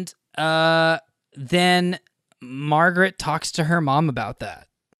 And then Margaret talks to her mom about that.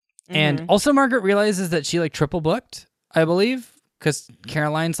 And also Margaret realizes that she like triple booked, I believe, because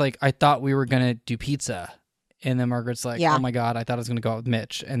Caroline's like, I thought we were going to do pizza. And then Margaret's like, Yeah. oh my God, I thought I was going to go out with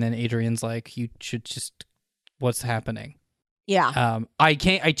Mitch. And then Adrian's like, you should just, what's happening? Yeah. I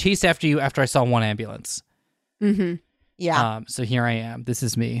chased after you after I saw one ambulance. Mm-hmm. Yeah. So here I am. This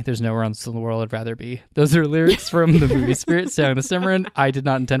is me. There's nowhere else in the world I'd rather be. Those are lyrics from the movie Spirit, Song of the Cimarron. I did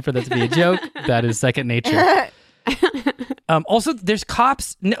not intend for that to be a joke. That is second nature. Also, there's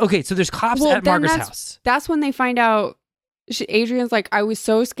cops. Okay, so there's cops at then Margaret's house. That's when they find out. Adrian's like, I was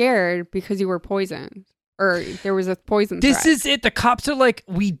so scared because you were poisoned. Or there was a poison This threat. is it. The cops are like,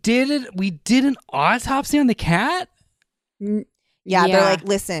 we did an autopsy on the cat? yeah. They're like,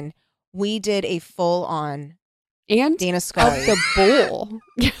 listen, we did a full on and Dana of Scully the bowl.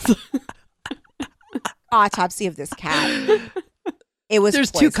 Yes. autopsy of this cat. It was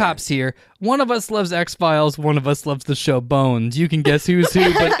There's poison. two cops here. One of us loves X-Files. One of us loves the show Bones. You can guess who's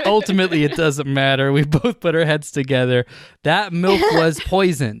who, but ultimately it doesn't matter. We both put our heads together. That milk was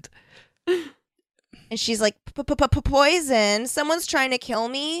poisoned. And she's like, poison. Someone's trying to kill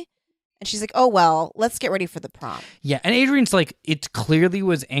me. And she's like, oh, well, let's get ready for the prom. Yeah, and Adrian's like, it clearly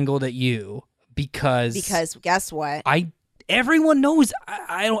was angled at you because guess what? everyone knows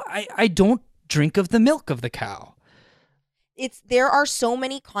I don't drink of the milk of the cow. There are so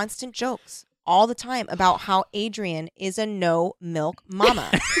many constant jokes all the time about how Adrian is a no milk mama.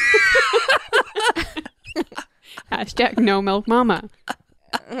 Hashtag no milk mama.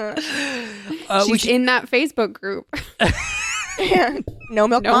 She's in that Facebook group. No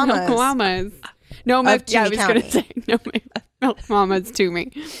milk No mamas. milk mamas. No milk. Yeah, I Toomey was going to County. say no milk mamas to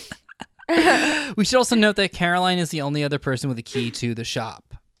me. We should also note that Caroline is the only other person with a key to the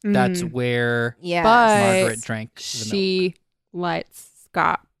shop. That's where Yes. But Margaret drank the milk. she lets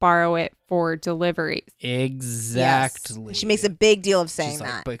Scott borrow it for deliveries. Exactly. Yes. She makes a big deal of saying She's like,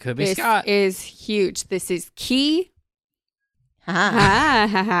 that. but it could be This Scott. is huge. This is key. Ha-ha.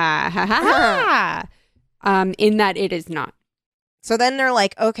 Ha ha ha ha ha. In that it is not. So then they're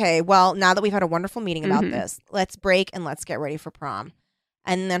like, okay, well, now that we've had a wonderful meeting about Mhm. this, let's break and let's get ready for prom.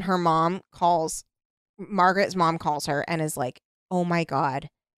 And then Margaret's mom calls her and is like, oh my God,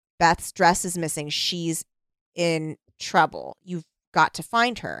 Beth's dress is missing. She's in trouble. You've got to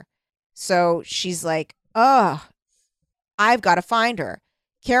find her. So she's like, oh, I've got to find her.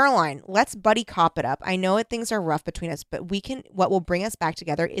 Caroline, let's buddy cop it up. I know things are rough between us, but what will bring us back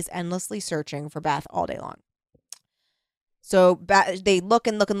together is endlessly searching for Beth all day long. So they look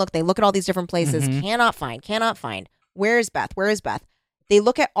and look and look. They look at all these different places. Mhm. Cannot find. Where's Beth? They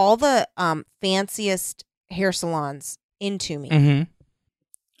look at all the fanciest hair salons in Toomey. Mm-hmm.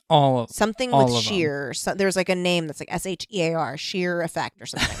 All Something all with of them. sheer. So there's like a name that's like SHEAR, sheer effect or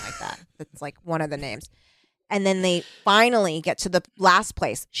something like that. That's like one of the names. And then they finally get to the last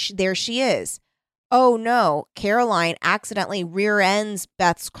place. There she is. Oh no, Caroline accidentally rear ends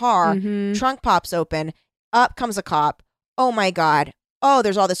Beth's car. Mhm. Trunk pops open. Up comes a cop. Oh my God. Oh,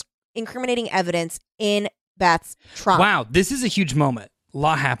 there's all this incriminating evidence in Beth's trunk. Wow, this is a huge moment. A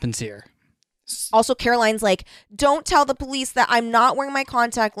lot happens here. Also, Caroline's like, don't tell the police that I'm not wearing my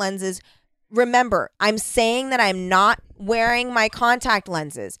contact lenses. Remember, I'm saying that I'm not wearing my contact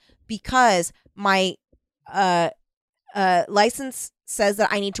lenses because my license says that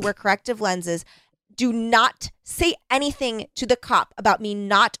I need to wear corrective lenses. Do not say anything to the cop about me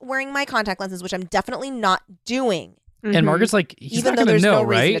not wearing my contact lenses, which I'm definitely not doing. And Margaret's like, he's Even not though going there's to know, no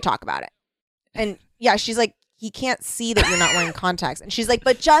reason right? to talk about it. And yeah, she's like, he can't see that you're not wearing contacts. And she's like,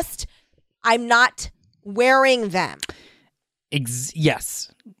 but just, I'm not wearing them.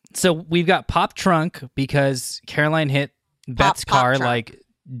 Yes. So we've got Pop Trunk because Caroline hit Beth's Pop car Trunk. like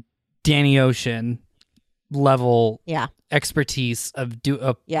Danny Ocean level Yeah. expertise of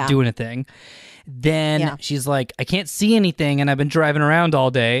Yeah. doing a thing. Then Yeah. she's like, I can't see anything, and I've been driving around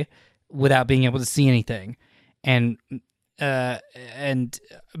all day without being able to see anything. And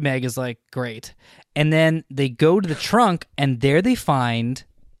Meg is like, great. And then they go to the trunk, and there they find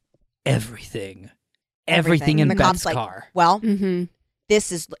everything in The Beth's cop's like, car. well, Mm-hmm.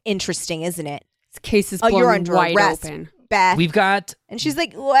 this is interesting, isn't it? This case is Oh, blown you're under wide arrest, open. Beth. We've got And she's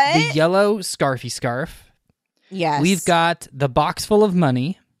like, what? the yellow scarfy scarf. Yes. We've got the box full of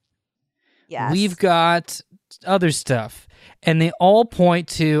money. Yes. We've got other stuff. And they all point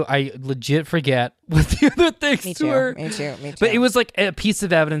to, I legit forget what the other things Me too. were. Me too. But it was like a piece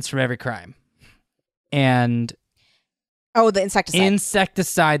of evidence from every crime. And Oh, the insecticide.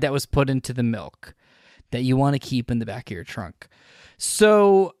 insecticide that was put into the milk that you want to keep in the back of your trunk.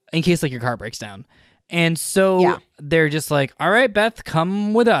 So, in case like your car breaks down. And so Yeah. they're just like, all right, Beth,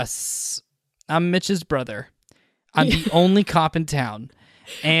 come with us. I'm Mitch's brother. I'm the only cop in town.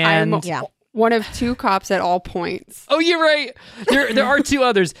 And I'm one of two cops at all points. oh, you're right. There are two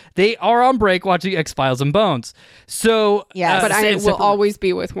others. They are on break watching X-Files and Bones. So Yeah, But I will separate- always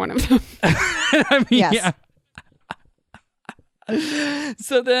be with one of them. I mean, Yes. yeah.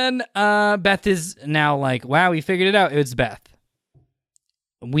 So then Beth is now like, wow, we figured it out. It's Beth.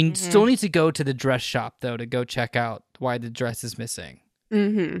 We still need to go to the dress shop, though, to go check out why the dress is missing.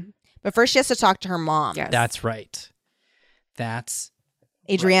 Mm-hmm. But first she has to talk to her mom. Yes. That's right. That's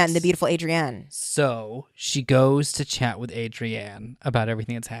Adrienne, right. the beautiful Adrienne. So she goes to chat with Adrienne about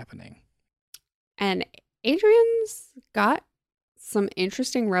everything that's happening. And Adrian's got some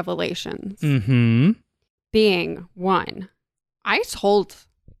interesting revelations. Mm-hmm. Being one, I told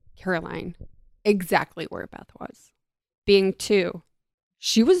Caroline exactly where Beth was. Being two,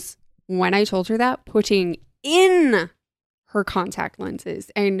 she was, when I told her that, putting in her contact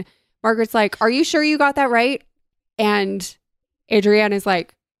lenses. And Margaret's like, are you sure you got that right? And Adrienne is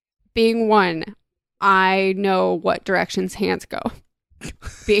like, being one, I know what directions hands go.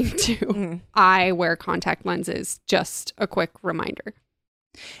 Being two, I wear contact lenses. Just a quick reminder.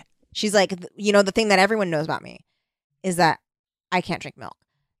 She's like, the thing that everyone knows about me is that I can't drink milk.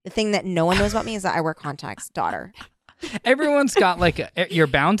 The thing that no one knows about me is that I wear contacts, daughter. Everyone's got you're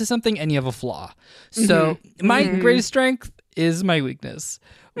bound to something and you have a flaw. So my greatest strength is my weakness,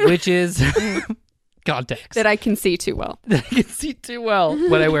 which is contacts. That I can see too well. That I can see too well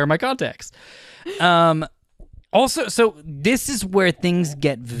when I wear my contacts. Also, so this is where things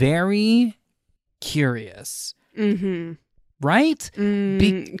get very curious, Mm-hmm. right?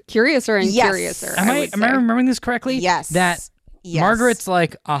 Curiouser and Yes. curiouser. Am I remembering this correctly? Yes. That Yes. Margaret's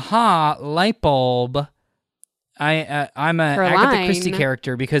like, aha, light bulb. I'm a Agatha Caroline. Christie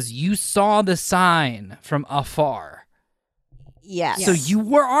character because you saw the sign from afar. Yes. So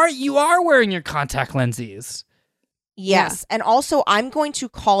you are wearing your contact lenses. Yes. And also, I'm going to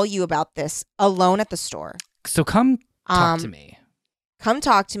call you about this alone at the store. So come talk to me. Come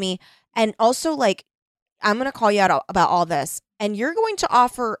talk to me. And also, like, I'm going to call you out about all this, and you're going to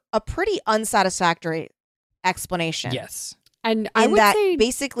offer a pretty unsatisfactory explanation. Yes. And I In would that say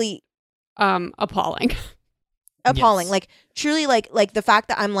basically appalling. appalling. Yes. Like truly like the fact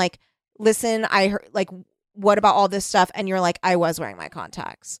that I'm like, listen, I heard like, what about all this stuff? And you're like, I was wearing my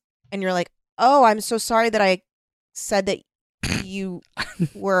contacts. And you're like, oh, I'm so sorry that I said that you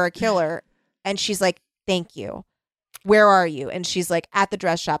were a killer. And she's like, thank you. Where are you? And she's like, at the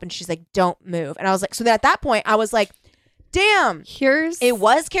dress shop. And she's like, don't move. And I was like, so then at that point I was like, damn, it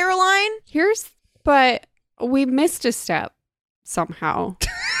was Caroline. But we missed a step somehow.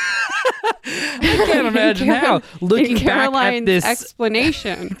 I can't imagine how. Looking back at this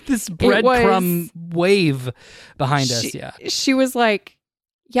explanation, this breadcrumb wave behind us. Yeah, she was like,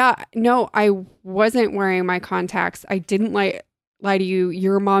 "Yeah, no, I wasn't wearing my contacts. I didn't lie to you.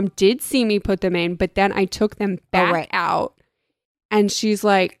 Your mom did see me put them in, but then I took them back out." And she's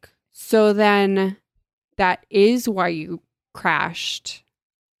like, "So then, that is why you crashed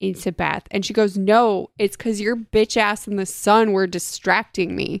into Beth?" And she goes, "No, it's because your bitch ass and the sun were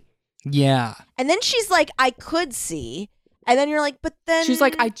distracting me." Yeah. And then she's like, I could see. And then you're like, but then... She's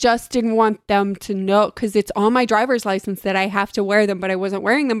like, I just didn't want them to know because it's on my driver's license that I have to wear them, but I wasn't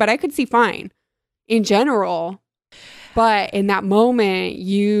wearing them, but I could see fine in general. But in that moment,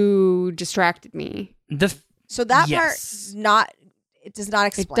 you distracted me. So that part does not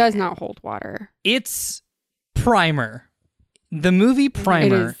explain. It does not hold water. It's Primer. The movie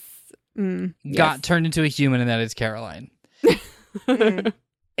Primer got turned into a human, and that is Caroline.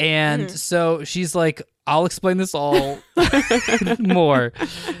 And so she's like, I'll explain this all more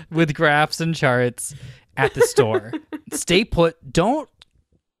with graphs and charts at the store. Stay put. Don't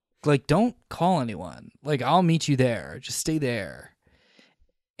call anyone. Like, I'll meet you there. Just stay there.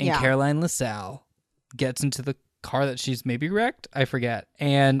 And Caroline LaSalle gets into the car that she's maybe wrecked. I forget.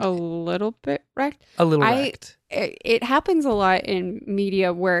 And a little bit wrecked. A little wrecked. It happens a lot in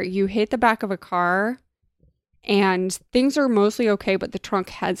media where you hit the back of a car and things are mostly okay, but the trunk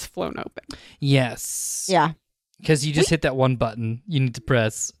has flown open. Yes. Yeah. Because you just hit that one button you need to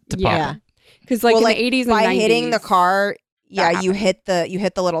press to pop it. Because like in the 80s and 90s. By hitting the car, you hit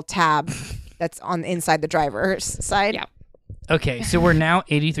the little tab that's on inside the driver's side. Yeah. Okay, so we're now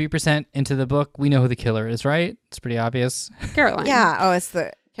 83% into the book. We know who the killer is, right? It's pretty obvious. Caroline. Yeah. Oh, it's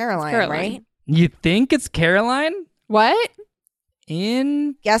the Caroline, right? You think it's Caroline? What?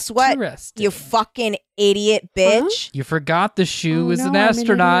 Guess what? You fucking idiot bitch. You forgot the shoe was an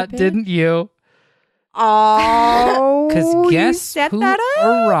astronaut, didn't you? Oh. Because guess who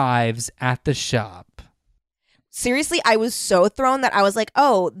arrives at the shop? Seriously, I was so thrown that I was like,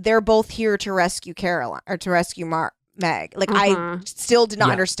 oh, they're both here to rescue Caroline or to rescue Meg. Like, I still did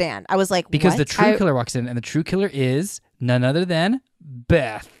not understand. I was like, because what? the true killer walks in, and the true killer is none other than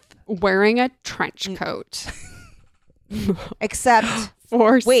Beth. Wearing a trench coat. Except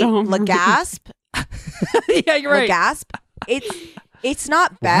Legasp. Yeah, you're right. Legasp. It's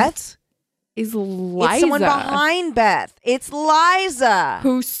not Beth. Is Liza. It's someone behind Beth. It's Liza.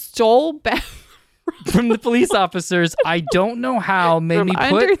 Who stole Beth from the police officers. I don't know how made me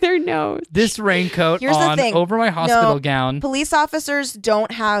under put their nose. This raincoat on over my hospital gown. Police officers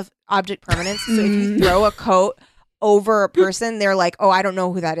don't have object permanence. So if you throw a coat over a person, they're like, oh, I don't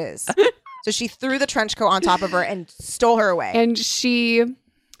know who that is. So she threw the trench coat on top of her and stole her away. And so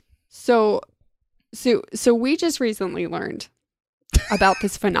we just recently learned about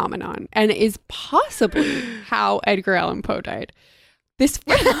this phenomenon, and is possibly how Edgar Allan Poe died. This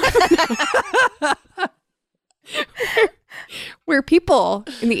phenomenon where people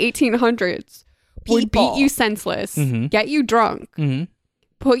in the 1800s would beat you senseless, get you drunk,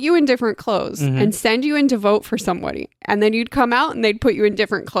 put you in different clothes, and send you in to vote for somebody. And then you'd come out and they'd put you in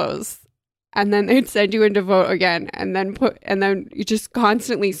different clothes. And then they'd send you in to vote again, and then you just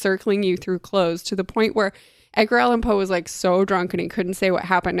constantly circling you through clothes to the point where Edgar Allan Poe was like so drunk and he couldn't say what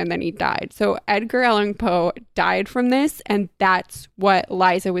happened, and then he died. So Edgar Allan Poe died from this, and that's what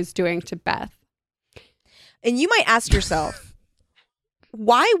Liza was doing to Beth. And you might ask yourself,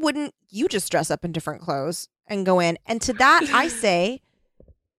 why wouldn't you just dress up in different clothes and go in? And to that, I say,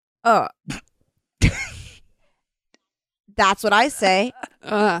 that's what I say.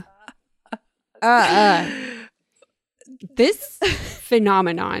 This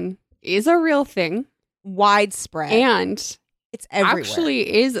phenomenon is a real thing, widespread, and it's everywhere.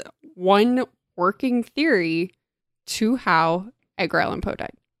 Actually is one working theory to how Edgar Allan Poe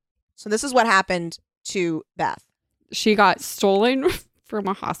died. So this is what happened to Beth. She got stolen from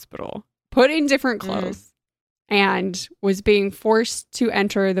a hospital, put in different clothes, and was being forced to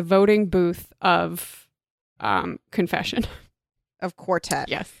enter the voting booth of Confession. Of Quartet.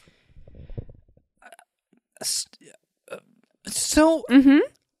 Yes. So Mm-hmm.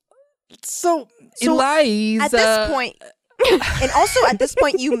 So, So, Eliza. At this point, and also at this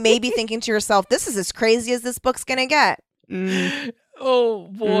point, you may be thinking to yourself, "This is as crazy as this book's gonna get." Oh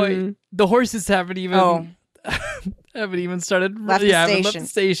boy, the horses haven't even haven't even started. Haven't left the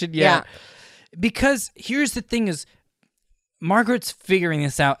station yet. Yeah. Because here's the thing: is Margaret's figuring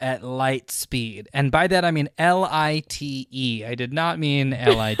this out at light speed, and by that I mean LITE. I did not mean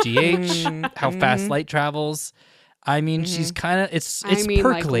LIGH. How fast light travels. I mean, she's kind of it's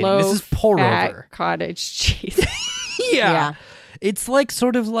percolating. Like this is pour over cottage cheese. yeah. It's like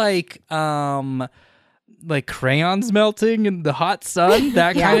sort of like crayons melting in the hot sun,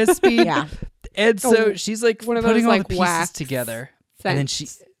 that kind of speed. Yeah. And so she's like one of putting those, all like, the pieces wax together. scents. And then she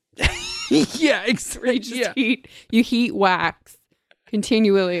You heat wax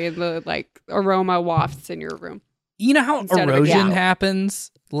continually and the like aroma wafts in your room. You know how Instead of a erosion candle.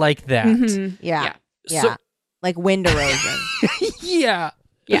 happens? Like that. Mhm. Yeah. So- Like wind erosion. Yeah.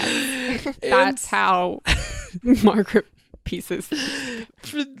 Yes. That's how Margaret pieces.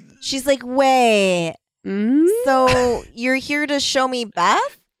 She's like, "Wait, so you're here to show me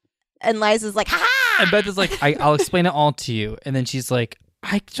Beth?" And Liza's like, "Ha ha!" And Beth is like, I'll explain it all to you. And then she's like,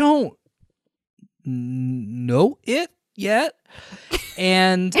 I don't know it yet.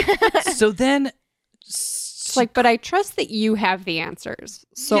 And so then It's like, but I trust that you have the answers.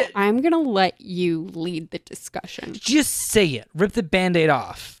 So Yeah. I'm going to let you lead the discussion. just say it. Rip the Band-Aid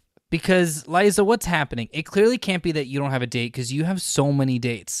off. Because, Liza, what's happening? It clearly can't be that you don't have a date because you have so many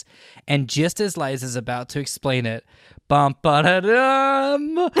dates. And just as Liza's about to explain it, bum ba da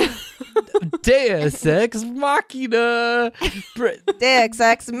dum, Deus Ex Machina, Deus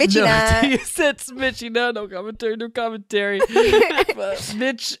Ex Machina. No, Deus Ex Machina, no commentary.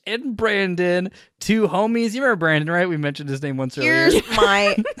 Mitch and Brandon, two homies. You remember Brandon, right? We mentioned his name once earlier. Here's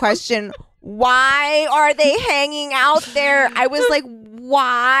my question. Why are they hanging out there? I was like,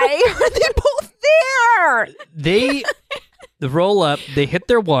 why are they both there? They roll up, they hit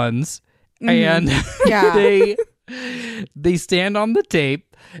their ones, and Yeah. they stand on the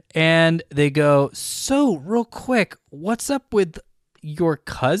tape and they go, so real quick, what's up with your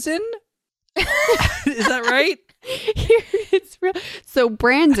cousin? Is that right? It's real. So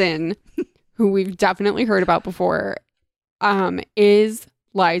Brandon, who we've definitely heard about before, is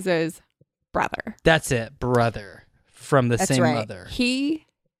Liza's brother. That's it, brother from the That's same right. mother. He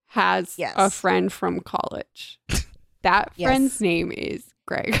has Yes. a friend from college. That Yes. friend's name is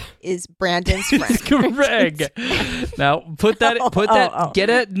Greg. Is Brandon's friend. Greg. Now get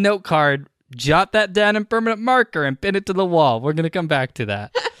a note card, jot that down in permanent marker, and pin it to the wall. We're gonna come back to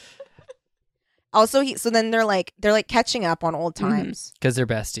that Also, so then they're like catching up on old times, because they're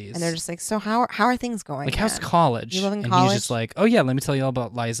besties. and they're just like, so how are things going? like, how's man? college? You live in and college? he's just like, oh yeah, let me tell you all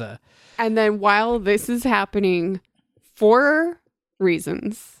about Liza. And then while this is happening, for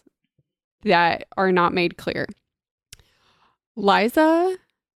reasons that are not made clear, Liza,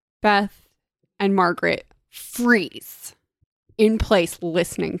 Beth, and Margaret freeze in place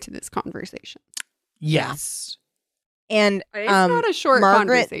listening to this conversation. Yes. And It's not a short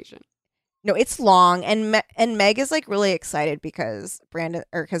Margaret- conversation. No, it's long, and Meg is like really excited because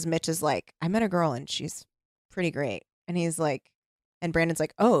Mitch is like, I met a girl and she's pretty great, and he's like, and Brandon's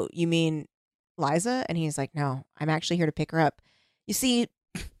like, oh, you mean Liza? And he's like, no, I'm actually here to pick her up. You see,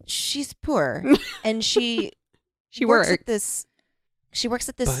 she's poor, and she works at this. She works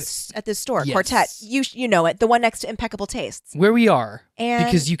at this store, yes. Quartet. You know it, the one next to Impeccable Tastes, Where we are, and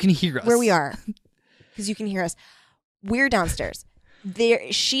because you can hear us. where we are, because you can hear us. We're downstairs.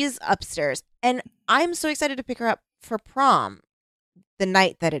 She's upstairs, and I'm so excited to pick her up for prom, the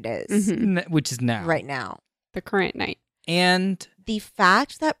night that it is Which is now. right now. The current night. And The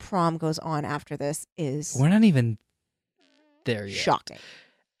fact that prom goes on after this is we're not even there yet. shocking.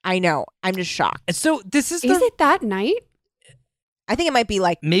 I know. I'm just shocked. And so this is Is it that night? I think it might be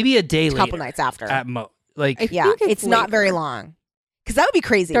like maybe a day a later. couple nights after. At like, Yeah, think it's not later. very long. Because that would be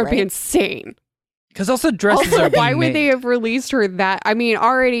crazy, That would right? be insane. because also dresses Also, are being why would they made. have released her that? I mean,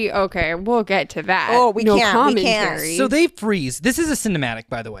 already, okay, we'll get to that. Oh, we no can't, we commentary. can't. So they freeze. This is a cinematic,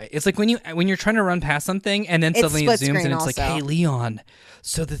 by the way. It's like when you're trying to run past something and then It's suddenly it split zooms screen and it's like, also. "Hey, Leon.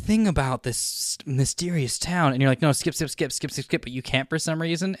 So the thing about this mysterious town," and you're like, "No, skip." But you can't for some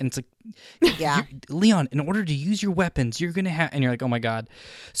reason, and it's like, Yeah. Leon, in order to use your weapons, you're gonna have, and you're like, "Oh my god."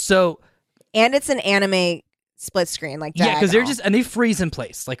 So And it's an anime split screen, like yeah, because they're diagonal. just and they freeze in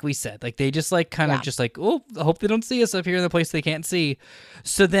place, like we said, like they just like kind of Yeah. just like, oh, I hope they don't see us up here in the place they can't see.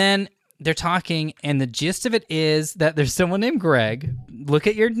 So then they're talking, and the gist of it is that there's someone named Greg. Look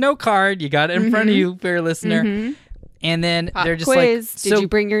at your note card, you got it in front of you, fair listener. And then Pop they're just quiz. like, Did you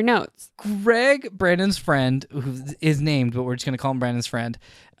bring your notes? Greg, Brandon's friend, who is named, but we're just going to call him Brandon's friend.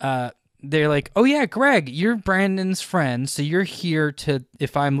 They're like, oh yeah, Greg, you're Brandon's friend. So you're here to,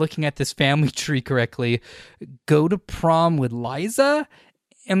 if I'm looking at this family tree correctly, go to prom with Liza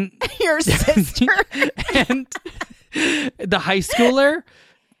and Your sister. and the high schooler,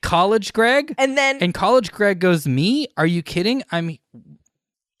 college Greg. And college Greg goes, me? Are you kidding?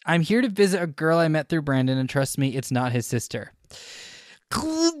 I'm here to visit a girl I met through Brandon, and trust me, it's not his sister.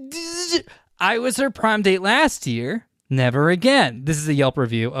 I was her prom date last year. Never again. This is a Yelp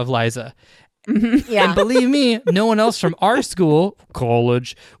review of Liza. Yeah. And believe me, no one else from our school,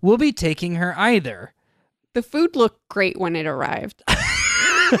 college, will be taking her either. The food looked great when it arrived.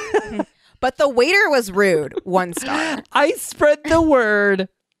 But the waiter was rude. 1 star. I spread the word.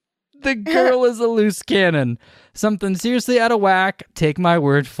 The girl is a loose cannon. Something seriously out of whack. Take my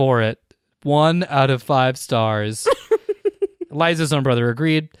word for it. 1 out of 5 stars. Liza's own brother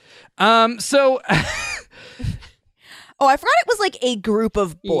agreed. So Oh, I forgot it was like a group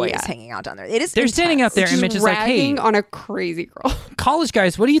of boys Yeah. hanging out down there. It is. they're standing out there, and Mitch is like, "Hey, ragging on a crazy girl." college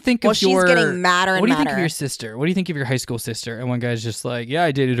guys, what do you think Well, of she's your? getting madder and what do you think of madder. your sister? What do you think of your high school sister?" And one guy's just like, "Yeah,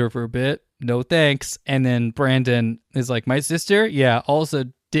 I dated her for a bit. No thanks." And then Brandon is like, "My sister? Yeah, also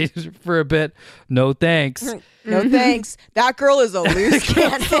dated her for a bit. No thanks." No thanks. That girl is a loose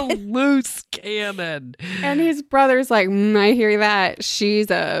That's a cannon. loose cannon. And his brother's like, I hear that. She's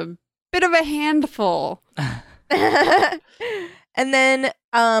a bit of a handful. And then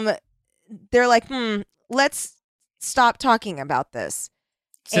they're like, let's stop talking about this.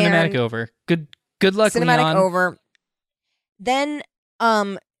 Cinematic And over. Good luck, cinematic Leon. over. Then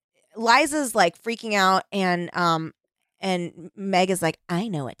Liza's like freaking out, and Meg is like, I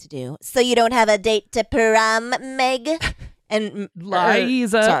know what to do. So you don't have a date to prom, Meg? And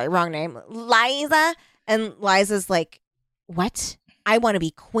Liza. sorry, wrong name. Liza. And Liza's like, what? I want to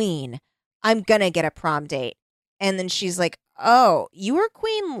be queen. I'm gonna get a prom date. And then she's like, oh, you were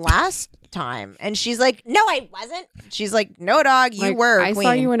queen last time. And she's like, no, I wasn't. She's like, no, dog, you Like, were I queen.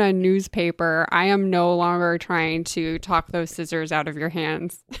 saw you in a newspaper. I am no longer trying to talk those scissors out of your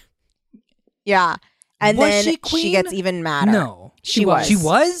hands. Yeah. And Was then she queen? gets even madder. No. She was. She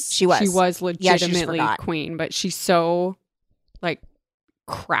was? She was. She was Yeah, she just legitimately forgot. queen, but she's so like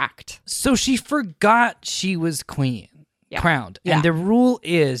cracked. So she forgot she was queen. Yeah. Crowned. Yeah. And the rule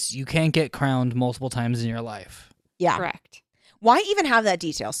is you can't get crowned multiple times in your life. Yeah. Correct. Why even have that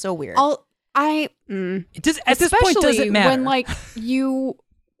detail? So weird. It does, at this point, Especially doesn't matter. when like you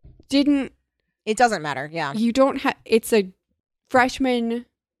didn't, It doesn't matter. Yeah. you don't have. It's a freshman,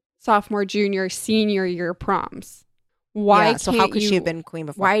 sophomore, junior, senior year proms. Why? Yeah, so how can't could you, she have been queen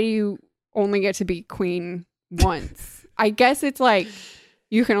before? Why do you only get to be queen once? I guess it's like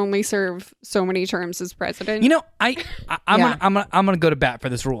you can only serve so many terms as president. You know, I'm Yeah. gonna go to bat for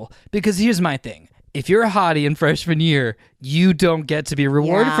this rule, because here's my thing: if you're a hottie in freshman year, you don't get to be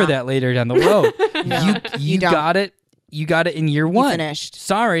rewarded Yeah. for that later down the road. No, you don't. got it. You got it in year one. finished.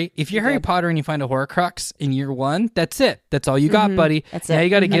 Sorry, if you're You Harry did. Potter and you find a Horcrux in year one, that's it. That's all you got, buddy. That's now it. you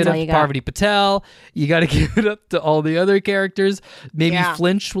got to That's give it all up you to got. Parvati Patel. You got to give it up to all the other characters. Maybe Yeah.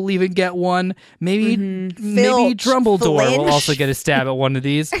 Flinch will even get one. Maybe maybe Filch, Dumbledore will Flinch. also get a stab at one of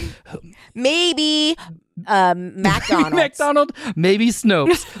these. Maybe McDonald's. McDonald, maybe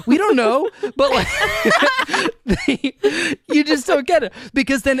Snopes. We don't know, but like, you just don't get it,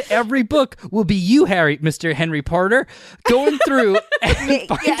 because then every book will be you, Mr. Henry Porter, going through and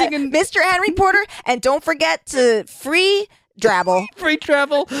finding a Mr. Henry Porter, and don't forget to free Drabble. free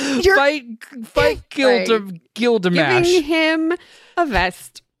travel, fight Giving Gilgamesh. him a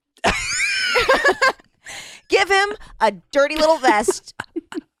vest. Give him a dirty little vest,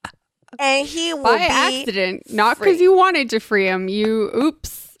 and he will By be accident, not free. because you wanted to free him. You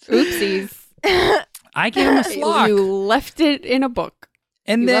oopsies. I gave him a flock, You left it in a book.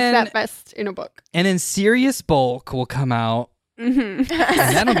 and You then left that vest in a book. and then Sirius Bulk will come out, Mm-hmm.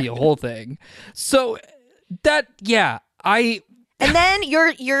 and that'll be a whole thing. So that And then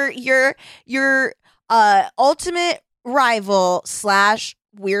your ultimate rival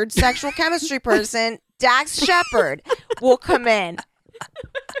 / weird sexual chemistry person, Dax Shepard, will come in.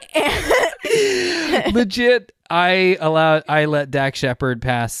 legit, I let Dak Shepard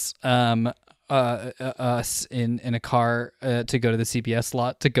pass us in a car to go to the CBS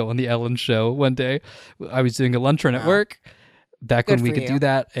lot to go on the Ellen show one day. I was doing a lunch run at work back Good when we for could you. do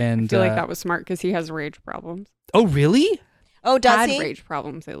that, and I feel like that was smart because he has rage problems. Oh, really? Oh, does Had he? rage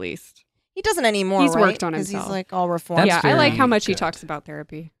problems, at least. He doesn't anymore. He's right? worked on 'Cause himself. He's like all reformed. That's yeah, I like how very much he good. talks about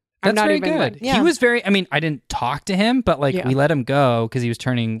therapy. I'm That's not very even good. like, Yeah. He was very, I mean, I didn't talk to him, but like Yeah. we let him go because he was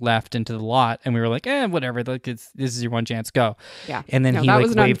turning left into the lot and we were like, whatever. Like this is your one chance, go. yeah. And then No, he that like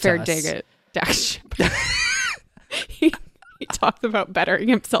was an waved unfair to us. dig at Dax. he talks about bettering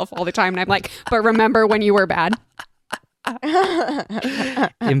himself all the time. And I'm like, but remember when you were bad?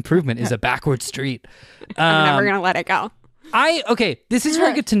 Improvement is a backward street. I'm never going to let it go. Okay, this is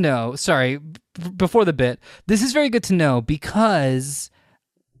very good to know. Sorry, before the bit, this is very good to know because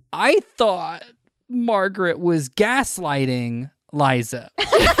I thought Margaret was gaslighting Liza.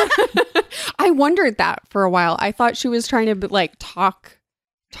 I wondered that for a while. I thought she was trying to like talk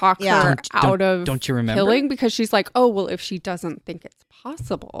Yeah. her out of Don't you remember? killing because she's like, oh, well, if she doesn't think it's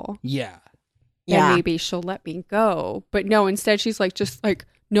possible, Yeah. then maybe she'll let me go. But no, instead she's like, just like,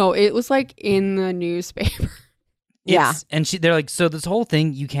 no, it was like in the newspaper. Yeah. And they're like, so this whole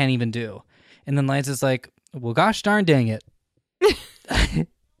thing you can't even do. And then Liza's like, well, gosh darn dang it.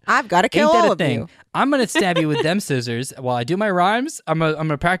 I've got to kill Ain't that all a of thing? you. I'm gonna stab you with them scissors while I do my rhymes. I'm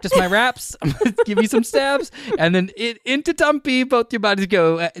gonna practice my raps. I'm gonna give you some stabs, and then into Tumpy, both your bodies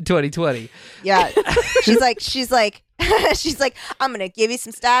go at 2020. Yeah. She's like, I'm gonna give you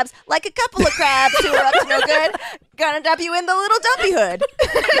some stabs like a couple of crabs who are up to no good. Gonna dump you in the little dumpy hood.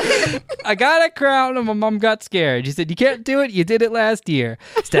 I got a crown, and my mom got scared. She said, "You can't do it. You did it last year."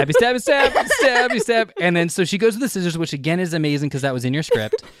 Stabby, stab, stab, stabby, stab, and then so she goes with the scissors, which again is amazing because that was in your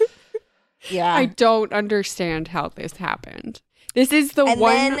script. Yeah. I don't understand how this happened. This is the And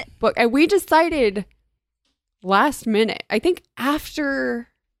one then- book, and we decided last minute, I think after,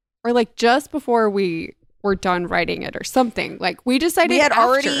 or like just before we were done writing it or something. Like we decided we had after.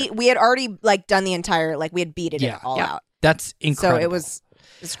 already like done the entire, like we had beaten it all out. That's incredible. So it was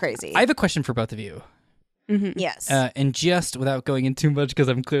crazy. I have a question for both of you. Mhm. Yes. And just without going in too much, because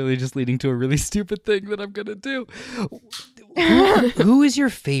I'm clearly just leading to a really stupid thing that I'm gonna do. Who is your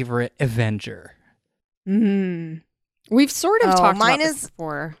favorite Avenger? We've sort of Oh, talked mine about this is-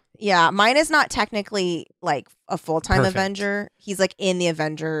 before. Yeah, mine is not technically like a full-time Perfect. Avenger. He's like in the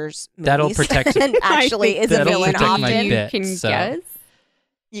Avengers movies. That'll protect- and actually is a That'll villain protect my often. You bit, can so. guess.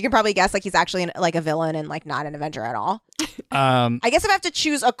 You can probably guess like he's actually like a villain and like not an Avenger at all. I guess if I have to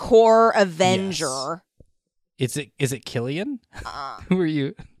choose a core Avenger, Is it Killian? uh, Who are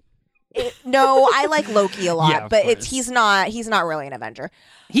you? no, I like Loki a lot, Yeah, of but course. he's not really an Avenger.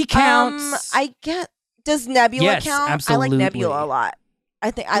 He counts. I get. Does Nebula Yes, count? I absolutely. like Nebula a lot. I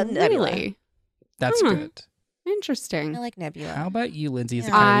think Nebula. Really That's Hmm. good. interesting. I like Nebula. How about you, Lindsay? Is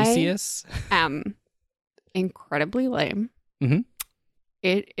it I- Tiresias? Incredibly lame. Mhm.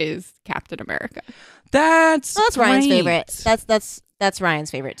 It is Captain America. That's Well, that's Ryan's great. favorite. That's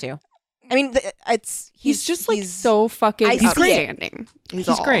Ryan's favorite too. I mean, He's just like so fucking I see it. outstanding. He's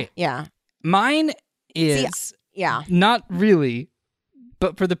all. great. Yeah, Mine is yeah. not really,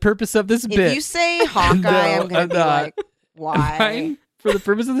 but for the purpose of this If bit, you say Hawkeye, No, I'm gonna I'm be not. like, why? Mine, for the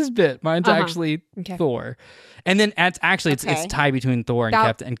purpose of this bit, mine's Uh-huh. actually Okay. Thor. And then it's Okay. tied between Thor and That-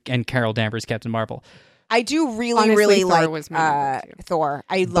 Captain and Carol Danvers, Captain Marvel. I do really, Honestly, really Thor like was my number two. Thor.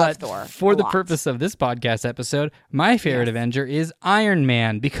 I love But Thor. for a the lot. purpose of this podcast episode, my favorite Avenger is Iron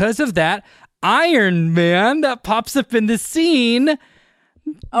Man. Because of that, Iron Man that pops up in the scene,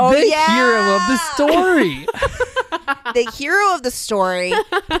 Oh, the yeah! hero of the story. the hero of the story.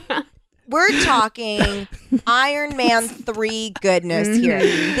 We're talking Iron Man 3 goodness here.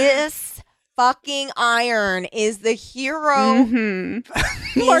 Mm-hmm. This fucking Iron is the hero.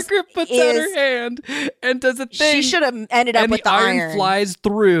 Mm-hmm. Margaret puts out her is- hand and does a thing. She should have ended up and with the iron flies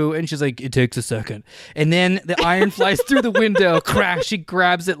through, and she's like, "It takes a second." And then the iron flies through the window, crash. She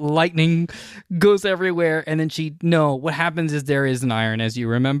grabs it, lightning goes everywhere, and then what happens is there is an iron, as you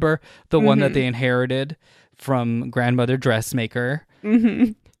remember, the one that they inherited from grandmother dressmaker.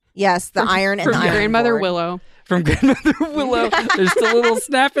 Mm-hmm. Yes, the Iron and From the Iron Grandmother Board. Willow. From grandmother Willow. There's still a little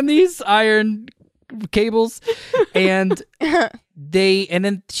snap in these iron cables, and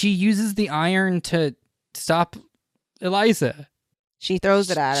then she uses the iron to stop Eliza. She throws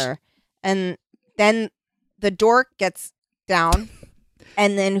it at her. And then the dork gets down.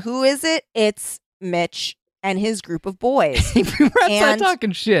 And then who is it? It's Mitch and his group of boys. Rats not And-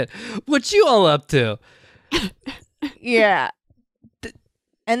 talking shit. What you all up to? Yeah.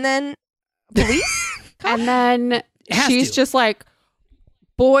 And then police? And then has she's to. just like,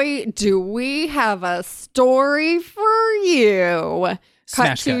 boy, do we have a story for you. Cut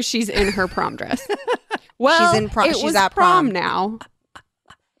Smash to cut. she's in her prom dress. Well, She's in prom- it she's was at prom prom. now.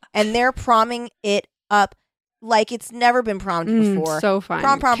 And they're promming it up like it's never been prommed before. So fun.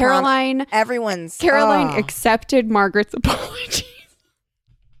 Prom. Caroline Everyone's Caroline oh. accepted Margaret's apology.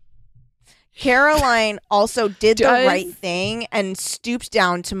 Caroline also did the Does- right thing and stooped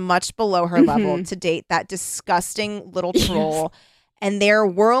down to much below her level to date that disgusting little troll. And they're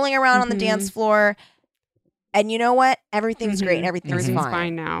whirling around on the dance floor. And you know what? Everything's great and everything's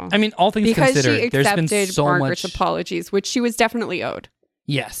fine. now. I mean, all things Because considered, she there's been accepted so Margaret's much. apologies, which she was definitely owed.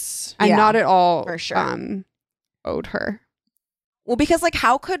 Yes. And Yeah, not at all for sure. owed her. Well, because like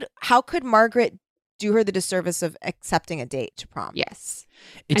how could Margaret do her the disservice of accepting a date to prom? Yes.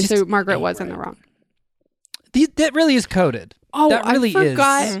 It And just so Margaret ain't was in the right. wrong. That really is coded. Oh, that really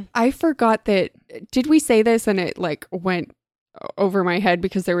I forgot that. Did we say this and it like went over my head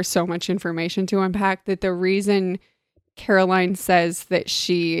because there was so much information to unpack, that the reason Caroline says that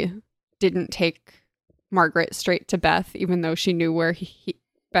she didn't take Margaret straight to Beth, even though she knew where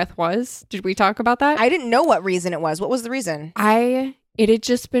Beth was. Did we talk about that? I didn't know what reason it was. What was the reason? It had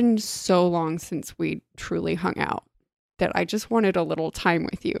just been so long since we truly hung out that I just wanted a little time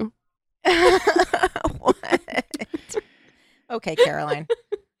with you. What? Okay, Caroline.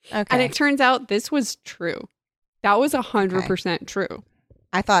 Okay. And it turns out this was true. That was 100% true.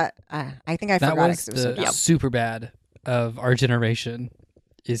 I thought, I think I That forgot. was 'cause it was so the dumb. super bad of our generation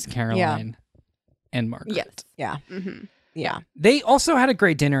is Caroline and Margaret. Yes. Yeah. Mm-hmm. Yeah. They also had a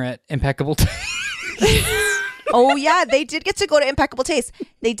great dinner at Impeccable Taste. Oh yeah, they did get to go to Impeccable Taste.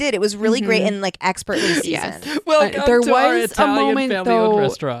 They did. It was really great and like expertly seasoned. Yes. Welcome there to our was a Italian moment, family-owned though,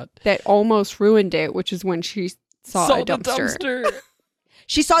 restaurant. that almost ruined it, which is when she saw a the dumpster.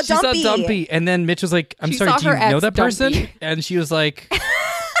 She saw She Dumpy. saw Dumpy, and then Mitch was like, "I'm She sorry, saw do you her know that person?" ex-Dumpy. And she was like,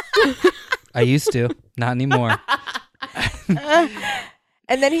 "I used to, not anymore."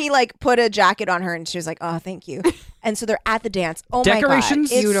 And then he like put a jacket on her, and she was like, "Oh, thank you." And so they're at the dance. Oh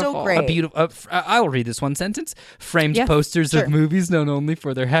Decorations, my god, it's beautiful. so A great. beautiful. I'll read this one sentence. Framed Yes, posters sure. of movies known only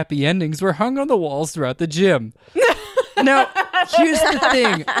for their happy endings were hung on the walls throughout the gym. Now, here's the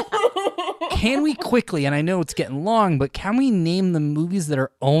thing. Can we quickly, and I know it's getting long, but can we name the movies that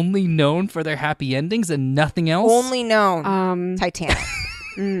are only known for their happy endings and nothing else? Only known Titanic.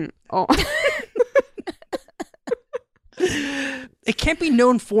 Oh. It can't be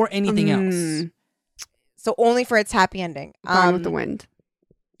known for anything else. So only for its happy ending. Gone with the Wind.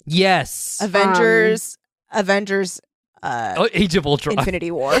 Yes. Avengers. Age of Ultron.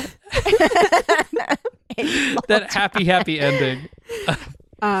 Infinity War. That happy ending.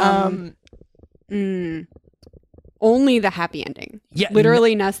 Only the happy ending. Yeah,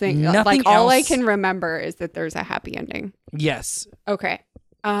 Literally nothing. nothing Like all I else. can remember is that there's a happy ending. Yes. Okay.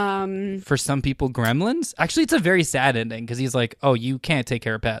 For some people, Gremlins. Actually, it's a very sad ending because he's like, "Oh, you can't take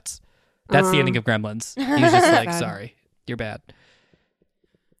care of pets." That's the ending of Gremlins. He's just like, Bad. "Sorry, you're bad."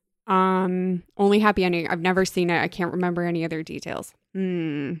 Only happy ending. I've never seen it. I can't remember any other details.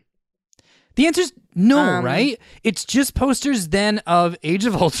 The answer's no, right? It's just posters then of Age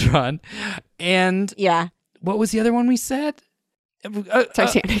of Ultron, and Yeah. what was the other one we said?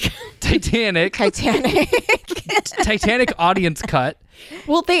 Titanic. Titanic. Titanic audience cut.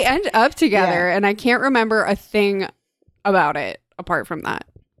 Well, they end up together, Yeah. and I can't remember a thing about it apart from that.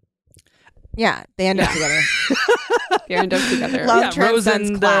 Yeah. They end up together. They end up together. Love Yeah, transcends Rose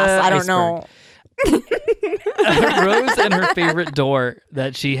and class. the I don't know. Rose and her favorite door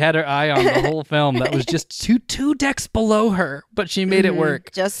that she had her eye on the whole film. That was just two decks below her, but she made it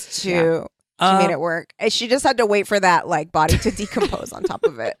work. Just to she made it work. And she just had to wait for that like body to decompose on top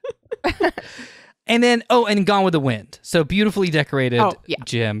of it. And then, and Gone with the Wind. So beautifully decorated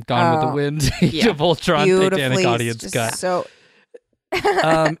gym. Gone with the Wind. Age of Ultron. Titanic audience just cut. So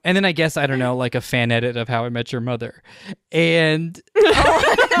And then I guess, I don't know, like a fan edit of How I Met Your Mother. And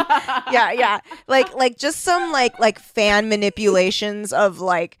yeah. Like just some like fan manipulations of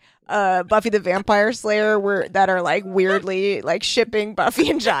like Buffy the Vampire Slayer that are like weirdly like shipping Buffy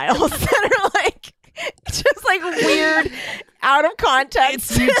and Giles that are like just like weird out of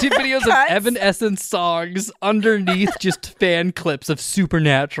context. it's YouTube videos of cuts. Evanescence songs underneath just fan clips of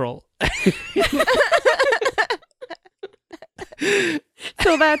Supernatural.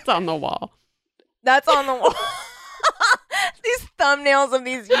 So that's on the wall. That's on the wall. These thumbnails of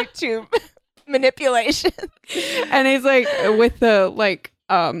these YouTube manipulations. And he's like with the like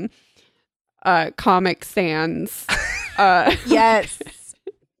Comic Sans. Yes.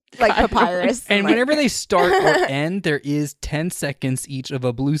 Like papyrus. And like, whenever they start or end, there is 10 seconds each of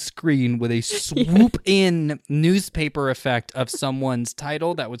a blue screen with a swoop in newspaper effect of someone's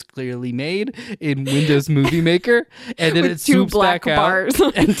title that was clearly made in Windows Movie Maker. And then With it two swoops black back bars.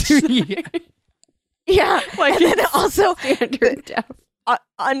 out. And yeah. Like and then also standard def.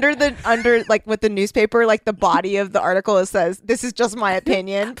 under like with the newspaper, like the body of the article, it says, "This is just my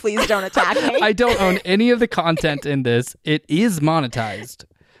opinion. Please don't attack me." I don't own any of the content in this. It is monetized.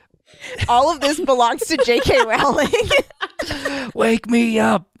 All of this belongs to J.K. Rowling. Wake me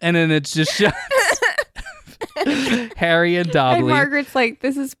up. And then it's just shots. Harry and Dobley. And Margaret's like,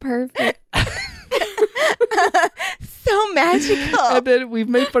 this is perfect. So magical. And then we've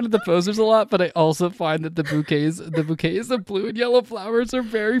made fun of the posters a lot, but I also find that the bouquets of blue and yellow flowers are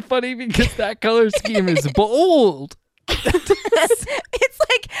very funny because that color scheme is bold. It's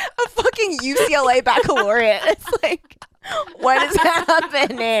like a fucking UCLA baccalaureate. It's like, what is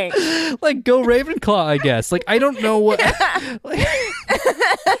happening? Like, go Ravenclaw, I guess. Like, I don't know what.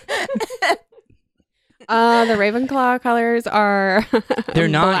 The Ravenclaw colors are. They're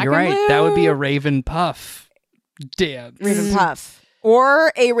not. black You're and right. blue. That would be a Raven Puff dance. Raven Puff.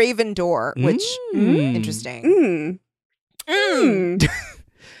 Or a Raven Door, which, interesting.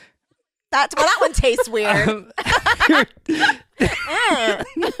 That's, well, that one tastes weird.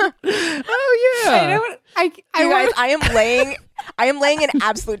 Oh, yeah. You guys, I am laying in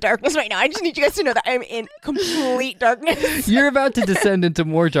absolute darkness right now. I just need you guys to know that I am in complete darkness. You're about to descend into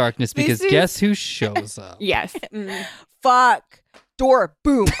more darkness because This is- guess who shows up? Yes. Fuck. Door,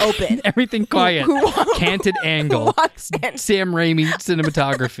 boom, open. Everything quiet. Canted Who angle. walks in? Sam Raimi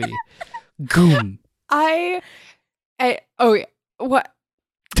cinematography. Goom. Oh yeah. What?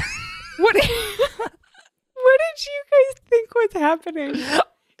 What? What did you guys think was happening?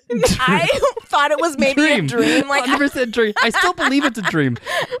 I thought it was maybe a dream. Like 100% dream. I still believe it's a dream.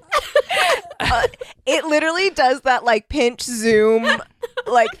 it literally does that like pinch zoom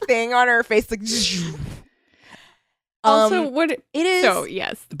like thing on her face, like. Also, what it is? So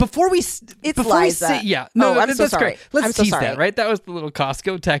yes, Before we Liza. I'm so that's sorry. great. Let's I'm so tease sorry. that, right? That was the little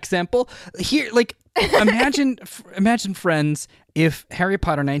Costco tech sample. Here, like, imagine Friends if Harry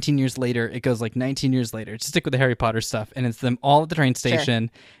Potter 19 years later, it goes like 19 years later. Just stick with the Harry Potter stuff, and it's them all at the train station,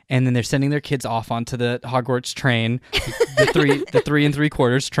 and then they're sending their kids off onto the Hogwarts train, the 3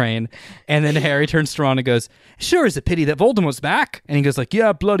 3/4 train, and then Harry turns to Ron and goes, "Sure, it's a pity that Voldemort's back," and he goes like,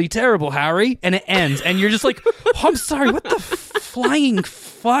 "Yeah, bloody terrible, Harry," and it ends, and you're just like, oh, I'm sorry, what the flying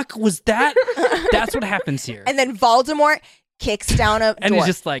fuck was that? That's what happens here. And then Voldemort kicks down a And door. he's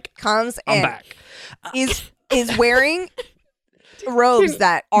just like, comes I'm and back. is wearing robes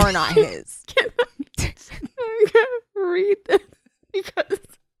that are not his. I'm gonna read this because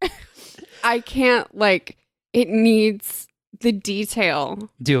I can't. Like, it needs the detail.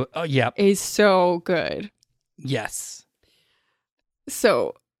 Do oh yeah. Is so good. Yes.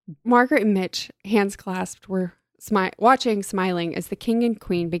 So Margaret and Mitch, hands clasped, were smiling as the king and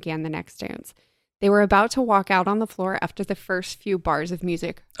queen began the next dance. They were about to walk out on the floor after the first few bars of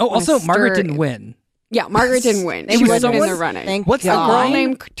music. Oh, when also, a Margaret stir- didn't win. Yeah, Margaret didn't win. They She were wasn't in the someone- running. Thank What's the God. A girl line?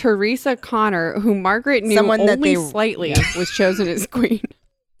 named Teresa Connor, who Margaret knew Someone that only they- slightly, was chosen as queen.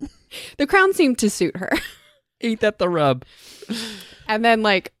 The crown seemed to suit her. Ain't that the rub? And then,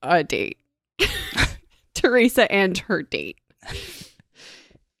 like, a date. Teresa and her date.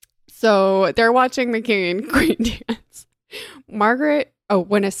 So they're watching the king and queen dance.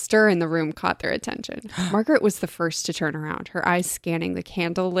 When a stir in the room caught their attention, Margaret was the first to turn around, her eyes scanning the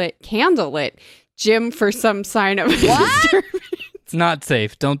candlelit Jim for some sign of disturbance. It's not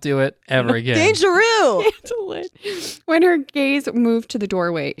safe. Don't do it ever again. Dangeroo. Candlelit. When her gaze moved to the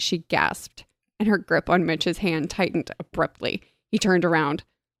doorway, she gasped, and her grip on Mitch's hand tightened abruptly. He turned around.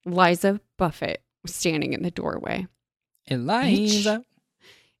 Liza Buffett was standing in the doorway. Eliza.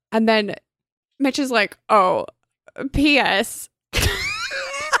 And then Mitch is like, oh, P.S.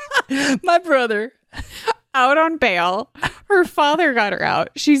 My brother. out on bail. Her father got her out.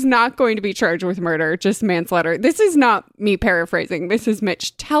 She's not going to be charged with murder, just manslaughter. This is not me paraphrasing. This is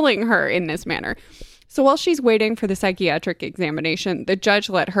Mitch telling her in this manner. So while she's waiting for the psychiatric examination, the judge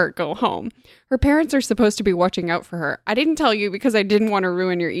let her go home. Her parents are supposed to be watching out for her. I didn't tell you because I didn't want to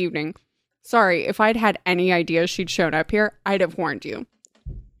ruin your evening. Sorry, if I'd had any idea she'd shown up here, I'd have warned you.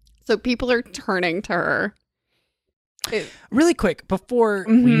 So people are turning to her. Really quick before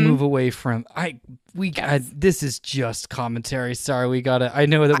we move away from this is just commentary. Sorry, we gotta. I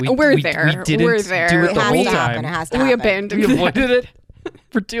know that we We're we there. didn't We're there. do it It the has whole to happen. time. It has to We happen. abandoned We it. avoided it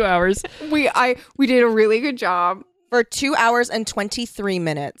for 2 hours. We did a really good job. For 2 hours and 23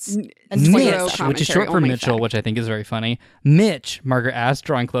 minutes. And Zero 20 Mitch, seconds. which is commentary, short for only Mitchell, fact. which I think is very funny. Mitch, Margaret asked,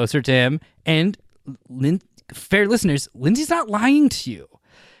 drawing closer to him, and fair listeners, Lindsay's not lying to you.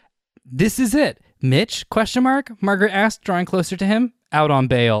 This is it. Mitch, ? Margaret asked, drawing closer to him. Out on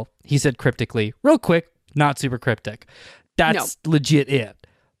bail, he said cryptically. Real quick, not super cryptic. That's legit it.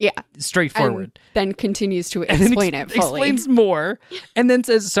 Yeah. Straightforward. And then continues to And then explain it fully. Explains more. And then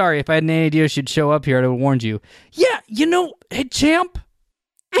says, sorry, if I had any idea she'd show up here, I'd have warned you. Yeah, hey, champ.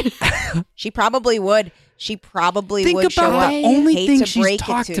 She probably would. she probably Think would show about up. the only Hate thing to she's break it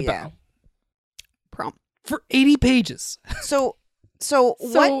talked to you. about Prom. for 80 pages. So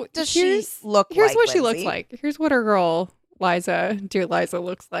what does she look like? Here's what she Lindsay? looks like. Here's what our girl dear Liza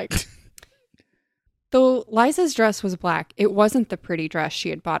looks like. Though Liza's dress was black, it wasn't the pretty dress she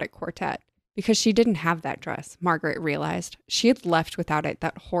had bought at Quartet. Because she didn't have that dress, Margaret realized. She had left without it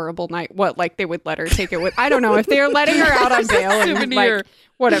that horrible night. What, like they would let her take it with... I don't know, if they were letting her out on bail and Souvenir. like,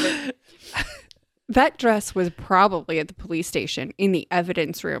 whatever. That dress was probably at the police station in the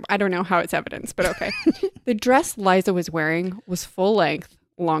evidence room. I don't know how it's evidence, but okay. The dress Liza was wearing was full length,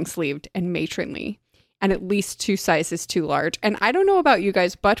 long sleeved, and matronly, and at least 2 sizes too large. And I don't know about you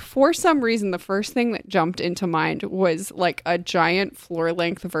guys, but for some reason, the first thing that jumped into mind was like a giant floor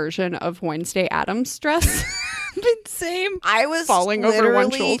length version of Wednesday Addams' dress. Same. I was falling over one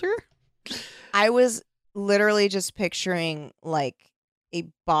shoulder. I was literally just picturing like a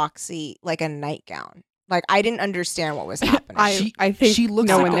boxy, like a nightgown. Like I didn't understand what was happening. I think she looks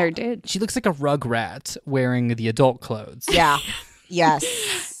no like one a- there did. She looks like a rugrat wearing the adult clothes. Yeah.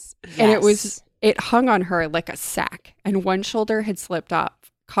 Yes. And it hung on her like a sack, and one shoulder had slipped off,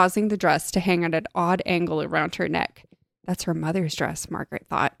 causing the dress to hang at an odd angle around her neck. That's her mother's dress, Margaret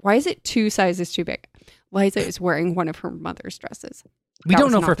thought. Why is it 2 sizes too big? Liza is wearing one of her mother's dresses. We That don't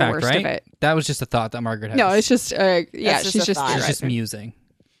was know not for a the fact, worst of right? it. That was just a thought that Margaret had. No, it's just, That's she's just a just thought. It's just theorizing. musing.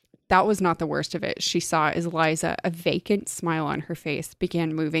 That was not the worst of it. She saw as Liza, a vacant smile on her face,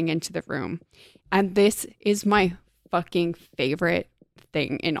 began moving into the room. And this is my fucking favorite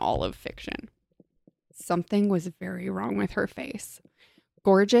thing in all of fiction. Something was very wrong with her face.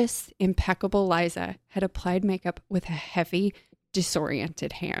 Gorgeous, impeccable Liza had applied makeup with a heavy,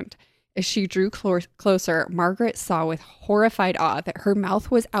 disoriented hand. As she drew closer, Margaret saw with horrified awe that her mouth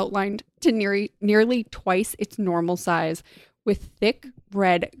was outlined to nearly twice its normal size with thick,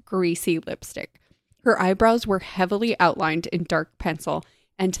 red, greasy lipstick. Her eyebrows were heavily outlined in dark pencil,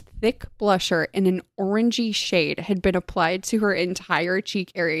 and thick blusher in an orangey shade had been applied to her entire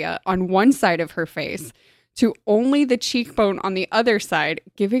cheek area on one side of her face, to only the cheekbone on the other side,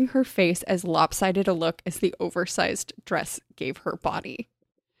 giving her face as lopsided a look as the oversized dress gave her body.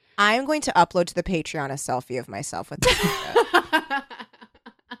 I'm going to upload to the Patreon a selfie of myself with this.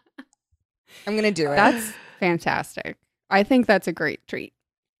 I'm going to do it. That's fantastic. I think that's a great treat.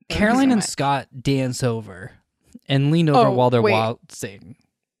 Thank you Caroline so and much. Scott dance over and lean over while they're wait. waltzing.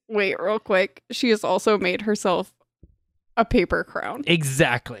 Wait, real quick. She has also made herself a paper crown.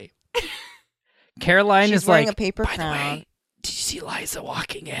 Exactly. Caroline She's is wearing like, a paper by crown. the way, did you see Liza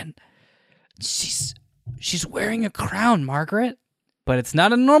walking in? She's wearing a crown, Margaret. But it's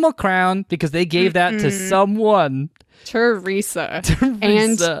not a normal crown because they gave that to someone. Teresa.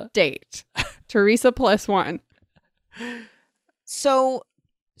 And Teresa. date. Teresa +1. So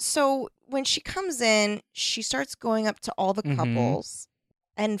when she comes in, she starts going up to all the Mhm. couples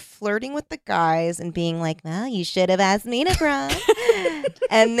and flirting with the guys and being like, "Well, you should have asked me to prom,"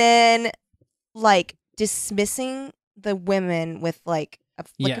 and then like dismissing the women with like a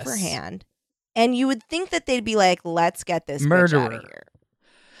flick of her Yes. hand. And you would think that they'd be like, "Let's get this bitch out Murderer. of here."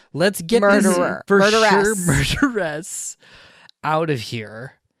 Let's get Murderer. this for Murderess. sure murderess out of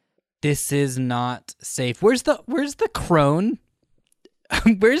here. This is not safe. Where's the crone?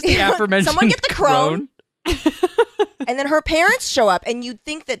 Where's the aforementioned Someone get the crone. And then her parents show up, and you'd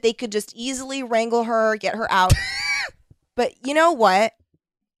think that they could just easily wrangle her, get her out. But you know what?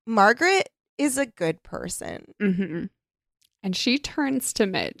 Margaret is a good person. Mm-hmm. And she turns to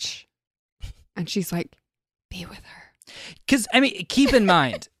Mitch and she's like, be with her. Because, I mean, keep in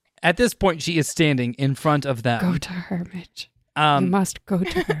mind, at this point, she is standing in front of them. Go to her, Mitch. You must go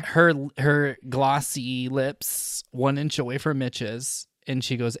to her. Her glossy lips 1 inch away from Mitch's, and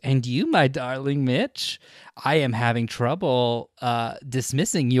she goes, "And you, my darling Mitch, I am having trouble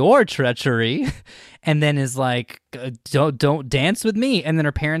dismissing your treachery." And then is like, don't dance with me. And then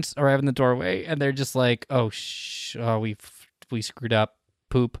her parents arrive in the doorway, and they're just like, "Oh, we screwed up.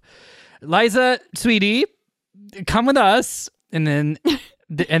 Poop. Liza, sweetie, come with us." And then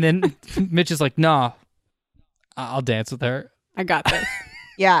Mitch is like, "Nah, I'll dance with her." I got this.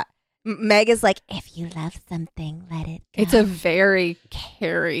 Yeah. Meg is like, "If you love something, let it go." It's a very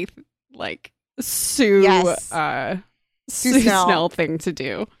Carrie, like, Sue, Yes. Sue Snell. Snell thing to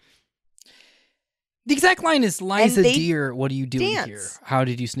do. The exact line is, "Liza, they dear, what are you doing dance. here? How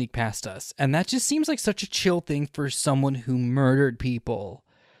did you sneak past us?" And that just seems like such a chill thing for someone who murdered people.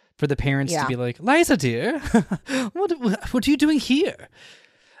 For the parents Yeah. to be like, "Liza, dear, what are you doing here?"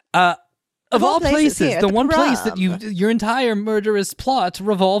 Of all places, here, the the one place that prom. your entire murderous plot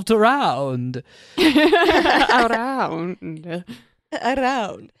revolved around. Around.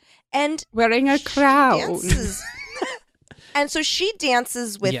 around. And wearing a crown. dances. And so she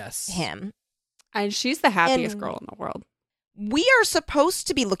dances with Yes. him. And she's the happiest And- girl in the world. We are supposed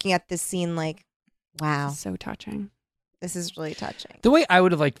to be looking at this scene like, wow, So touching. this is really touching. The way I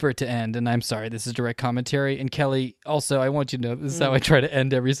would have liked for it to end, and I'm sorry, this is direct commentary. And Kelly, also, I want you to know this is how I try to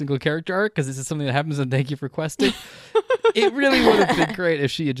end every single character arc because this is something that happens. And thank you for questing. It really would have been great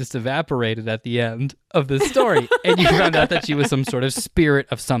if she had just evaporated at the end of this story, and you found out that she was some sort of spirit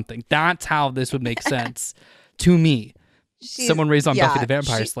of something. That's how this would make sense to me. Someone raised on Buffy the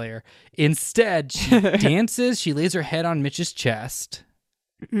Vampire Slayer. Instead, she dances. She lays her head on Mitch's chest.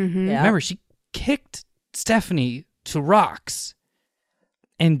 Mm-hmm. Yeah. Remember, she kicked Stephanie to rocks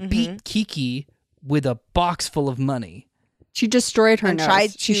and beat Kiki with a box full of money. She destroyed her And nose.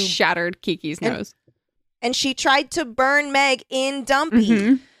 tried She to- shattered Kiki's nose. And she tried to burn Meg in Dumpy.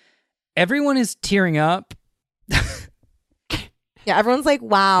 Mm-hmm. Everyone is tearing up. Yeah, everyone's like,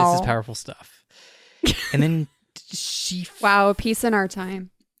 wow. This is powerful stuff. And then she Wow, a piece in our time.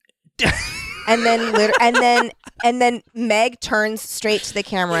 And then and then Meg turns straight to the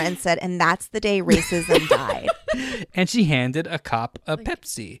camera and said, "And that's the day racism died." and she handed a cop a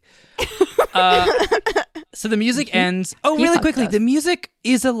Pepsi. So the music ends. Oh, really quickly, the music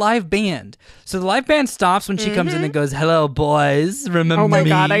is a live band. So the live band stops when she comes in and goes, "Hello, boys. Remember Oh my me?"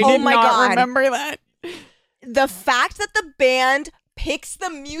 God, I Oh did my not God. remember that. The fact that the band picks the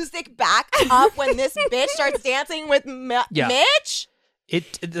music back up when this bitch starts dancing with Yeah. Mitch.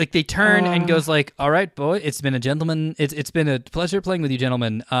 It like they turn and goes like, "All right, boy, it's been a gentleman. It's been a pleasure playing with you,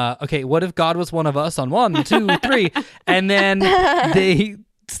 gentlemen. Okay, what if God was one of us on 1, 2, 3?" And then they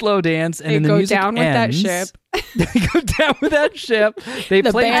slow dance, and They then the go music down with that ends. ship. They go down with that ship. They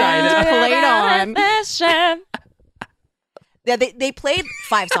The play band Dinah. played on. Yeah, they played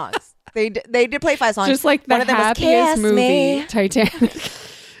 5 songs. They did play 5 songs. Just like the One of them was happiest Kiss movie, Me. Titanic.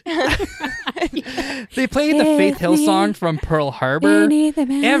 They played the Faith Hill song from Pearl Harbor.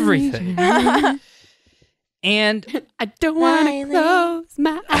 Everything. And I don't want to Riley. close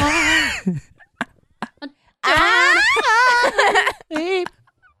my eyes.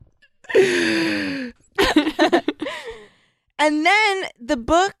 And then the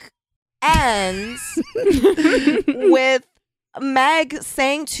book ends with Meg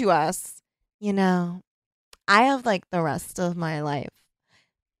saying to us, "You know, I have like the rest of my life.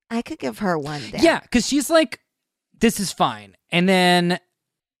 I could give her one day." yeah, because she's like, "This is fine." And then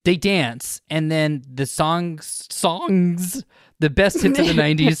they dance, and then the songs, the best hits of the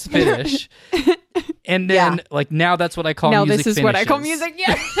 90s finish. And then, like, now that's what I call Now music this is what I call finishes. music.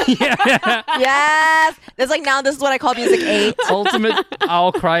 Yeah. Yeah. Yes. That's like, now this is what I call music 8. Ultimate,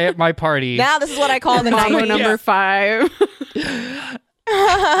 I'll cry at my party. Now this is what I call the Mambo 90s. number 5.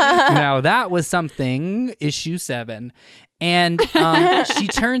 Now that was something, issue 7. And she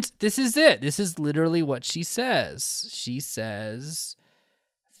turns, this is it. This is literally what she says. She says,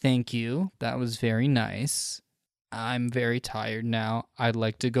 "Thank you. That was very nice. I'm very tired now. I'd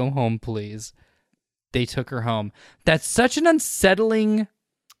like to go home, please." They took her home. That's such an unsettling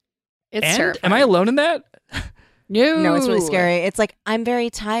It's end. terrifying. Am I alone in that? No, it's really scary. It's like, "I'm very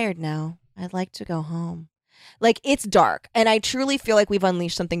tired now. I'd like to go home." Like, it's dark. And I truly feel like we've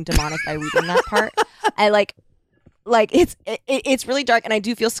unleashed something demonic by reading that part. I like it's really dark, and I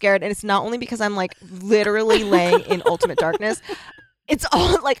do feel scared. And it's not only because I'm like literally laying in ultimate darkness. It's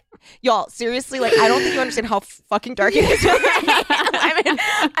all like, y'all, seriously, like, I don't think you understand how fucking dark it is.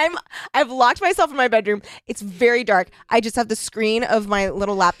 I've locked myself in my bedroom. It's very dark. I just have the screen of my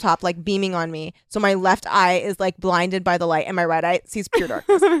little laptop like beaming on me. So my left eye is like blinded by the light, and my right eye sees pure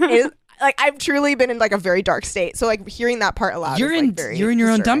darkness. It is, like, I've truly been in like a very dark state. So like hearing that part aloud, You're is, in like, very you're in your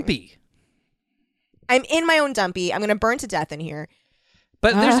own disturbing. dumpy. I'm in my own dumpy. I'm gonna burn to death in here.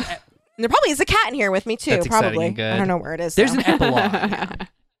 But there's And there probably is a cat in here with me too. That's exciting Probably. and good. I don't know where it is. there's though. an epilogue.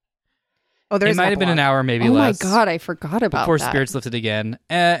 Oh, there's It might have been an hour, maybe Oh my less. God, I forgot about Before that. spirits lifted again,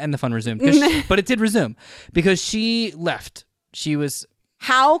 and the fun resumed. 'Cause but it did resume because she left. She was.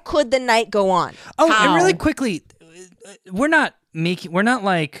 How could the night go on? Oh, How? and really quickly, we're not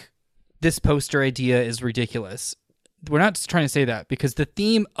like this poster idea is ridiculous. We're not trying to say that because the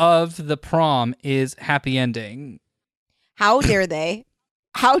theme of the prom is happy ending. How dare they?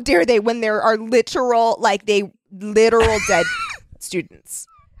 How dare they when there are literal dead students?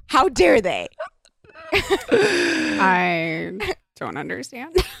 How dare they? I don't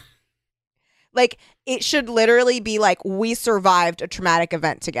understand. Like, it should literally be like, we survived a traumatic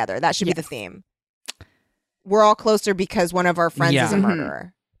event together. That should be the theme. We're all closer because one of our friends Yeah. is a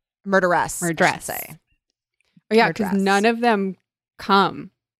murderer. Murderess. I should Murderess. say. Oh, yeah, Her because dress. none of them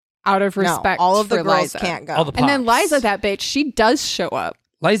come out of respect. No, all of the for girls Liza. can't go. All the And then pops. Liza, that bitch, she does show up.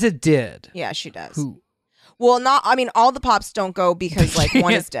 Liza did. Yeah, she does. Who? Well, all the pops don't go because like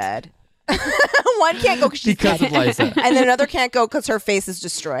one is dead. One can't go because Because of Liza. And then another can't go because her face is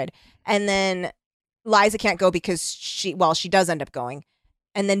destroyed. And then Liza can't go because she does end up going.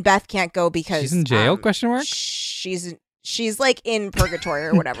 And then Beth can't go because She's in jail? Question mark. She's like in purgatory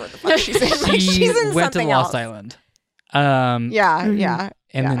or whatever the fuck she's in. Like, She she's in went to something Lost else. Island. Yeah.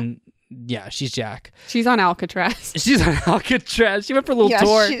 And then she's Jack. She's on Alcatraz. She's on Alcatraz. She went for a little Yeah,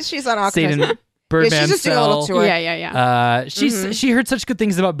 tour. she's on Alcatraz. Stayed in Birdman she's just doing a little cell. tour. Yeah. She heard such good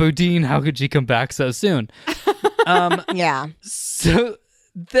things about Bodine. How could she come back so soon? Yeah. So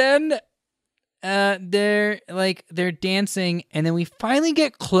then they're dancing, and then we finally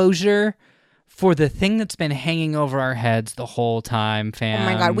get closure for the thing that's been hanging over our heads the whole time, fam. Oh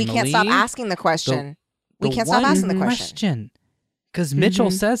my God, we can't stop asking the question. We can't stop asking the question. Because Mitchell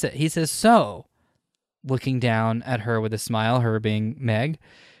says it. He says, so, looking down at her with a smile, her being Meg,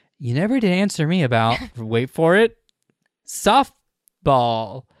 you never did answer me about, wait for it,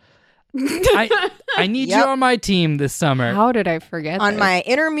 softball. I need you on my team this summer. How did I forget On this? my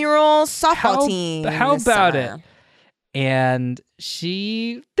intramural softball team. How this about summer. it? And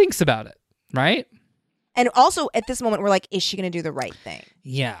she thinks about it, right? And also at this moment, we're like, is she going to do the right thing?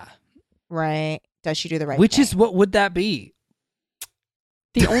 Yeah. Right? Does she do the right Which thing? is, what would that be?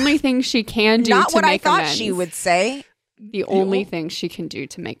 The only thing she can do Not to what I make thought amends. she would say. The only thing she can do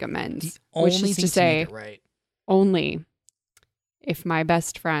to make amends, The which only is thing to say, make it right. only if my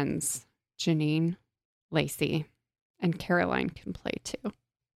best friends, Janine, Lacey, and Caroline can play too.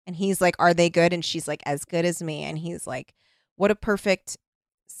 And he's like, are they good? And she's like, as good as me. And he's like, what a perfect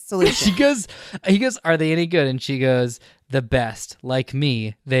solution. He goes, are they any good? And she goes, the best. Like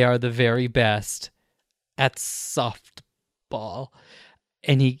me, they are the very best at softball.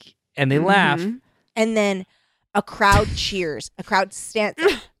 And they laugh. And then a crowd cheers. A crowd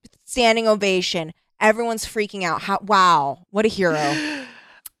standing ovation. Everyone's freaking out. Wow, what a hero.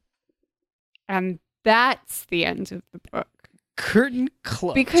 And that's the end of the book. Curtain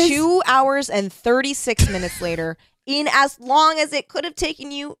closed. Because 2 hours and 36 minutes later, in as long as it could have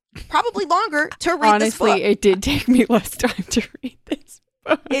taken you, probably longer, to read this book. honestly, it did take me less time to read this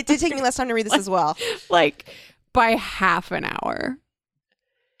book. It did take me less time to read this as well. Like by half an hour.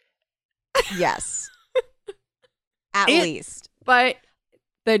 Yes. At least. But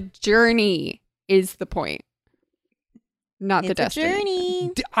the journey is the point, not the It's a destiny.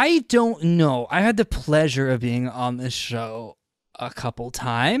 journey. I don't know. I had the pleasure of being on this show a couple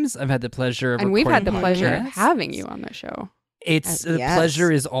times. I've had the pleasure of And we've had the recording pleasure of podcasts. having you on the show. It's the Yes.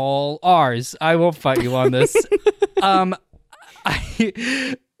 pleasure is all ours. I won't fight you on this.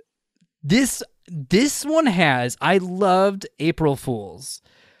 This one has. I loved April Fools,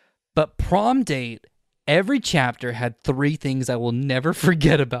 but Prom Date. Every chapter had 3 things I will never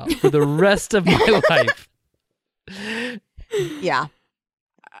forget about for the rest of my life. Yeah.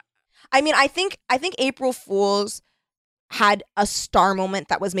 I mean, I think April Fool's had a star moment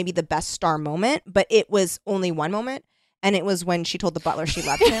that was maybe the best star moment, but it was only one moment, and it was when she told the butler she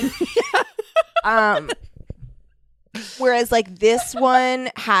loved him. Whereas like this one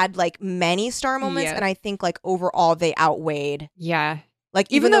had like many star moments, Yeah. and I think like overall they outweighed. Yeah. Like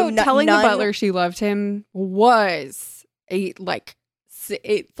Even though no- telling none, the butler she loved him was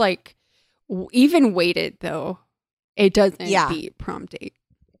even weighted though, it doesn't beat Prom Date.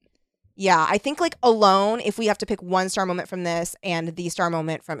 Yeah, I think like alone, if we have to pick one star moment from this and the star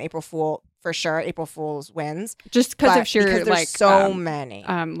moment from April Fool, for sure, April Fool's wins. Just because But of sheer because there's like so many.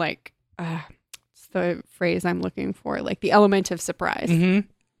 It's the phrase I'm looking for, like the element of surprise. Mm-hmm.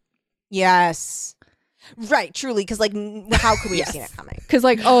 Yes. Right, truly, because like, how could we have seen it coming? Because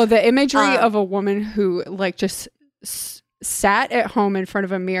like, oh, the imagery of a woman who like just sat at home in front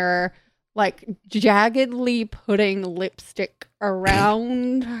of a mirror, like jaggedly putting lipstick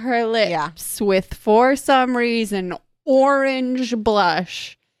around her lips with, for some reason, orange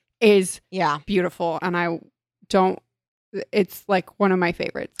blush is beautiful. And it's like one of my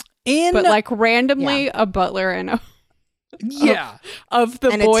favorites. But like randomly a butler and of the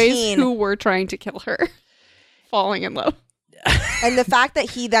And a boys teen. who were trying to kill her falling in love. And the fact that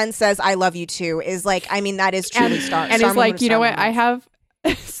he then says "I love you too" is like, I mean, that is truly star. And star he's moment like, of you know star what? I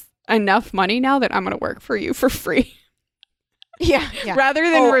moments. have enough money now that I'm going to work for you for free. yeah. Rather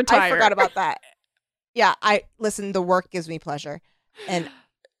than retire. I forgot about that. Yeah, listen. The work gives me pleasure, and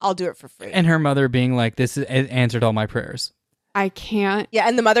I'll do it for free. And her mother being like, "This is, it answered all my prayers." I can't. Yeah,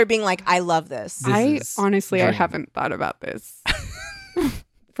 and the mother being like, "I love this." I honestly, I dream. haven't thought about this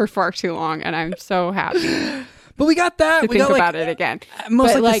for far too long, and I'm so happy But we got that. to We think got about it again.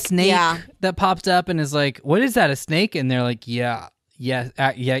 most But, like like, the snake that popped up and is like, "What is that? A snake?" And they're like, "Yeah, Yes,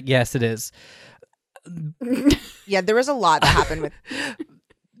 yes, it is. Yeah, there was a lot that happened with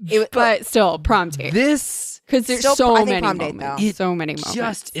it. But still, prom date. This because there's Still, so I think many prom date, moments. though. So many moments.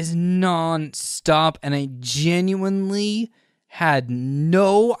 just is non-stop, and I genuinely had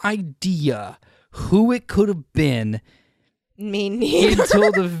no idea who it could have been Me neither.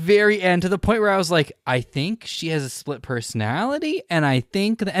 until the very end, to the point where I was like, I think she has a split personality, and I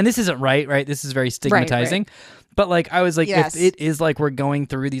think and this isn't right? This is very stigmatizing. But like I was like, Yes. if it is like we're going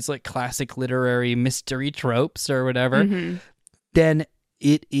through these like classic literary mystery tropes or whatever, then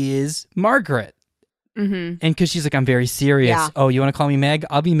it is Margaret. Mm-hmm. And because she's like, I'm very serious. Yeah. Oh, you want to call me Meg?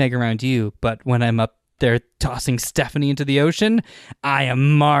 I'll be Meg around you. But when I'm up there tossing Stephanie into the ocean, I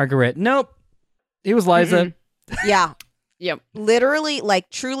am Margaret. Nope. It was Liza. Yeah. Yep. Literally, like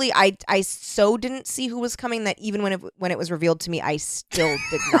truly, I so didn't see who was coming that even when it was revealed to me, I still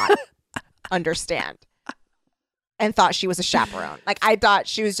did not understand and thought she was a chaperone. Like I thought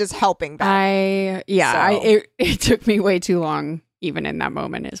she was just helping them. It took me way too long, even in that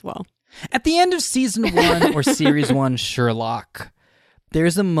moment as well. At the end of season 1 or series 1 Sherlock,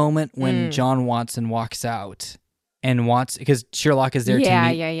 there's a moment when John Watson walks out and because Sherlock is there to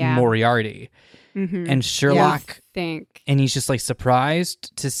meet Moriarty. Mm-hmm. And Sherlock, and he's just like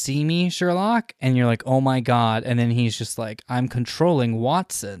surprised to see me, Sherlock. And you're like, oh my God. And then he's just like, I'm controlling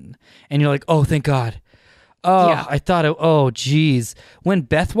Watson. And you're like, oh, thank God. Oh, Yeah. I thought, geez. When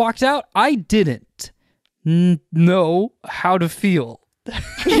Beth walked out, I didn't know how to feel.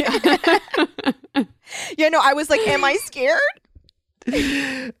 Yeah, no, I was like, am I scared?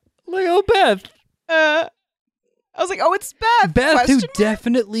 Like, oh, Beth. I was like, oh, it's Beth. Beth, who Question mark?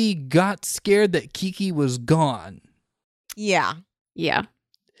 definitely got scared that Kiki was gone. Yeah. Yeah.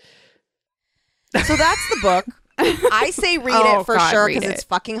 So that's the book. I say read it for sure read because it. it's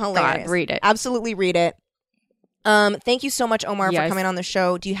fucking hilarious. God, read it. Absolutely read it. Thank you so much, Omar, for Yes. coming on the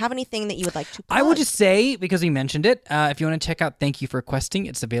show. Do you have anything that you would like to plug? I will just say, because we mentioned it, if you want to check out Thank You for Questing,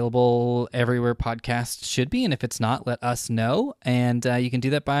 it's available everywhere podcasts should be. And if it's not, let us know. And you can do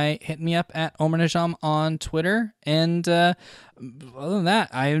that by hitting me up at Omar Najam on Twitter. And other than that,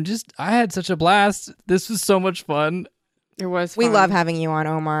 I had such a blast. This was so much fun. It was We fun. love having you on,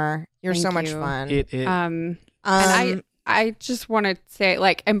 Omar. You're Thank so much you. fun. And I just want to say,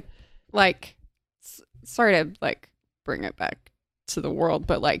 like, I'm like, sorry to like bring it back to the world,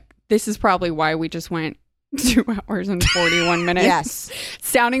 but like, this is probably why we just went 2 hours and 41 minutes. Yes.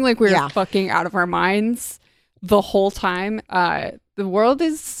 Sounding like we were fucking out of our minds the whole time. The world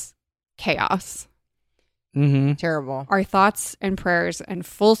is chaos. Mm-hmm. Terrible. Our thoughts and prayers and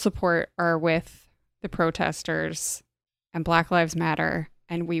full support are with the protesters and Black Lives Matter.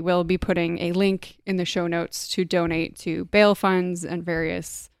 And we will be putting a link in the show notes to donate to bail funds and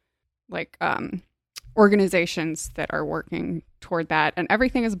various like organizations that are working toward that. And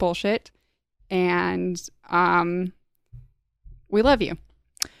everything is bullshit. And we love you.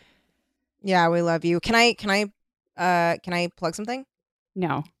 Yeah, we love you. Can I plug something?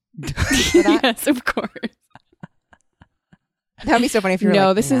 No. that? Yes, of course. That would be so funny if you were No,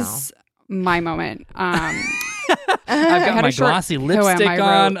 like, this no. is my moment. I've got had my a short glossy poem lipstick I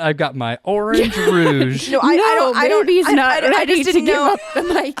on. wrote. I've got my orange rouge. No, I don't. Baby's not I ready just to didn't give know. up the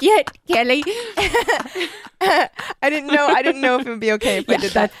mic yet, Kelly. I didn't know if it would be okay if I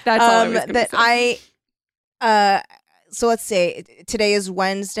did that. That's all I was gonna say. So let's say today is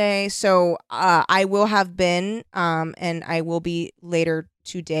Wednesday. So I will have been, and I will be later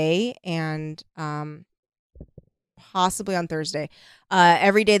today and possibly on Thursday.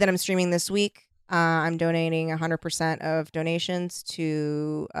 Every day that I'm streaming this week, I'm donating 100% of donations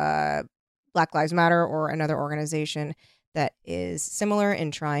to Black Lives Matter or another organization that is similar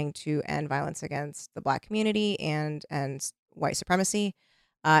in trying to end violence against the Black community and white supremacy.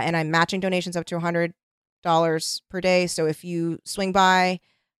 And I'm matching donations up to $100 per day. So if you swing by,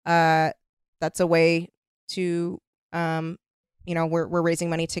 that's a way to, we're raising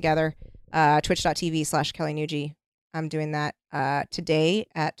money together. Twitch.tv/Kelly Nugie. I'm doing that today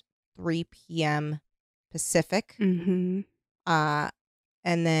at 3 p.m. Pacific. Mm-hmm.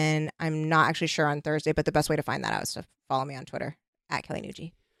 And then I'm not actually sure on Thursday, but the best way to find that out is to follow me on Twitter at Kelly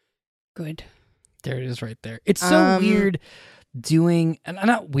Nugie. Good. There it is right there. It's so weird doing, and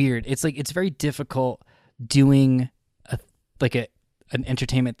not weird. It's like, it's very difficult doing an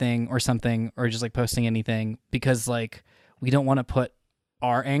entertainment thing or something, or just like posting anything, because like we don't want to put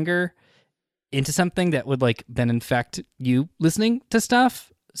our anger into something that would like then infect you listening to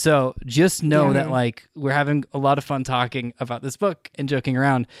stuff. So just know that like we're having a lot of fun talking about this book and joking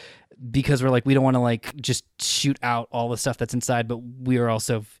around, because we're like, we don't want to like just shoot out all the stuff that's inside, but we are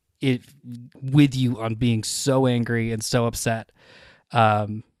also with you on being so angry and so upset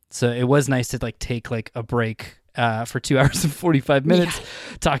So it was nice to like take like a break for 2 hours and 45 minutes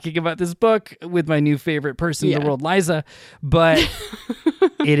talking about this book with my new favorite person in the world, Liza. But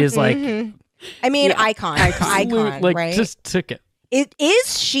it is like, I mean, icon, like, right? just took it.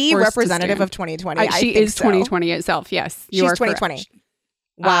 Is she Forced to representative stand. of 2020? She is 2020 itself. Yes, She's 2020.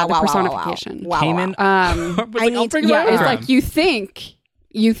 Wow, the wow, personification. Wow. Came in. It's like you think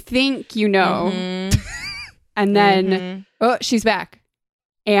you know, and then she's back,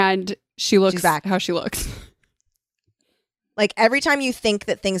 and she looks back. how she looks. Like every time you think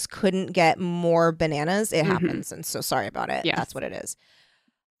that things couldn't get more bananas, it happens. And so sorry about it. Yes. That's what it is.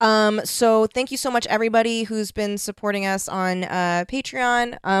 So thank you so much, everybody who's been supporting us on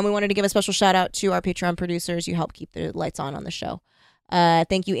Patreon. We wanted to give a special shout out to our Patreon producers. You help keep the lights on the show.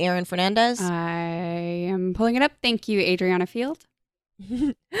 Thank you, Aaron Fernandez. I am pulling it up. Thank you, Adriana Field.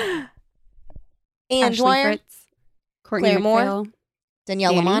 Anne Ashley Dwyer, Fritz, Courtney Claire Moore, McPhail,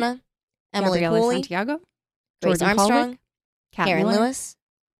 Danielle Danny, Lamana, Emily Gabriela Cooley, Santiago, Grace Jordan Armstrong, Polwick, Kat Karen Miller, Lewis,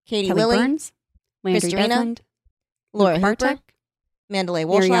 Katie Kelly Lilly, Burns, Landry Christina, Desmond, Laura Luke Hooper, Bartek, Mandalay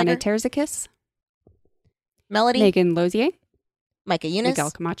Mariana Walschlager, Terzakis, Melody, Megan Lozier, Micah Eunice,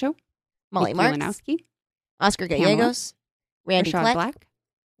 Miguel Camacho, Molly Nikki Marks, Lanowski, Oscar Pamela, Gallegos, Randy Rashad Kleck, Black,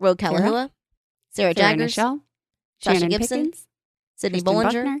 Rogue Kara, Kalahua, Sarah Sarah Jaggers, Nichelle, Sasha Shannon Gibson, Pickens, Sydney Kristen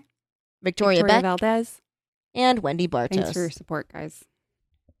Bollinger, Buckner, Victoria Beck, Valdez. and Wendy Bartos. Thanks for your support, guys.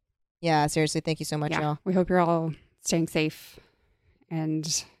 Yeah, seriously, thank you so much, y'all. We hope you're all staying safe.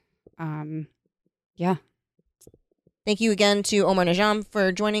 And Thank you again to Omar Najam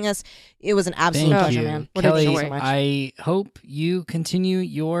for joining us. It was an absolute Thank pleasure, you. man. Kelly, Thank you so much. I hope you continue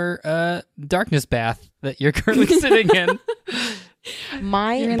your darkness bath that you're currently sitting in.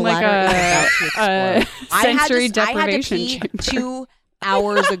 My You're in bladder like is about to explode. sensory I had deprivation to pee chamber. 2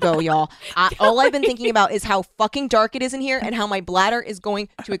 hours ago, y'all. All I've been thinking about is how fucking dark it is in here and how my bladder is going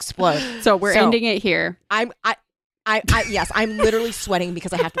to explode. So we're ending it here. Yes, I'm literally sweating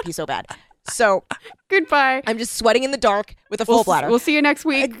because I have to pee so bad. So Goodbye. I'm just sweating in the dark with a full bladder. We'll see you next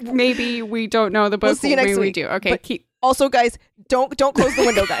week. Maybe we don't know the book. We'll see you next Maybe we week. do. Okay. But also, guys, don't close the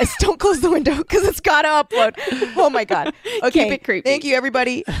window, guys. Don't close the window because it's gotta upload. Oh my god. Okay. Keep it creepy. Thank you,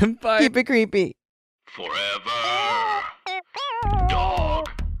 everybody. Bye. Keep it creepy. Forever Dog.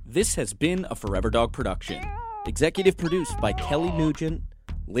 This has been a Forever Dog production. Executive produced by Kelly Nugent,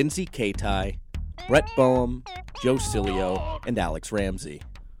 Lindsay Katai, Brett Boehm, Joe Cilio, and Alex Ramsey.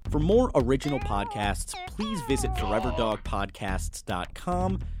 For more original podcasts, please visit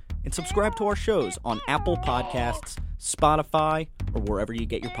foreverdogpodcasts.com and subscribe to our shows on Apple Podcasts, Spotify, or wherever you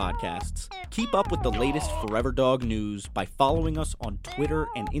get your podcasts. Keep up with the latest Forever Dog news by following us on Twitter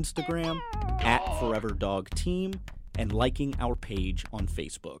and Instagram @ForeverDogTeam and liking our page on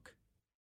Facebook.